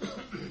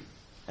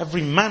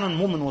 every man and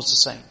woman was a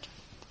saint,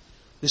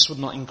 this would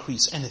not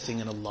increase anything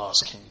in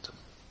Allah's kingdom.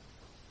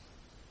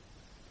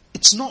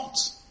 It's not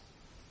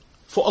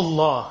for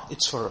Allah,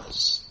 it's for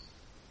us.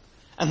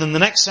 And then the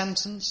next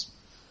sentence,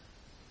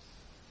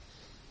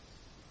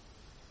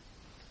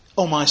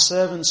 O my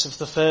servants, if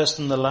the first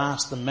and the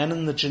last, the men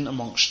and the jinn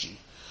amongst you,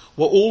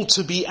 were all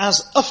to be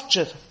as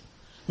afjar,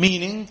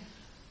 meaning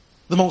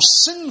the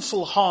most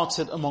sinful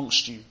hearted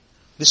amongst you,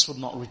 this would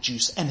not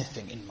reduce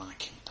anything in my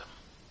kingdom.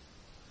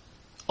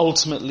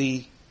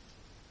 Ultimately,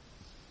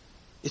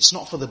 it's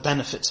not for the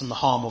benefits and the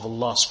harm of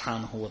Allah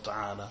subhanahu wa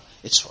ta'ala,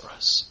 it's for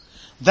us.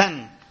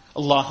 Then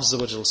Allah Azza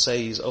wa Jal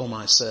says, O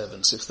my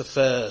servants, if the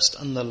first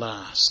and the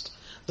last,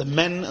 the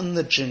men and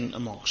the jinn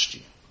amongst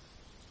you,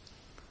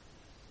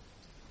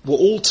 were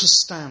all to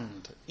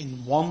stand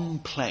in one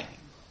plane,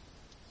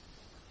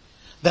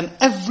 then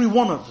every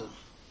one of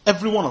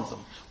them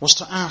was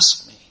to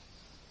ask me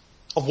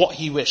of what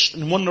he wished.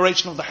 In one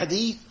narration of the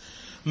hadith,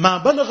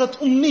 مَا بَلَغَتْ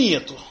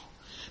أُمْنِيَّتُهُ,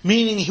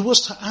 meaning he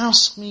was to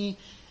ask me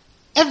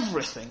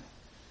everything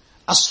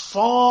as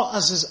far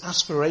as his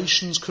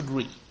aspirations could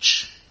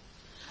reach,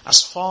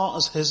 as far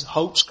as his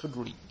hopes could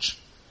reach.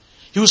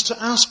 He was to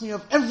ask me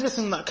of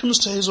everything that comes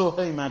to his or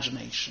her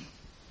imagination.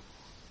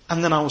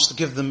 And then I was to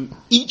give them,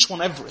 each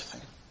one, everything.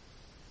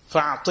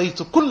 فَأَعْطَيْتُ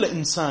كُلَّ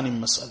إِنسَانٍ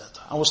مَسْأَلَةً.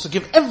 I was to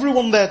give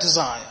everyone their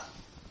desire.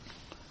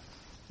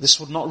 This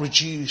would not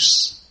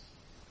reduce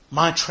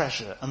my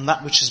treasure and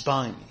that which is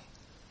by me,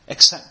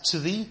 except to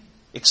the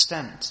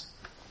extent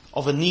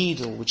of a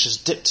needle which is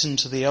dipped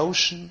into the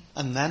ocean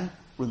and then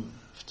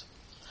removed.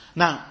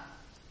 Now,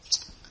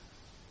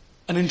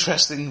 an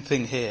interesting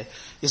thing here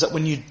is that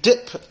when you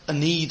dip a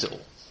needle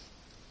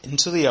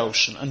into the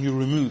ocean and you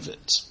remove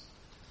it,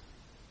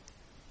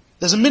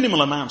 there's a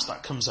minimal amount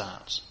that comes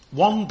out.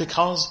 One,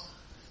 because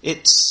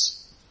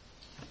it's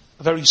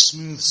a very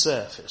smooth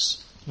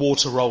surface.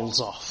 Water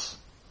rolls off,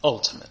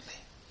 ultimately.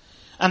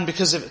 And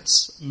because of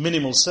its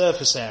minimal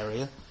surface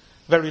area,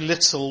 very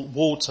little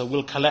water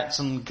will collect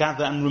and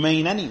gather and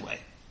remain anyway.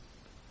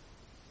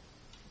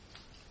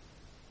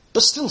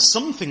 But still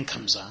something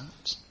comes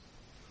out.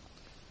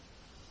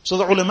 So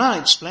the ulama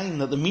explain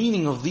that the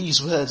meaning of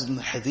these words in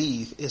the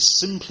hadith is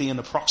simply an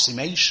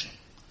approximation.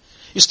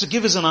 It's to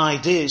give us an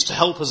idea, it's to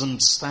help us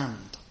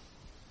understand.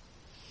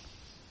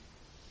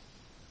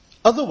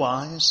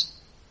 Otherwise,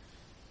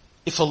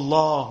 if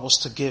Allah was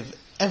to give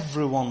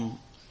everyone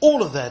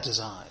all of their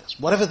desires,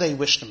 whatever they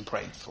wished and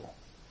prayed for,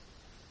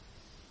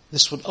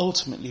 this would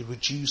ultimately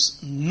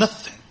reduce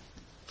nothing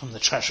from the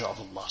treasure of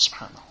Allah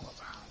subhanahu wa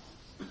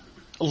ta'ala.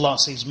 Allah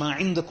says, مَا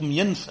عِنْدَكُمْ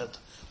يَنْفَدْ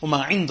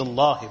وَمَا عِنْدَ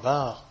اللَّهِ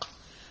بَاقٍ.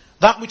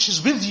 That which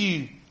is with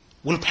you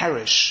will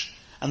perish,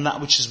 and that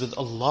which is with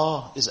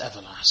Allah is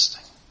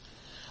everlasting.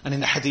 And in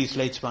the hadith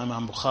later by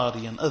Imam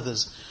Bukhari and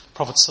others,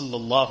 Prophet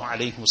sallallahu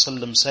alaihi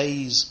wasallam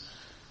says,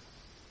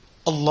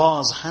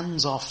 Allah's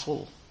hands are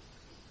full.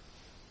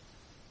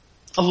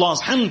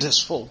 Allah's hand is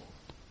full.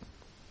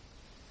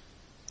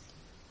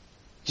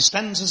 He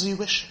spends as He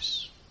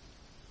wishes.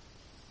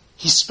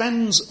 He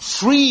spends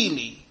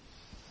freely,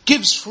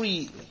 gives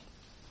freely,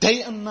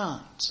 day and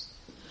night.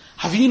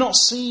 Have you not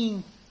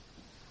seen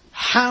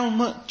how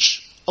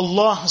much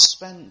Allah has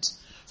spent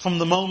from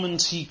the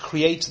moment He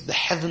created the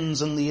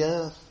heavens and the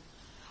earth?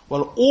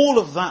 Well, all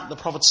of that, the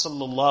Prophet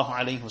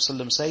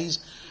ﷺ says,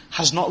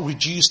 has not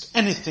reduced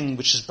anything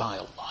which is by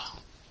Allah.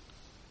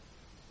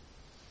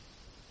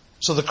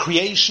 So the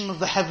creation of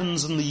the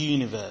heavens and the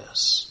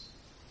universe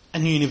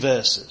and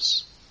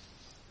universes,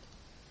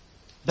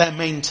 their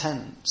main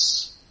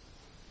tenets,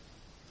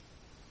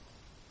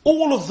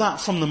 all of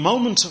that from the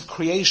moment of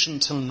creation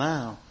till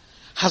now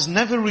has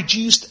never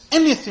reduced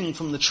anything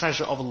from the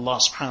treasure of Allah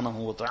subhanahu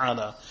wa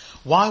ta'ala.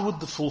 Why would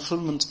the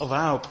fulfillment of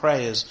our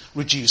prayers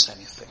reduce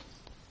anything?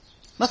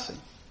 Nothing.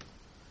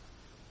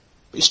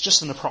 It's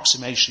just an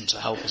approximation to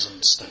help us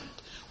understand.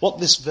 What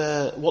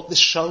this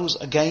shows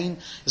again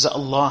is that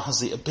Allah has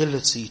the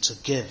ability to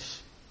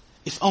give.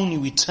 If only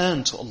we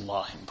turn to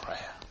Allah in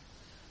prayer.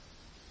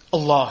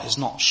 Allah is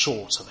not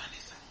short of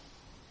anything.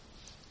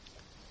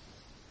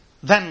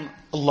 Then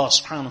Allah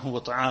subhanahu wa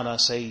ta'ala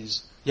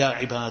says, Ya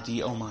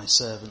ibadi, O my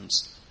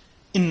servants,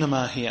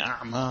 innama hiya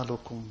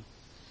a'malukum.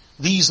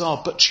 These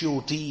are but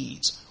your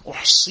deeds.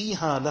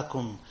 Uhsiha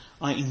lakum.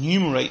 I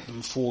enumerate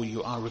them for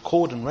you. I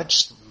record and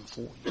register them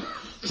for you.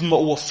 Thumma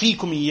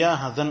uwaffikum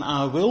iyaha. Then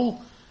I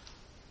will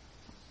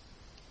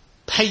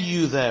pay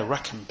you their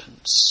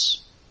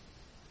recompense.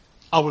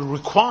 I will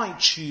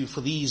requite you for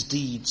these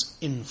deeds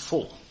in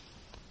full.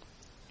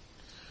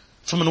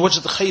 فَمَنْ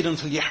وَجَدَ خَيْرًا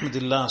فَلْيَحْمِدِ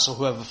اللَّهِ. So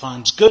whoever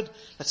finds good,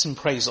 let him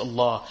praise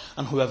Allah.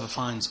 And whoever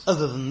finds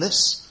other than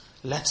this,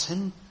 let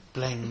him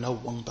blame no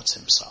one but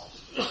himself.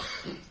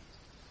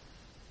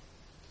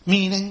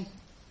 Meaning,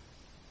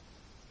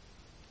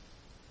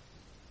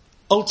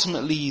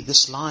 ultimately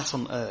this life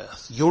on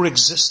earth, your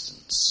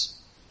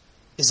existence,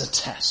 is a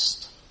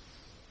test.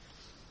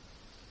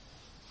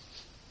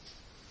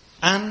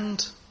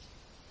 And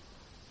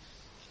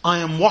I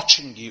am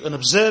watching you and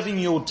observing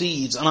your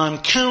deeds, and I am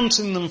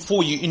counting them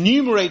for you,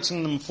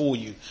 enumerating them for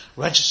you,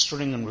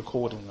 registering and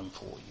recording them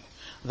for you.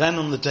 Then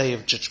on the day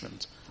of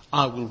judgment,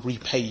 I will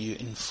repay you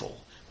in full.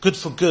 Good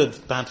for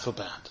good, bad for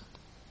bad.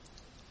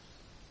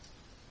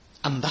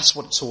 And that's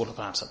what it's all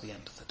about at the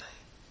end of the day.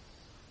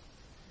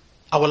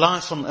 Our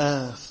life on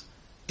earth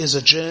is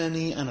a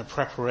journey and a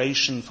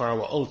preparation for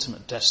our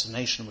ultimate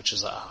destination, which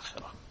is the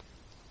Akhirah.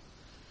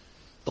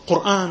 The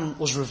Qur'an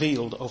was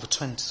revealed over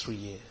 23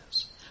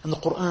 years. And the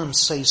Qur'an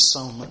says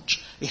so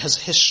much. It has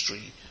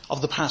history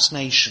of the past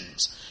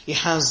nations. It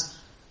has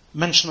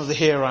mention of the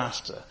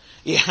hereafter.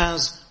 It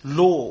has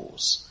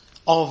laws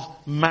of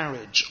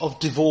marriage, of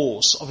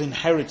divorce, of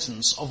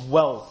inheritance, of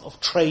wealth,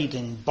 of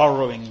trading,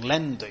 borrowing,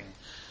 lending.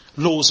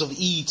 Laws of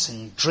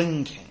eating,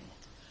 drinking,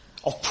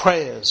 of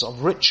prayers,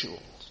 of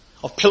rituals,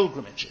 of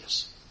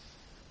pilgrimages.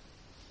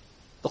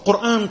 The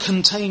Qur'an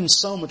contains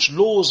so much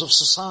laws of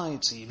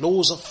society,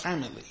 laws of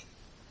family.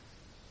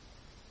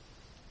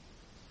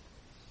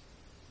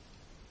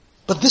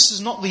 But this is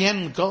not the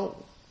end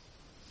goal.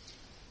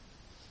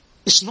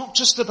 It's not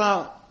just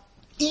about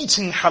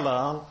eating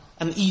halal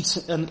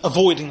and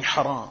avoiding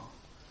haram.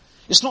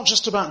 It's not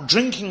just about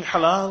drinking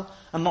halal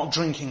and not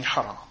drinking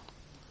haram.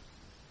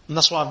 And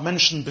that's why I've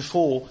mentioned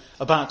before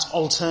about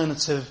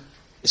alternative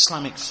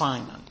Islamic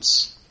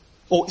finance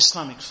or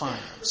Islamic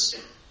finance.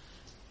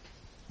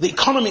 The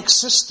economic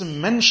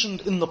system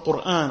mentioned in the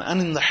Qur'an and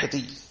in the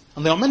Hadith,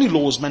 and there are many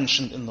laws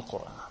mentioned in the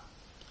Qur'an.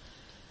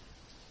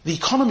 The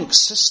economic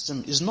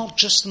system is not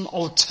just an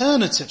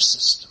alternative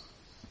system.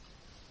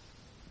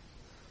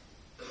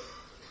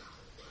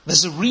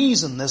 There's a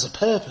reason, there's a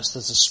purpose,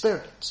 there's a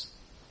spirit.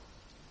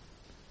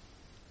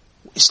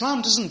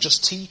 Islam doesn't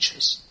just teach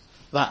us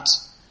that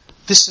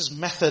this is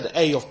method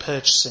A of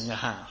purchasing a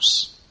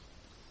house.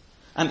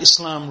 And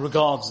Islam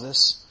regards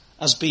this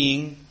as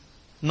being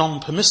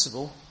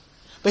non-permissible.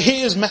 But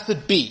here's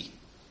method B.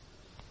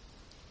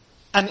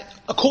 And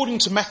according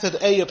to method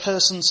A, a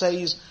person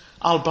says,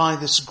 I'll buy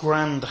this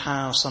grand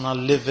house and I'll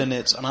live in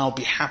it and I'll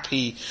be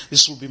happy.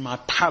 This will be my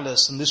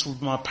palace and this will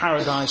be my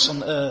paradise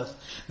on earth.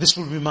 This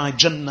will be my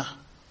Jannah.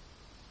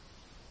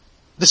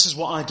 This is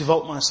what I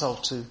devote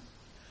myself to.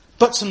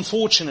 But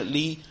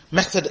unfortunately,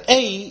 method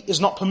A is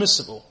not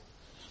permissible.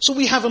 So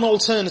we have an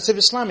alternative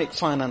Islamic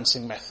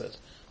financing method,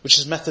 which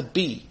is method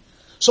B.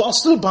 So I'll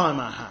still buy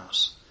my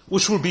house,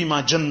 which will be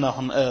my Jannah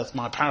on earth,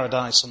 my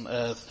paradise on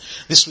earth.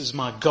 This was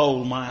my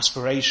goal, my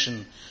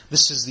aspiration.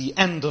 This is the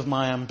end of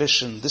my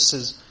ambition.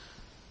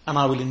 And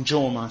I will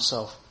enjoy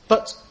myself.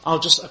 But I'll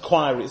just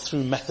acquire it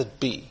through method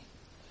B.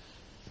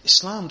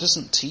 Islam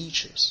doesn't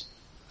teach us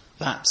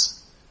that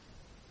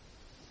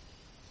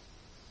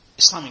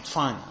Islamic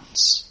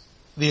finance,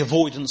 the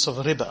avoidance of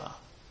riba,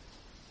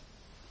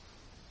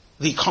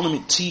 the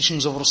economic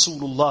teachings of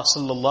Rasulullah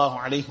sallallahu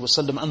alaihi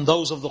wasallam and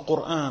those of the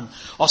Qur'an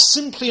are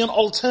simply an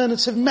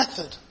alternative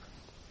method.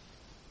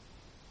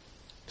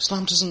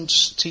 Islam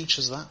doesn't teach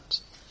us that.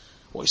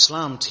 What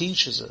Islam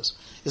teaches us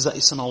is that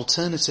it's an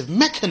alternative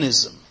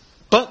mechanism.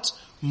 But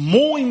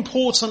more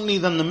importantly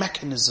than the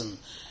mechanism,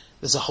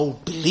 there's a whole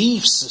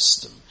belief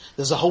system.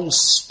 There's a whole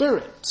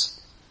spirit.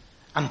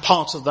 And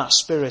part of that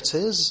spirit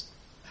is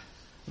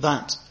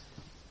that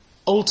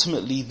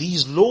ultimately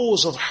these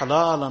laws of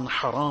halal and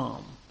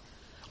haram,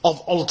 of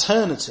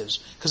alternatives,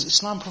 because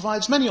Islam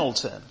provides many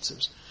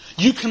alternatives.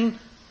 You can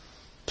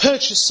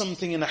purchase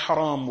something in a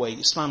haram way,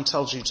 Islam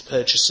tells you to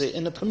purchase it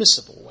in a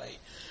permissible way.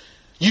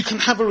 You can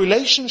have a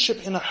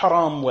relationship in a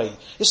haram way.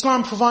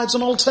 Islam provides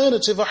an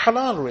alternative, a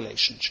halal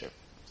relationship,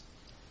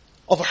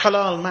 of a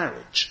halal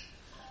marriage.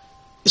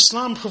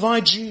 Islam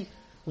provides you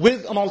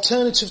with an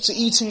alternative to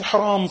eating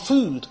haram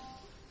food.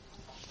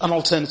 An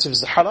alternative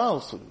is the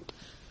halal food.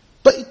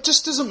 But it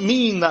just doesn't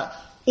mean that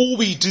all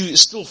we do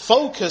is still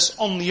focus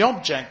on the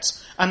object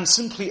and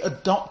simply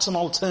adopt an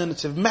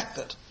alternative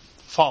method.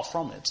 Far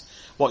from it.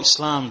 What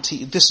Islam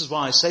this is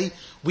why I say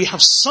we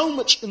have so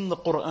much in the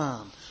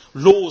Quran.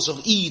 Laws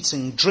of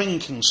eating,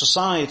 drinking,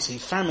 society,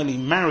 family,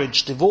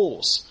 marriage,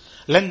 divorce,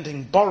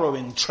 lending,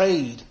 borrowing,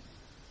 trade.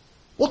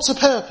 What's the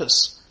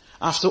purpose?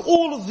 After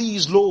all of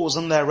these laws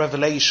and their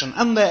revelation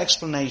and their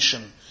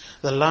explanation,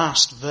 the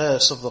last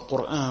verse of the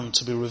Quran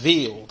to be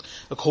revealed,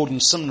 according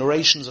to some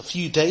narrations a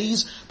few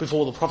days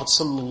before the Prophet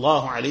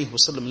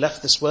ﷺ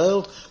left this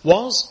world,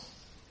 was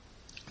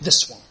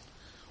this one.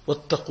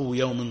 وَاتَّقُوا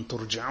يَوْمًا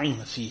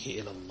تُرْجَعُونَ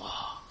فِيهِ إِلَى اللَّهِ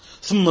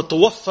ثُمَّ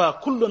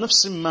تُوَفَّى كُلُّ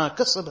نَفْسٍ مَا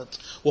كَسَبَتْ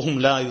وَهُمْ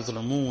لَا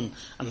يُظْلَمُونَ.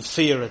 And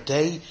fear a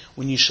day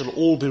when you shall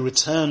all be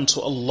returned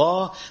to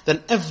Allah,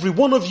 then every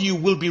one of you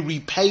will be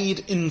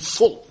repaid in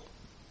full.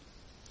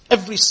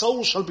 Every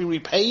soul shall be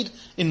repaid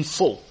in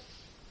full.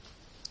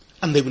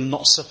 And they will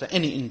not suffer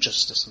any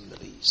injustice in the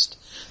least.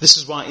 This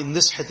is why in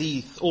this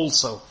hadith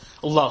also,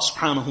 Allah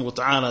subhanahu wa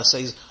ta'ala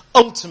says,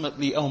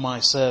 ultimately, O my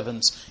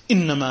servants,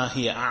 إِنَّمَا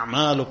هِيَ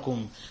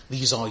أَعْمَالُكُمْ.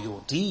 These are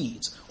your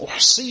deeds.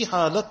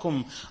 أُحْصِيهَا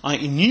لَكُمْ. I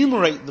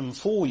enumerate them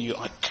for you.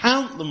 I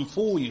count them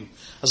for you.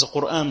 As the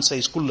Quran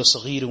says, كُلَّ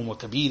صَغِيرٍ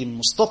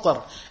وَكَبِيرٍ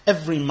مُسْتَطَرٍ.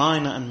 Every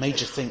minor and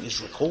major thing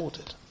is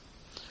recorded.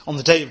 On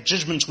the Day of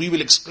Judgment, we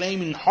will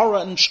exclaim in horror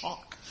and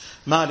shock,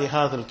 ما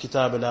لهذا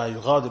الكتاب لا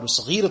يغادر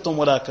صغيرة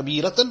ولا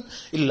كبيرة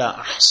إلا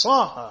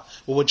أحصاها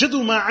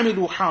ووجدوا ما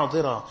عملوا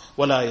حاضرا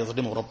ولا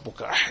يظلم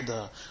ربك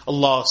أحدا.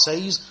 Allah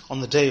says,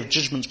 on the Day of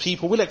Judgment,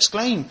 people will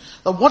exclaim,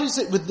 that what is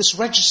it with this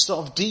register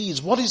of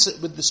deeds? What is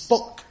it with this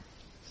book?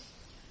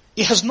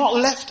 It has not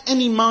left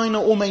any minor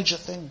or major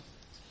thing,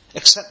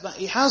 except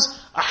that it has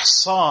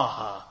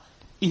أحصاها,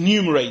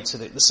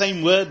 enumerated it. The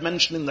same word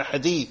mentioned in the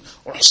hadith,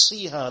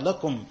 أحصيها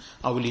لكم.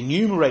 I will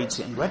enumerate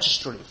it and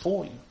register it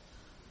for you.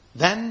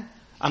 Then,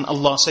 and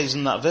Allah says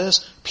in that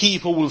verse,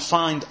 people will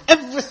find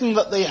everything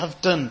that they have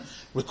done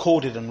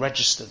recorded and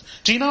registered.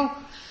 Do you know,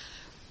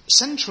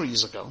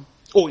 centuries ago,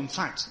 or in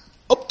fact,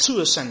 up to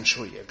a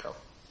century ago,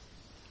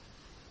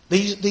 there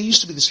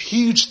used to be this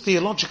huge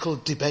theological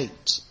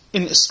debate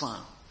in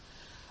Islam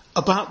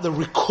about the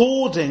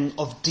recording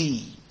of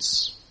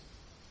deeds.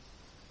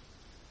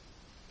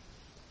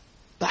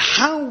 That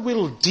how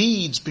will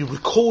deeds be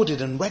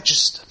recorded and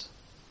registered?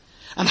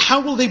 And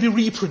how will they be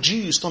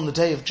reproduced on the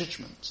Day of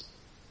Judgment?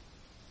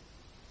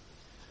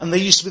 And there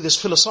used to be this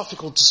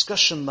philosophical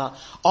discussion that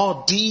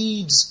are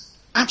deeds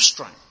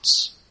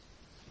abstracts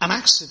and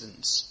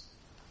accidents,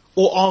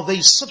 or are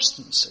they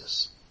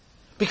substances?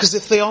 Because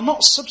if they are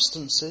not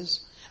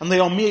substances, and they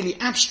are merely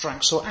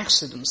abstracts or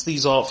accidents,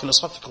 these are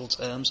philosophical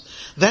terms,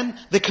 then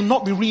they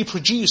cannot be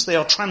reproduced, they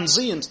are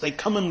transient, they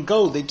come and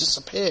go, they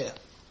disappear.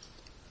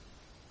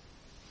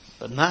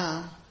 But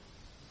now,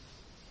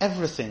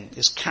 everything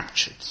is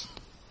captured.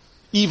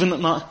 Even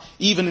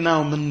in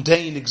our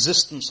mundane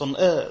existence on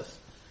earth,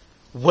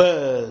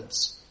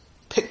 words,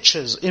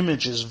 pictures,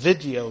 images,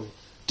 video,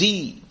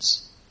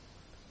 deeds.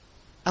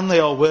 And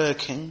they are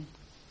working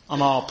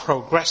and are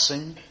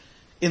progressing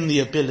in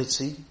the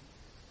ability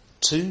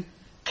to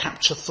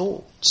capture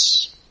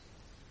thoughts.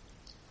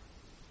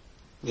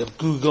 We have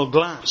Google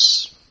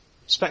Glass,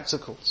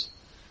 spectacles,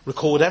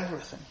 record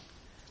everything.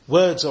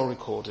 Words are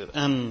recorded.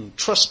 And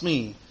trust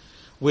me,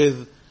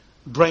 with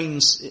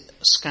brain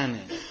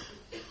scanning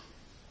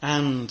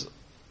and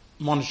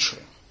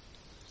monitoring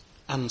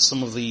and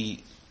some of the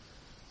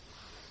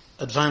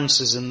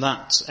advances in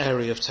that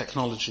area of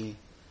technology,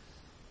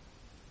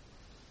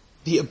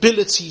 the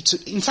ability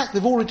to, in fact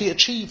they've already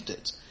achieved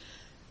it,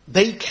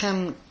 they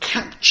can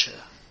capture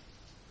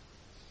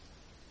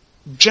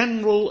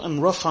general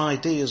and rough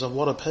ideas of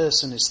what a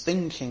person is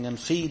thinking and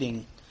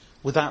feeling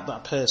without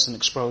that person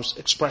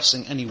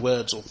expressing any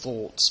words or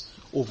thoughts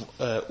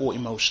or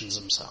emotions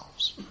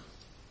themselves.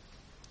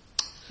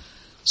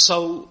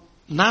 So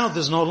now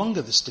there's no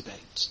longer this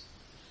debate.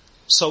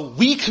 So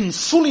we can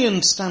fully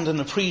understand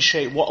and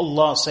appreciate what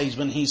Allah says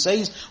when He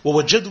says,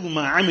 وَوَجَدُوا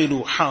مَا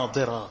عَمِلُوا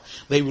حَاضِرًا.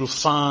 They will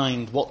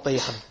find what they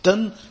have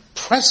done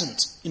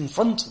present in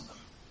front of them.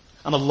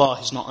 And Allah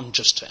is not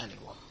unjust to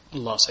anyone.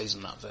 Allah says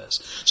in that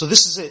verse. So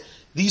this is it.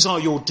 These are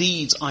your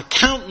deeds. I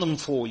count them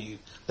for you.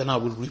 Then I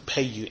will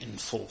repay you in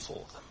full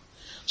for them.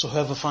 So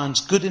whoever finds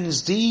good in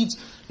his deeds,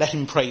 let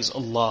him praise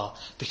Allah.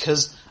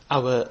 Because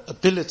our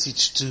ability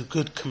to do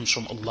good comes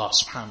from Allah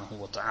subhanahu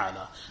wa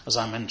ta'ala, as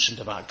I mentioned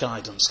about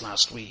guidance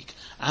last week.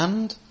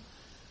 And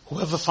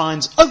Whoever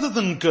finds other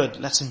than good,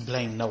 let him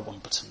blame no one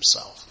but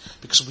himself.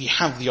 Because we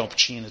have the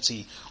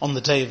opportunity on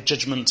the Day of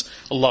Judgment.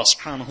 Allah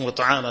subhanahu wa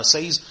ta'ala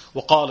says,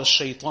 وَقَالَ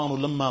الشَّيْطَانُ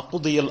لَمَّا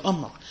قُضِيَ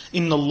الْأَمْرِ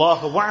إِنَّ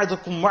اللَّهَ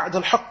وَعَدَكُمْ وَعْدَ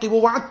الْحَقِّ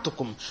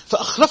وَوَعَدْتُكُمْ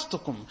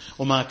فَأَخْلَفْتُكُمْ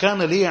وَمَا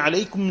كَانَ لِي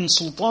عَلَيْكُمْ مِنْ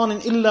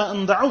سُلْطَانٍ إِلَّا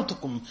أَنْ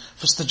دَعَوْتُكُمْ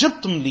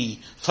فَاسْتَجَبْتُمْ لِي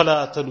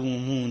فَلَا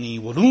تَلُومُونِي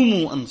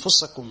وَلُومُوا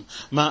أَنفُسَكُمْ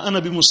مَا أَنَا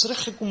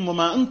بِمُصْرِخِكُمْ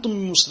وَمَا أَنْتُمْ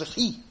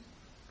بِمُصْرِخِي.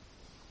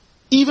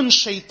 Even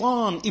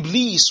Shaitan,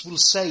 Iblis, will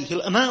say,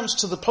 he'll announce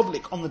to the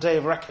public on the Day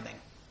of Reckoning,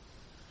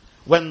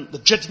 when the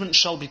judgment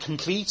shall be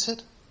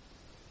completed,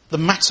 the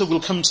matter will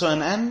come to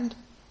an end.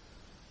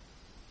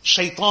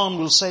 Shaitan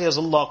will say, as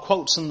Allah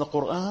quotes in the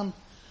Quran,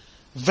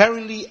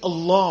 verily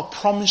Allah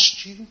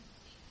promised you,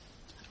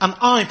 and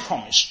I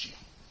promised you.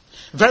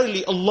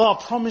 Verily Allah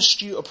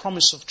promised you a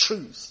promise of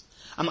truth,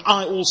 and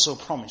I also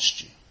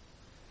promised you.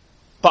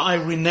 But I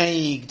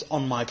reneged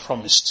on my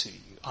promise to you.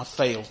 I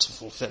failed to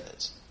fulfill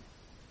it.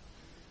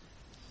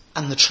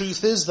 And the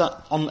truth is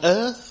that on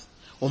earth,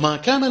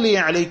 وَمَا كَانَ لِي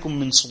عَلَيْكُمْ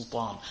مِنْ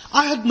سُلْطَانٍ,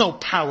 I had no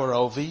power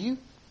over you.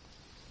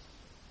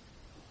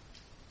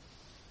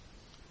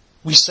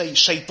 We say,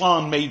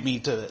 Shaitan made me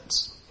do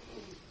it.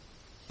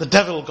 The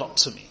devil got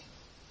to me.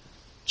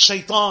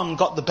 Shaitan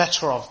got the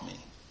better of me.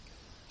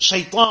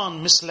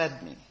 Shaitan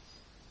misled me.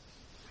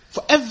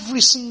 For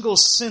every single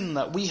sin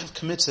that we have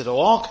committed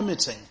or are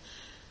committing,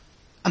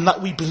 and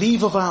that we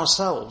believe of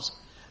ourselves,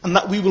 and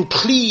that we will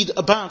plead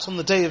about on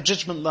the Day of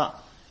Judgment, that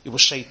it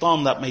was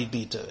Shaitan that made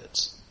me do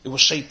it. It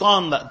was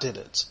Shaitan that did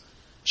it.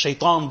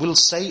 Shaitan will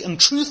say, and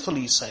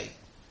truthfully say,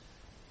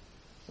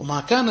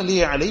 وَمَا كَانَ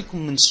لِي عَلَيْكُمْ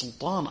مِنْ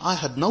سُلْطَانٍ, I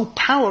had no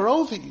power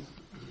over you.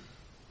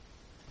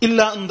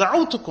 إِلَّا أَنْ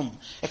دَعَوْتُكُمْ,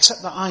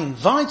 except that I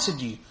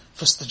invited you,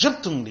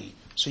 فَاسْتَجَبْتُمْ لِي,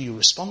 so you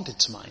responded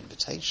to my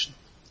invitation.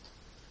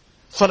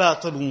 فَلَا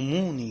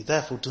تَلُومُونِي,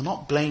 therefore do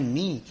not blame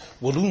me,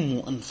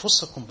 وَلُومُوا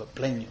أَنفُسَكُمْ, but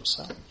blame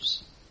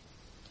yourselves.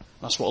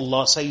 That's what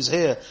Allah says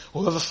here.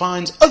 Whoever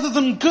finds other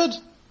than good,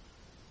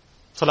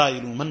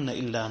 فَلَا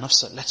يَلُومَنَّ إِلَّا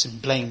نَفْسَهُ, let him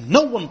blame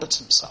no one but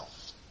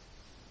himself.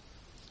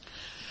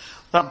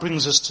 That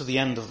brings us to the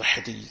end of the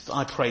hadith.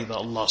 I pray that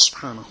Allah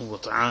subhanahu wa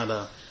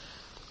ta'ala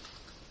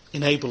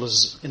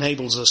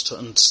enables us to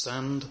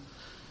understand.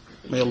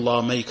 May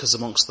Allah make us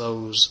amongst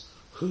those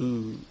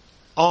who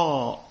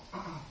are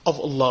of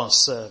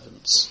Allah's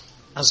servants,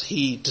 as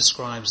He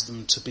describes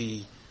them to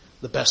be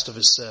the best of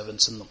His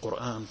servants in the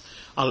Quran.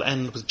 I'll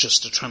end with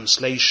just a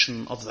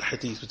translation of the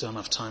hadith. We don't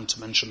have time to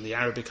mention the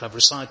Arabic. I've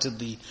recited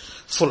the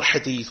full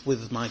hadith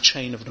with my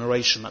chain of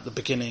narration at the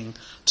beginning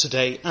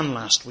today and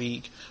last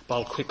week, but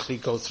I'll quickly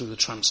go through the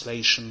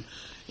translation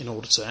in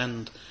order to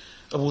end.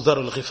 Abu Dharr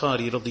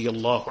al-Ghifari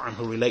radiyallahu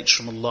anhu relates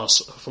from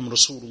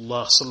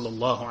Rasulullah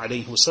sallallahu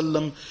alayhi wa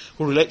sallam,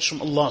 who relates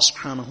from Allah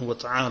subhanahu wa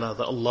ta'ala,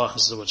 that Allah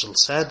azza wa jal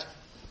said,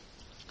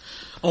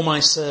 O my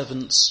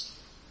servants,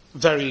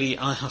 verily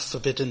I have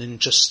forbidden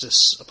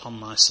injustice upon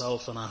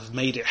myself, and I have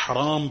made it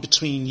haram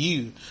between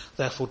you,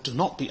 therefore do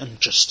not be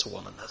unjust to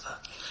one another.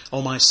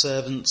 O my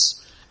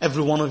servants,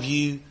 every one of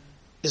you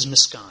is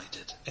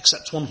misguided,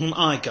 except one whom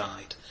I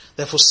guide.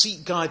 Therefore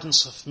seek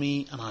guidance of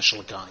me, and I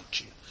shall guide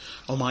you.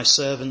 O my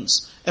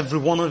servants, every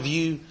one of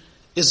you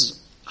is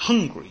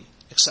hungry,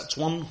 except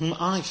one whom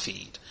I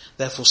feed.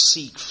 Therefore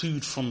seek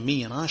food from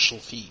me, and I shall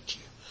feed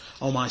you.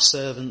 O my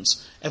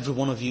servants, every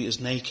one of you is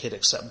naked,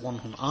 except one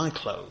whom I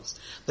clothe.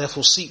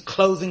 Therefore seek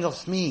clothing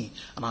of me,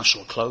 and I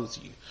shall clothe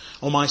you.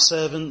 O my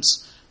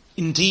servants,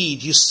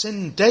 indeed you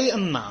sin day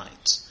and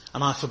night,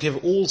 and I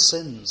forgive all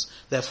sins.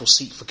 Therefore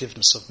seek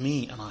forgiveness of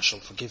me, and I shall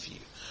forgive you.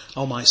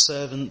 O my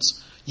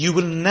servants, you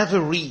will never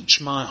reach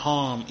my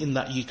harm in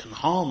that you can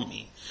harm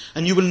me,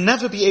 and you will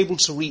never be able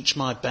to reach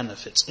my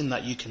benefits in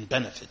that you can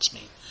benefit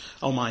me.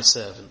 O my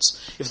servants,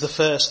 if the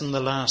first and the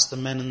last, the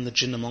men and the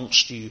jinn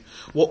amongst you,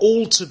 were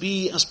all to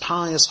be as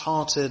pious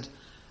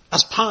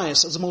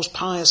as the most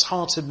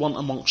pious-hearted one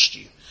amongst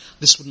you,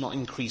 this would not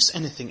increase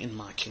anything in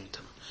my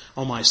kingdom.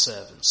 O my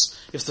servants,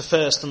 if the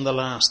first and the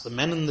last, the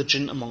men and the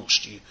jinn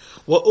amongst you,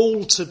 were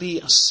all to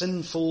be as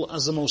sinful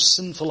as the most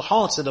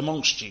sinful-hearted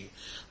amongst you,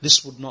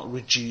 this would not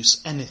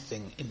reduce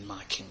anything in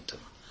my kingdom.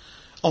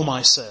 O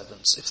my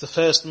servants, if the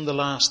first and the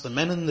last, the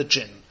men and the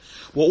jinn,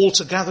 were all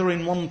to gather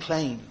in one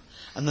plain,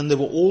 and then they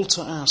were all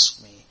to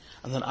ask me,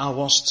 and then I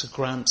was to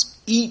grant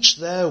each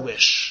their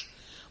wish,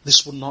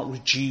 this would not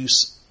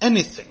reduce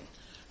anything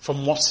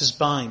from what is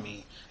by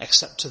me,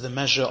 except to the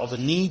measure of a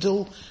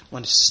needle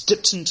when it is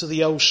dipped into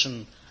the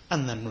ocean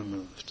and then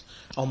removed.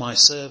 O my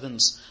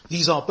servants,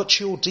 these are but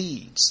your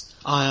deeds.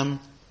 I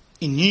am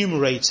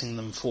enumerating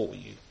them for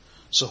you.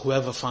 So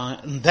whoever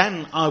and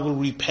then I will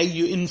repay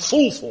you in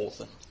full for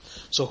them.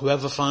 So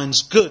whoever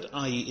finds good,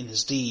 i.e. in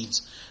his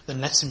deeds, then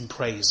let him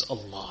praise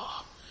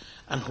Allah.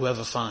 And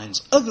whoever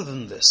finds other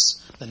than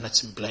this, then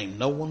let him blame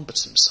no one but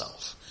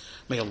himself.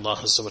 May Allah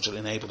Azza wa Jal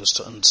enable us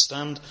to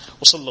understand.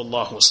 Wa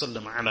sallallahu wa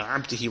sallam ala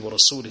abdihi wa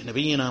rasulih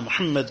nabiyyina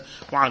Muhammad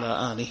wa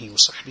ala alihi wa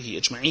sahbihi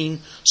ajma'een.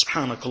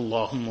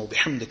 Subhanakallahumma wa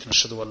bihamdika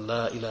nashhadu an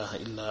la ilaha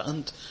illa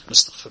ant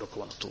nastaghfiruka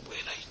wa natubu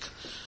ilayk.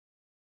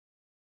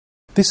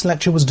 This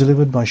lecture was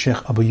delivered by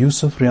Sheikh Abu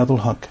Yusuf Riyadul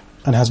Haq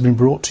and has been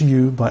brought to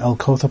you by Al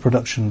Kawthar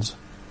Productions.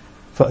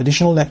 For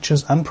additional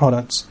lectures and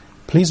products,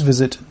 please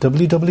visit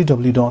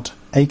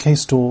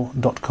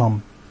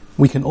www.akstore.com.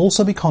 We can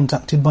also be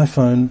contacted by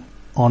phone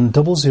on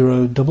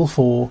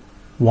 0044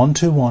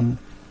 121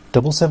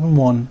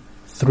 771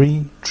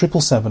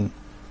 3777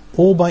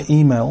 or by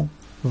email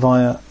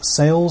via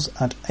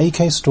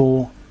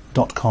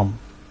sales@akstore.com.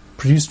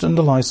 Produced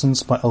under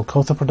license by Al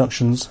Kawthar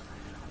Productions.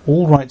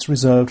 All rights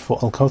reserved for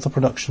Al Kawthar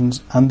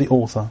Productions and the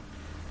author.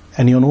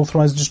 Any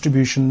unauthorized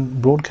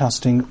distribution,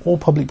 broadcasting or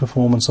public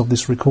performance of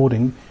this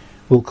recording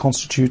will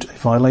constitute a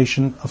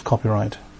violation of copyright.